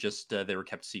and just they were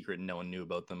kept secret and no one knew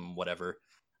about them, whatever,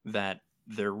 that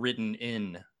they're written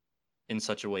in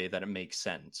such a way that it makes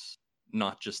sense,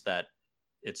 not just that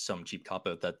it's some cheap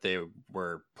cop-out that they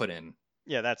were put in.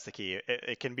 Yeah, that's the key.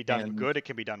 It can be done good, it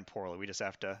can be done poorly. We just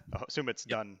have to assume it's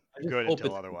done good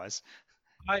until otherwise.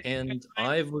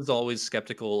 I was always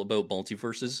skeptical about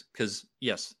multiverses because,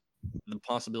 yes, the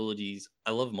possibilities,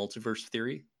 I love multiverse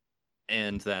theory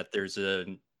and that there's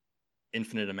an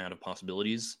infinite amount of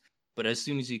possibilities, but as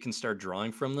soon as you can start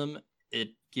drawing from them, it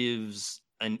gives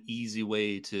an easy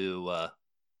way to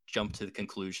jump to the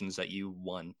conclusions that you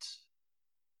want.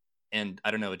 And I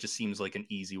don't know, it just seems like an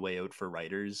easy way out for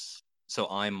writers. So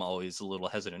I'm always a little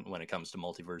hesitant when it comes to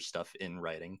multiverse stuff in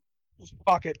writing.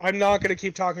 Fuck it. I'm not going to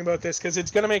keep talking about this because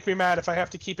it's going to make me mad if I have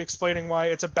to keep explaining why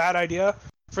it's a bad idea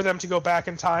for them to go back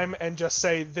in time and just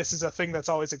say this is a thing that's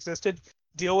always existed.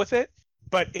 Deal with it.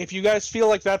 But if you guys feel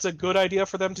like that's a good idea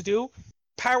for them to do,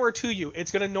 power to you.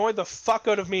 It's going to annoy the fuck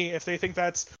out of me if they think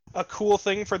that's a cool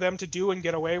thing for them to do and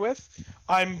get away with.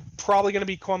 I'm probably going to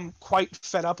become quite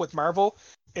fed up with Marvel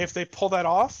if they pull that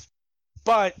off.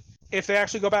 But if they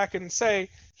actually go back and say,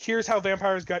 here's how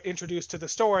vampires got introduced to the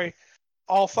story,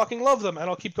 I'll fucking love them and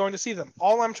I'll keep going to see them.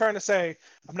 All I'm trying to say,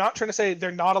 I'm not trying to say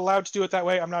they're not allowed to do it that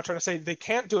way. I'm not trying to say they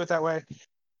can't do it that way.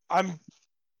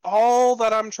 All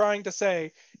that I'm trying to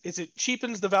say is it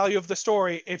cheapens the value of the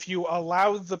story if you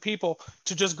allow the people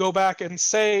to just go back and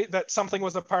say that something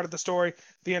was a part of the story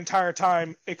the entire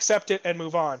time, accept it and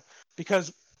move on.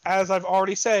 Because as I've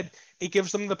already said, it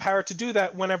gives them the power to do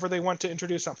that whenever they want to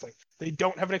introduce something. They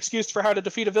don't have an excuse for how to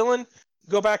defeat a villain.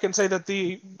 Go back and say that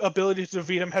the ability to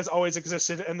defeat him has always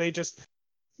existed, and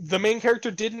the main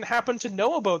character didn't happen to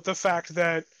know about the fact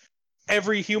that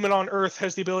every human on Earth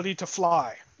has the ability to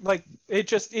fly. Like, it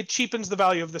cheapens the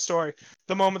value of the story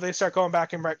the moment they start going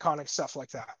back and retconning stuff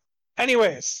like that.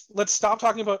 Anyways, let's stop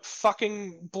talking about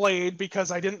fucking Blade,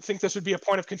 because I didn't think this would be a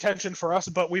point of contention for us,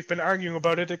 but we've been arguing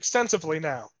about it extensively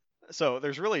now. So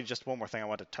there's really just one more thing I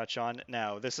want to touch on.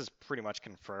 Now, this is pretty much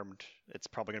confirmed. It's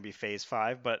probably going to be Phase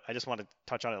 5, but I just want to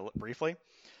touch on it briefly.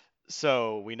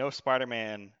 So we know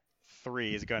Spider-Man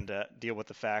 3 is going to deal with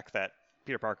the fact that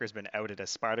Peter Parker has been outed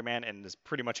as Spider-Man and is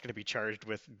pretty much going to be charged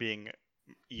with being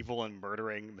evil and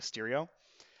murdering Mysterio.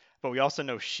 But we also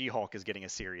know She-Hulk is getting a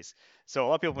series. So a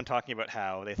lot of people have been talking about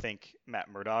how they think Matt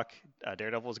Murdock,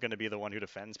 Daredevil, is going to be the one who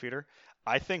defends Peter.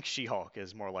 I think She-Hulk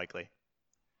is more likely.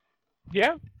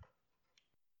 Yeah.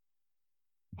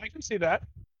 I can see that.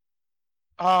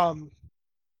 I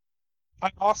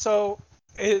also,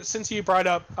 since you brought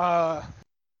up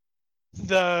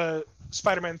the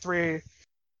Spider-Man 3,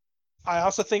 I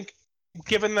also think,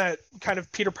 given that kind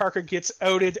of Peter Parker gets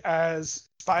outed as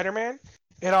Spider-Man,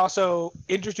 it also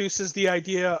introduces the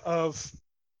idea of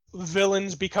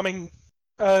villains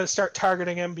start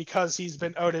targeting him because he's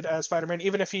been outed as Spider-Man,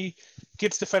 even if he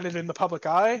gets defended in the public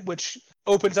eye, which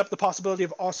opens up the possibility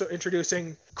of also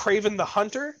introducing Kraven the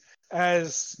Hunter.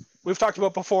 As we've talked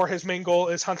about before, his main goal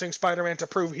is hunting Spider-Man to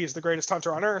prove he's the greatest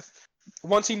hunter on Earth.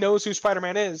 Once he knows who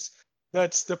Spider-Man is,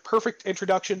 that's the perfect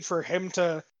introduction for him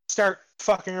to start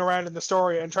fucking around in the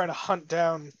story and trying to hunt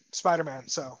down Spider-Man.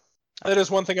 So that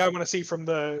is one thing I want to see from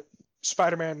the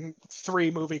Spider-Man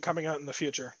 3 movie coming out in the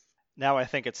future. Now I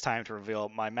think it's time to reveal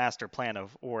my master plan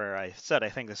of where I said I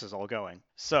think this is all going.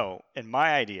 So, in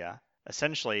my idea,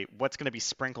 essentially what's going to be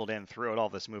sprinkled in throughout all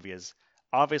this movie is,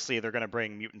 obviously they're going to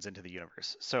bring mutants into the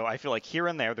universe. So I feel like here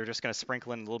and there they're just going to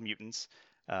sprinkle in little mutants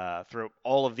throughout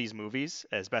all of these movies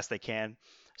as best they can.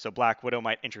 So Black Widow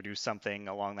might introduce something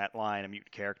along that line, a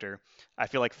mutant character. I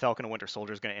feel like Falcon and Winter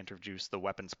Soldier is going to introduce the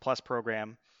Weapons Plus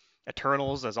program.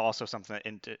 Eternals is also something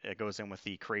that goes in with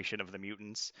the creation of the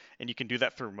mutants, and you can do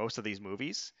that through most of these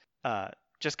movies.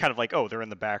 Just kind of like, oh, they're in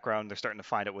the background, they're starting to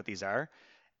find out what these are.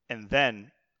 And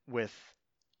then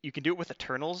you can do it with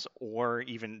Eternals or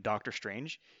even Doctor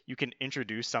Strange. You can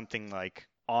introduce something like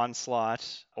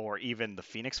Onslaught or even the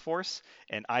Phoenix Force,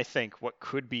 and I think what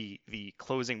could be the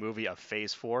closing movie of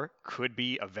Phase 4 could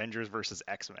be Avengers versus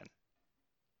X-Men.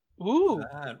 Ooh.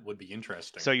 That would be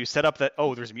interesting. So you set up that,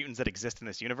 oh, there's mutants that exist in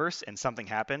this universe, and something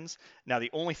happens. Now,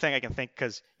 the only thing I can think,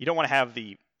 because you don't want to have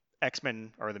the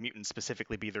X-Men or the mutants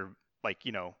specifically be either, like,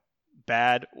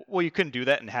 bad. Well, you couldn't do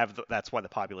that and that's why the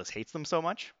populace hates them so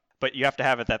much. But you have to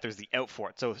have it that there's the out for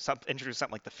it. So introduce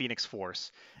something like the Phoenix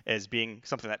Force as being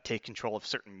something that takes control of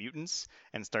certain mutants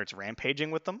and starts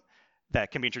rampaging with them. That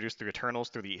can be introduced through Eternals,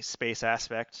 through the space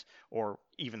aspect, or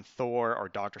even Thor or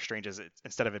Doctor Strange.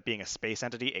 Instead of it being a space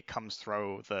entity, it comes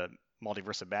through the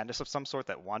multiverse of madness of some sort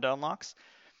that Wanda unlocks.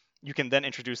 You can then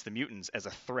introduce the mutants as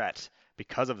a threat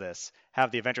because of this, have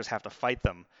the Avengers have to fight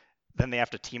them, then they have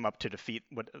to team up to defeat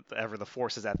whatever the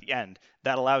force is at the end.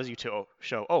 That allows you to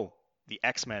show, oh, the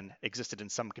X-Men existed in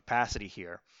some capacity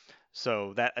here.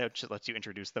 So that lets you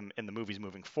introduce them in the movies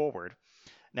moving forward.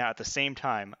 Now, at the same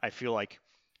time, I feel like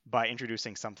by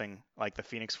introducing something like the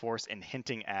Phoenix Force and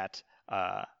hinting at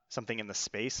something in the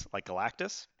space like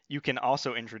Galactus, you can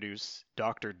also introduce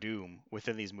Doctor Doom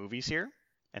within these movies here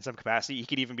in some capacity. He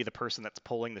could even be the person that's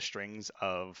pulling the strings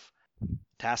of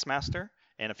Taskmaster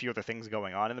and a few other things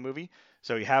going on in the movie.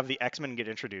 So you have the X-Men get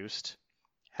introduced,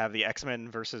 have the X-Men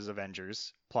versus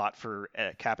Avengers plot for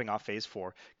capping off Phase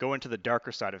 4, go into the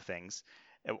darker side of things,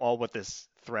 all with this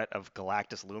threat of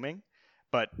Galactus looming.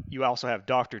 But you also have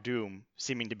Doctor Doom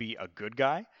seeming to be a good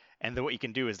guy, and then what you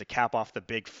can do is to cap off the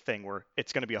big thing where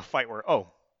it's going to be a fight where, oh,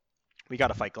 we got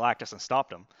to fight Galactus and stop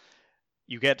him.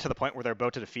 You get to the point where they're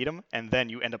about to defeat him, and then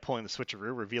you end up pulling the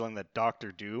switcheroo, revealing that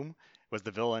Doctor Doom was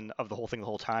the villain of the whole thing the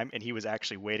whole time, and he was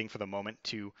actually waiting for the moment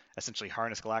to essentially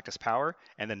harness Galactus' power,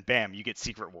 and then bam, you get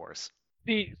Secret Wars.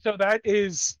 So that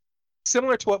is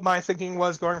similar to what my thinking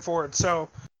was going forward. So,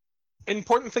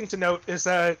 important thing to note is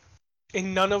that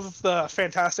in none of the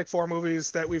Fantastic Four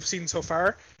movies that we've seen so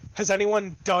far has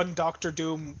anyone done Doctor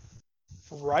Doom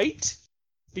right,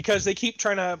 because they keep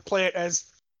trying to play it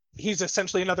as he's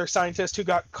essentially another scientist who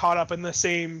got caught up in the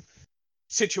same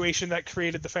situation that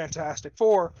created the Fantastic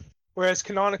Four, whereas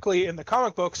canonically in the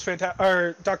comic books,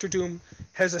 Doctor Doom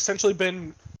has essentially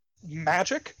been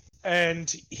magic,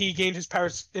 and he gained his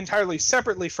powers entirely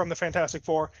separately from the Fantastic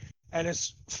Four and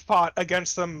has fought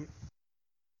against them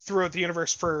throughout the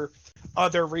universe for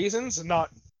other reasons,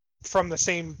 not from the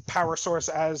same power source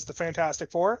as the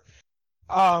Fantastic Four.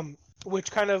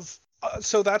 Which kind of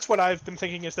so that's what I've been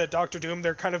thinking, is that Doctor Doom,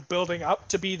 they're kind of building up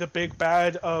to be the big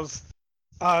bad of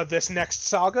this next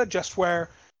saga, just where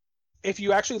if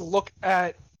you actually look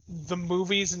at the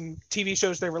movies and TV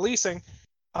shows they're releasing,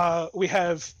 we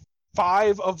have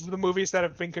 5 of the movies that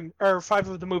have been 5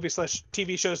 of the movies /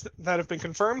 TV shows that have been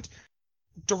confirmed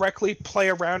directly play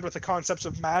around with the concepts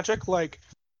of magic. Like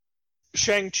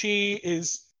Shang-Chi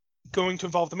is going to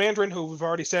involve the Mandarin, who we've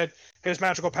already said his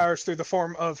magical powers through the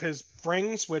form of his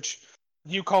rings, which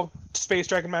you call space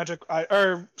dragon magic,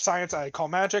 or science, I call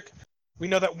magic. We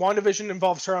know that WandaVision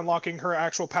involves her unlocking her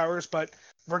actual powers, but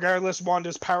regardless,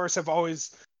 Wanda's powers have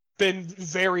always been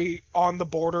very on the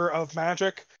border of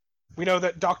magic. We know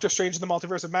that Doctor Strange in the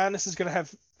Multiverse of Madness is going to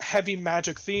have heavy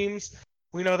magic themes.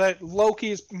 We know that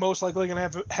Loki is most likely going to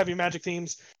have heavy magic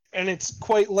themes, and it's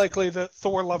quite likely that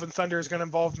Thor: Love and Thunder is going to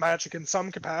involve magic in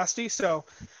some capacity. So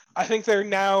I think they're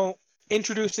now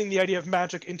introducing the idea of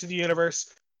magic into the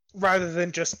universe rather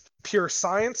than just pure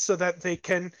science, so that they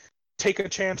can take a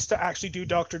chance to actually do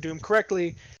Doctor Doom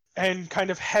correctly and kind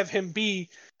of have him be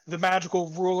the magical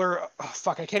ruler. Oh,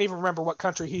 fuck, I can't even remember what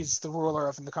country he's the ruler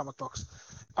of in the comic books.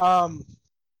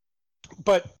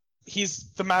 But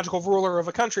he's the magical ruler of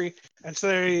a country, and so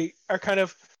they are kind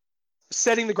of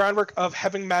setting the groundwork of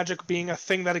having magic being a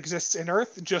thing that exists in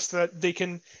Earth, just that they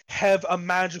can have a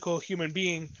magical human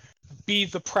being be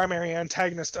the primary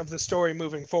antagonist of the story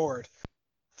moving forward.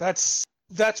 That's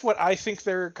what I think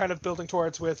they're kind of building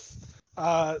towards with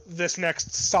this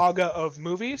next saga of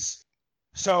movies.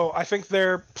 So I think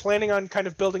they're planning on kind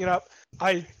of building it up.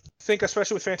 I think,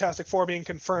 especially with Fantastic Four being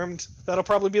confirmed, that'll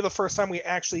probably be the first time we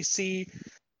actually see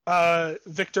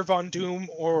Victor Von Doom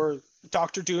or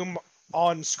Doctor Doom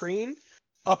on screen.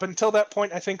 Up until that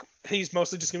point, I think he's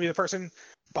mostly just going to be the person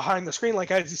behind the screen. Like,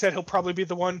 as you said, he'll probably be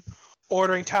the one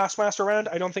ordering Taskmaster around.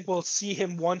 I don't think we'll see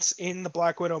him once in the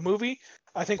Black Widow movie.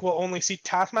 I think we'll only see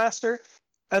Taskmaster.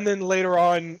 And then later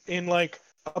on, in like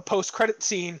a post-credit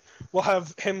scene, we'll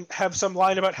have him have some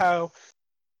line about how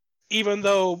even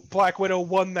though Black Widow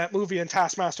won that movie and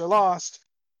Taskmaster lost,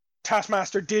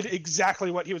 Taskmaster did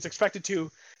exactly what he was expected to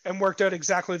and worked out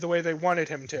exactly the way they wanted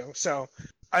him to. So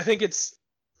I think it's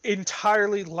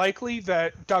entirely likely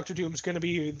that Doctor Doom's going to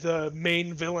be the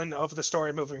main villain of the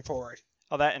story moving forward.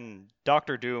 Oh, that and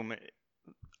Doctor Doom,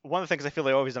 one of the things I feel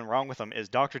they've always done wrong with him is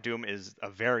Doctor Doom is a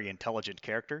very intelligent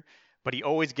character, but he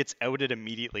always gets outed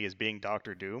immediately as being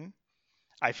Doctor Doom.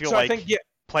 I feel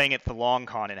playing it the long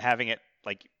con and having it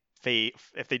like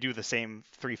if they do the same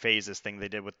 3 phases thing they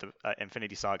did with the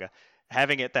Infinity Saga,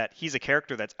 having it that he's a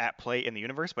character that's at play in the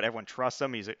universe, but everyone trusts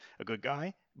him, he's a good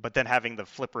guy, but then having the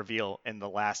flip reveal in the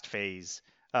last phase,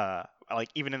 like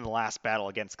even in the last battle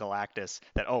against Galactus,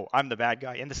 that, oh, I'm the bad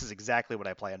guy, and this is exactly what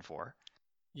I planned for.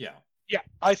 Yeah. Yeah,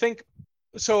 I think,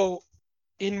 so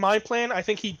in my plan, I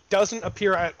think he doesn't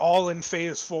appear at all in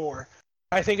Phase 4.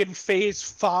 I think in Phase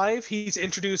 5, he's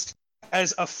introduced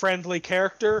as a friendly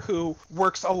character who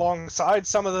works alongside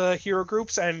some of the hero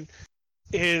groups and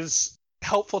is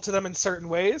helpful to them in certain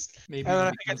ways. Maybe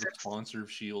he becomes a sponsor of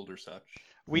S.H.I.E.L.D. or such.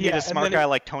 We need a smart guy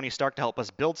like Tony Stark to help us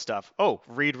build stuff. Oh,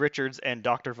 Reed Richards and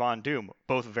Dr. Von Doom,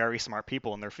 both very smart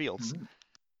people in their fields. Mm-hmm.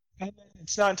 And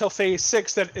it's not until Phase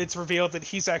 6 that it's revealed that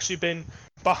he's actually been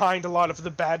behind a lot of the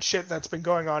bad shit that's been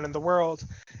going on in the world,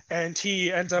 and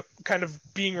he ends up kind of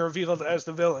being revealed as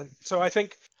the villain. So I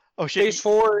think Phase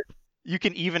 4... You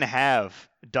can even have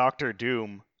Doctor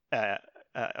Doom,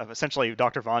 essentially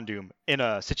Dr. Von Doom, in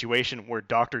a situation where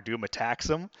Doctor Doom attacks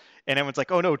him, and everyone's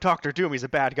like, oh no, Doctor Doom, he's a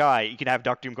bad guy. You can have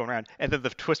Doctor Doom going around, and then the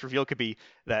twist reveal could be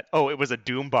that, oh, it was a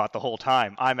Doom bot the whole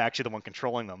time. I'm actually the one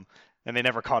controlling them, and they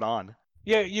never caught on.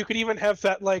 Yeah, you could even have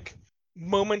that, like,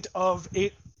 moment of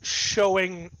it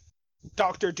showing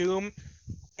Doctor Doom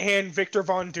and Victor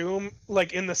Von Doom,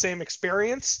 like, in the same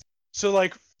experience. So,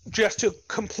 like, just to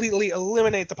completely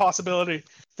eliminate the possibility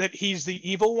that he's the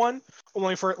evil one,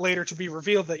 only for it later to be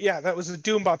revealed that, yeah, that was a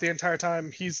Doombot the entire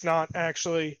time. He's not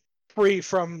actually free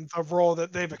from the role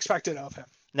that they've expected of him.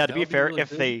 Now, to be fair,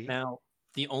 Now,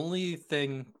 the only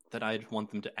thing that I'd want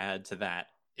them to add to that,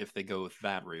 if they go with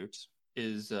that route,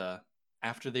 is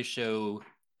after they show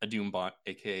a Doombot,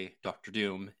 aka Doctor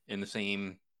Doom, in the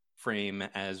same frame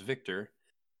as Victor,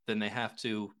 then they have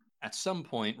to, at some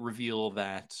point, reveal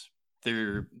that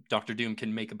Doctor Doom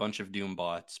can make a bunch of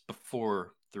Doombots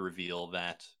before the reveal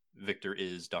that Victor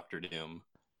is Doctor Doom.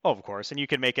 Oh, of course, and you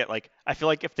can make it like, I feel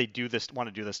like if they want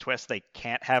to do this twist, they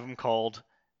can't have him called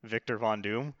Victor Von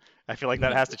Doom. I feel like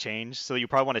that has to change. So you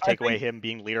probably want to take away him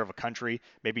being leader of a country,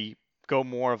 maybe go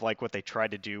more of like what they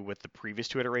tried to do with the previous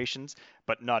 2 iterations,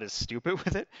 but not as stupid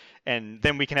with it. And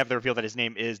then we can have the reveal that his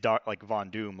name is like Von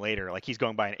Doom later, like he's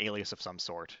going by an alias of some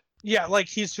sort. Yeah, like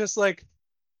he's just like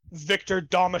Victor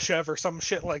Domashev or some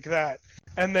shit like that.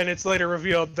 And then it's later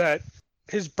revealed that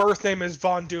his birth name is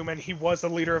Von Doom and he was the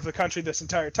leader of the country this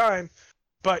entire time,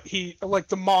 but he, like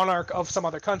the monarch of some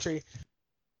other country,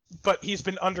 but he's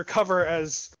been undercover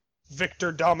as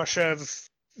Victor Domashev,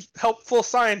 helpful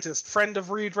scientist, friend of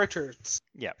Reed Richards.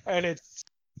 Yeah. And it's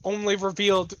only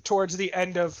revealed towards the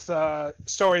end of the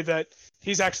story that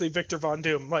he's actually Victor Von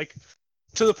Doom. Like,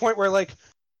 to the point where, like,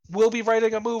 we'll be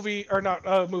writing a movie, or not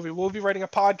a movie, we'll be writing a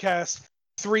podcast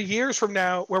 3 years from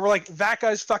now where we're like, that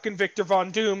guy's fucking Victor Von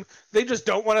Doom. They just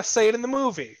don't want to say it in the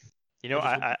movie. You know,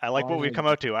 I like what we've come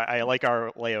out to. I like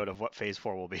our layout of what Phase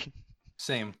 4 will be.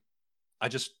 Same. I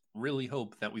just really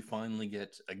hope that we finally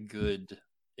get a good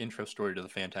intro story to the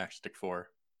Fantastic Four.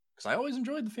 Because I always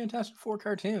enjoyed the Fantastic Four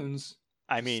cartoons.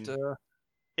 I mean,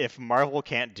 if Marvel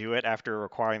can't do it after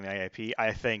acquiring the IIP,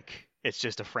 I think it's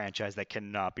just a franchise that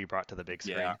cannot be brought to the big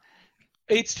screen. Yeah.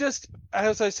 It's just,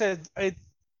 as I said,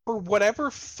 for whatever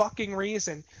fucking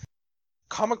reason,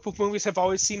 comic book movies have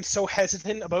always seemed so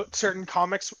hesitant about certain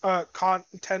comics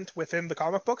content within the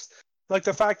comic books. Like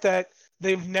the fact that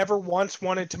they've never once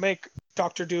wanted to make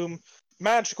Doctor Doom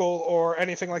magical or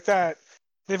anything like that.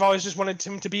 They've always just wanted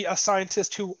him to be a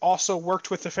scientist who also worked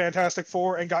with the Fantastic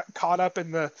Four and got caught up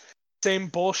in the same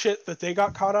bullshit that they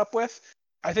got caught up with.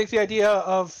 I think the idea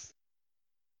of...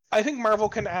 I think Marvel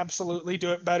can absolutely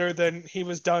do it better than he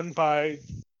was done by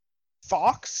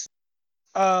Fox.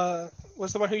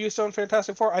 Was the one who used to own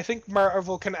Fantastic Four. I think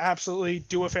Marvel can absolutely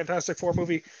do a Fantastic Four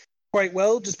movie quite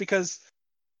well, just because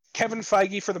Kevin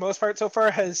Feige, for the most part so far,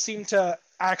 has seemed to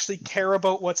actually care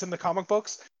about what's in the comic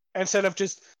books, instead of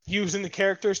just using the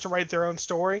characters to write their own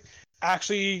story,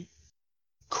 actually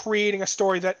creating a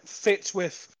story that fits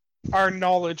with our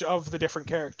knowledge of the different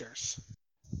characters.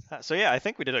 So yeah, I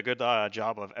think we did a good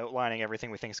job of outlining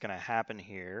everything we think is going to happen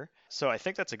here. So I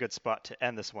think that's a good spot to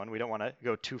end this one. We don't want to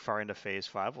go too far into Phase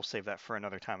 5. We'll save that for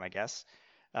another time, I guess.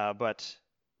 But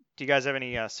do you guys have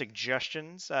any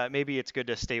suggestions? Maybe it's good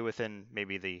to stay within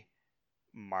maybe the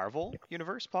Marvel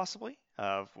universe, possibly,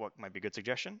 of what might be a good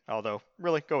suggestion. Although,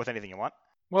 really, go with anything you want.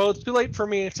 Well, it's too late for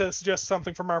me to suggest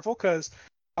something for Marvel, because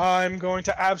I'm going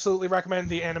to absolutely recommend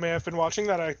the anime I've been watching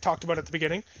that I talked about at the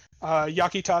beginning,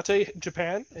 Yakitate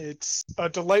Japan. It's a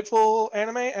delightful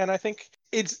anime, and I think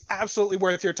it's absolutely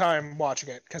worth your time watching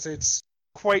it, because it's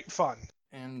quite fun.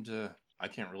 And I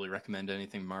can't really recommend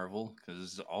anything Marvel,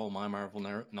 because all my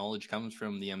Marvel knowledge comes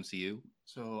from the MCU.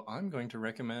 So I'm going to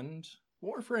recommend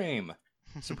Warframe.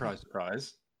 Surprise,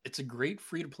 surprise. It's a great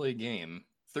free-to-play game.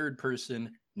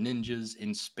 Third-person, ninjas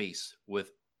in space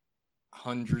with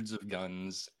hundreds of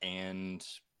guns and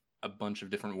a bunch of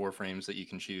different warframes that you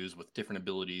can choose with different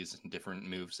abilities and different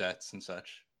move sets and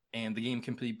such. And the game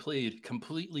can be played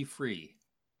completely free.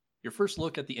 Your first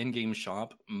look at the in-game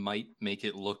shop might make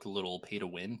it look a little pay to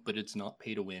win, but it's not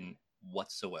pay to win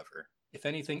whatsoever. If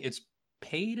anything, it's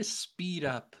pay to speed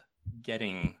up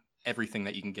getting everything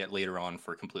that you can get later on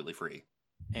for completely free.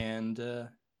 And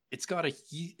it's got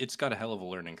a hell of a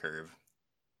learning curve.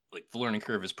 Like, the learning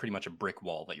curve is pretty much a brick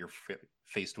wall that you're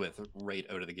faced with right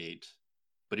out of the gate.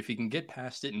 But if you can get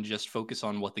past it and just focus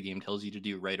on what the game tells you to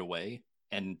do right away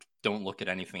and don't look at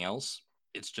anything else,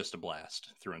 it's just a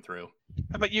blast through and through.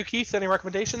 How about you, Keith? Any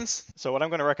recommendations? So what I'm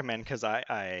going to recommend, because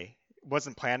I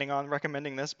wasn't planning on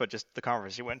recommending this, but just the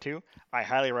conference you went to, I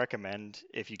highly recommend,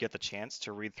 if you get the chance,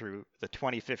 to read through the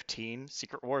 2015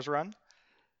 Secret Wars run.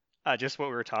 Just what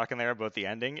we were talking there about the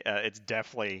ending, it's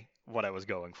definitely what I was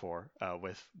going for,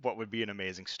 with what would be an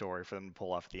amazing story for them to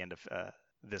pull off at the end of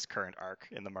this current arc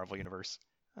in the Marvel Universe.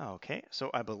 Okay, so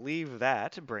I believe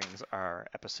that brings our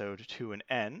episode to an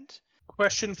end.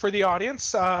 Question for the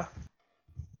audience.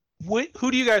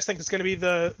 Who do you guys think is going to be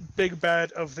the big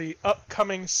bad of the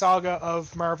upcoming saga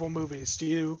of Marvel movies? Do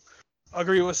you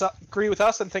agree with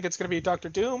us and think it's going to be Doctor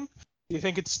Doom? Do you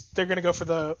think they're going to go for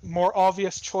the more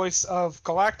obvious choice of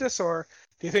Galactus, or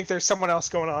do you think there's someone else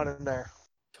going on in there?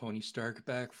 Tony Stark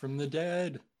back from the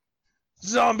dead.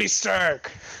 Zombie Stark!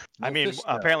 I mean,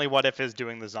 apparently What If is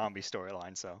doing the zombie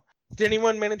storyline, so... Did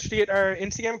anyone manage to get our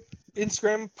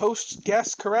Instagram post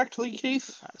guess correctly,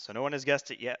 Keith? So no one has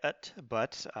guessed it yet,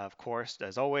 but of course,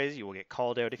 as always, you will get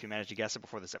called out if you manage to guess it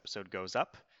before this episode goes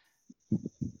up.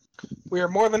 We are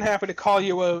more than happy to call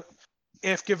you out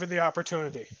if given the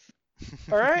opportunity.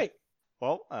 All right.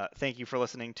 Well, thank you for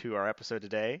listening to our episode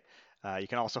today. You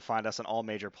can also find us on all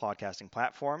major podcasting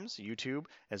platforms, YouTube,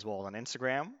 as well as on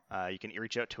Instagram. You can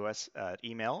reach out to us at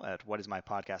email at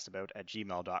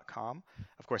whatismypodcastabout@gmail.com.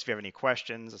 Of course, if you have any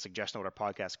questions, a suggestion of what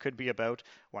our podcast could be about,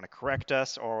 want to correct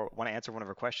us, or want to answer one of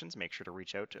our questions, make sure to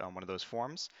reach out on one of those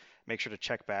forms. Make sure to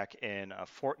check back in a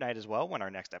fortnight as well when our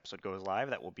next episode goes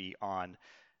live. That will be on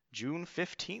June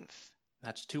 15th.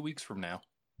 That's 2 weeks from now.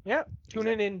 Yeah, tune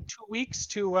in 2 weeks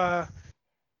to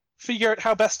figure out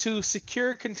how best to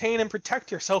secure, contain, and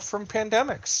protect yourself from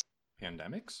pandemics.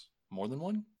 Pandemics? More than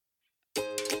one?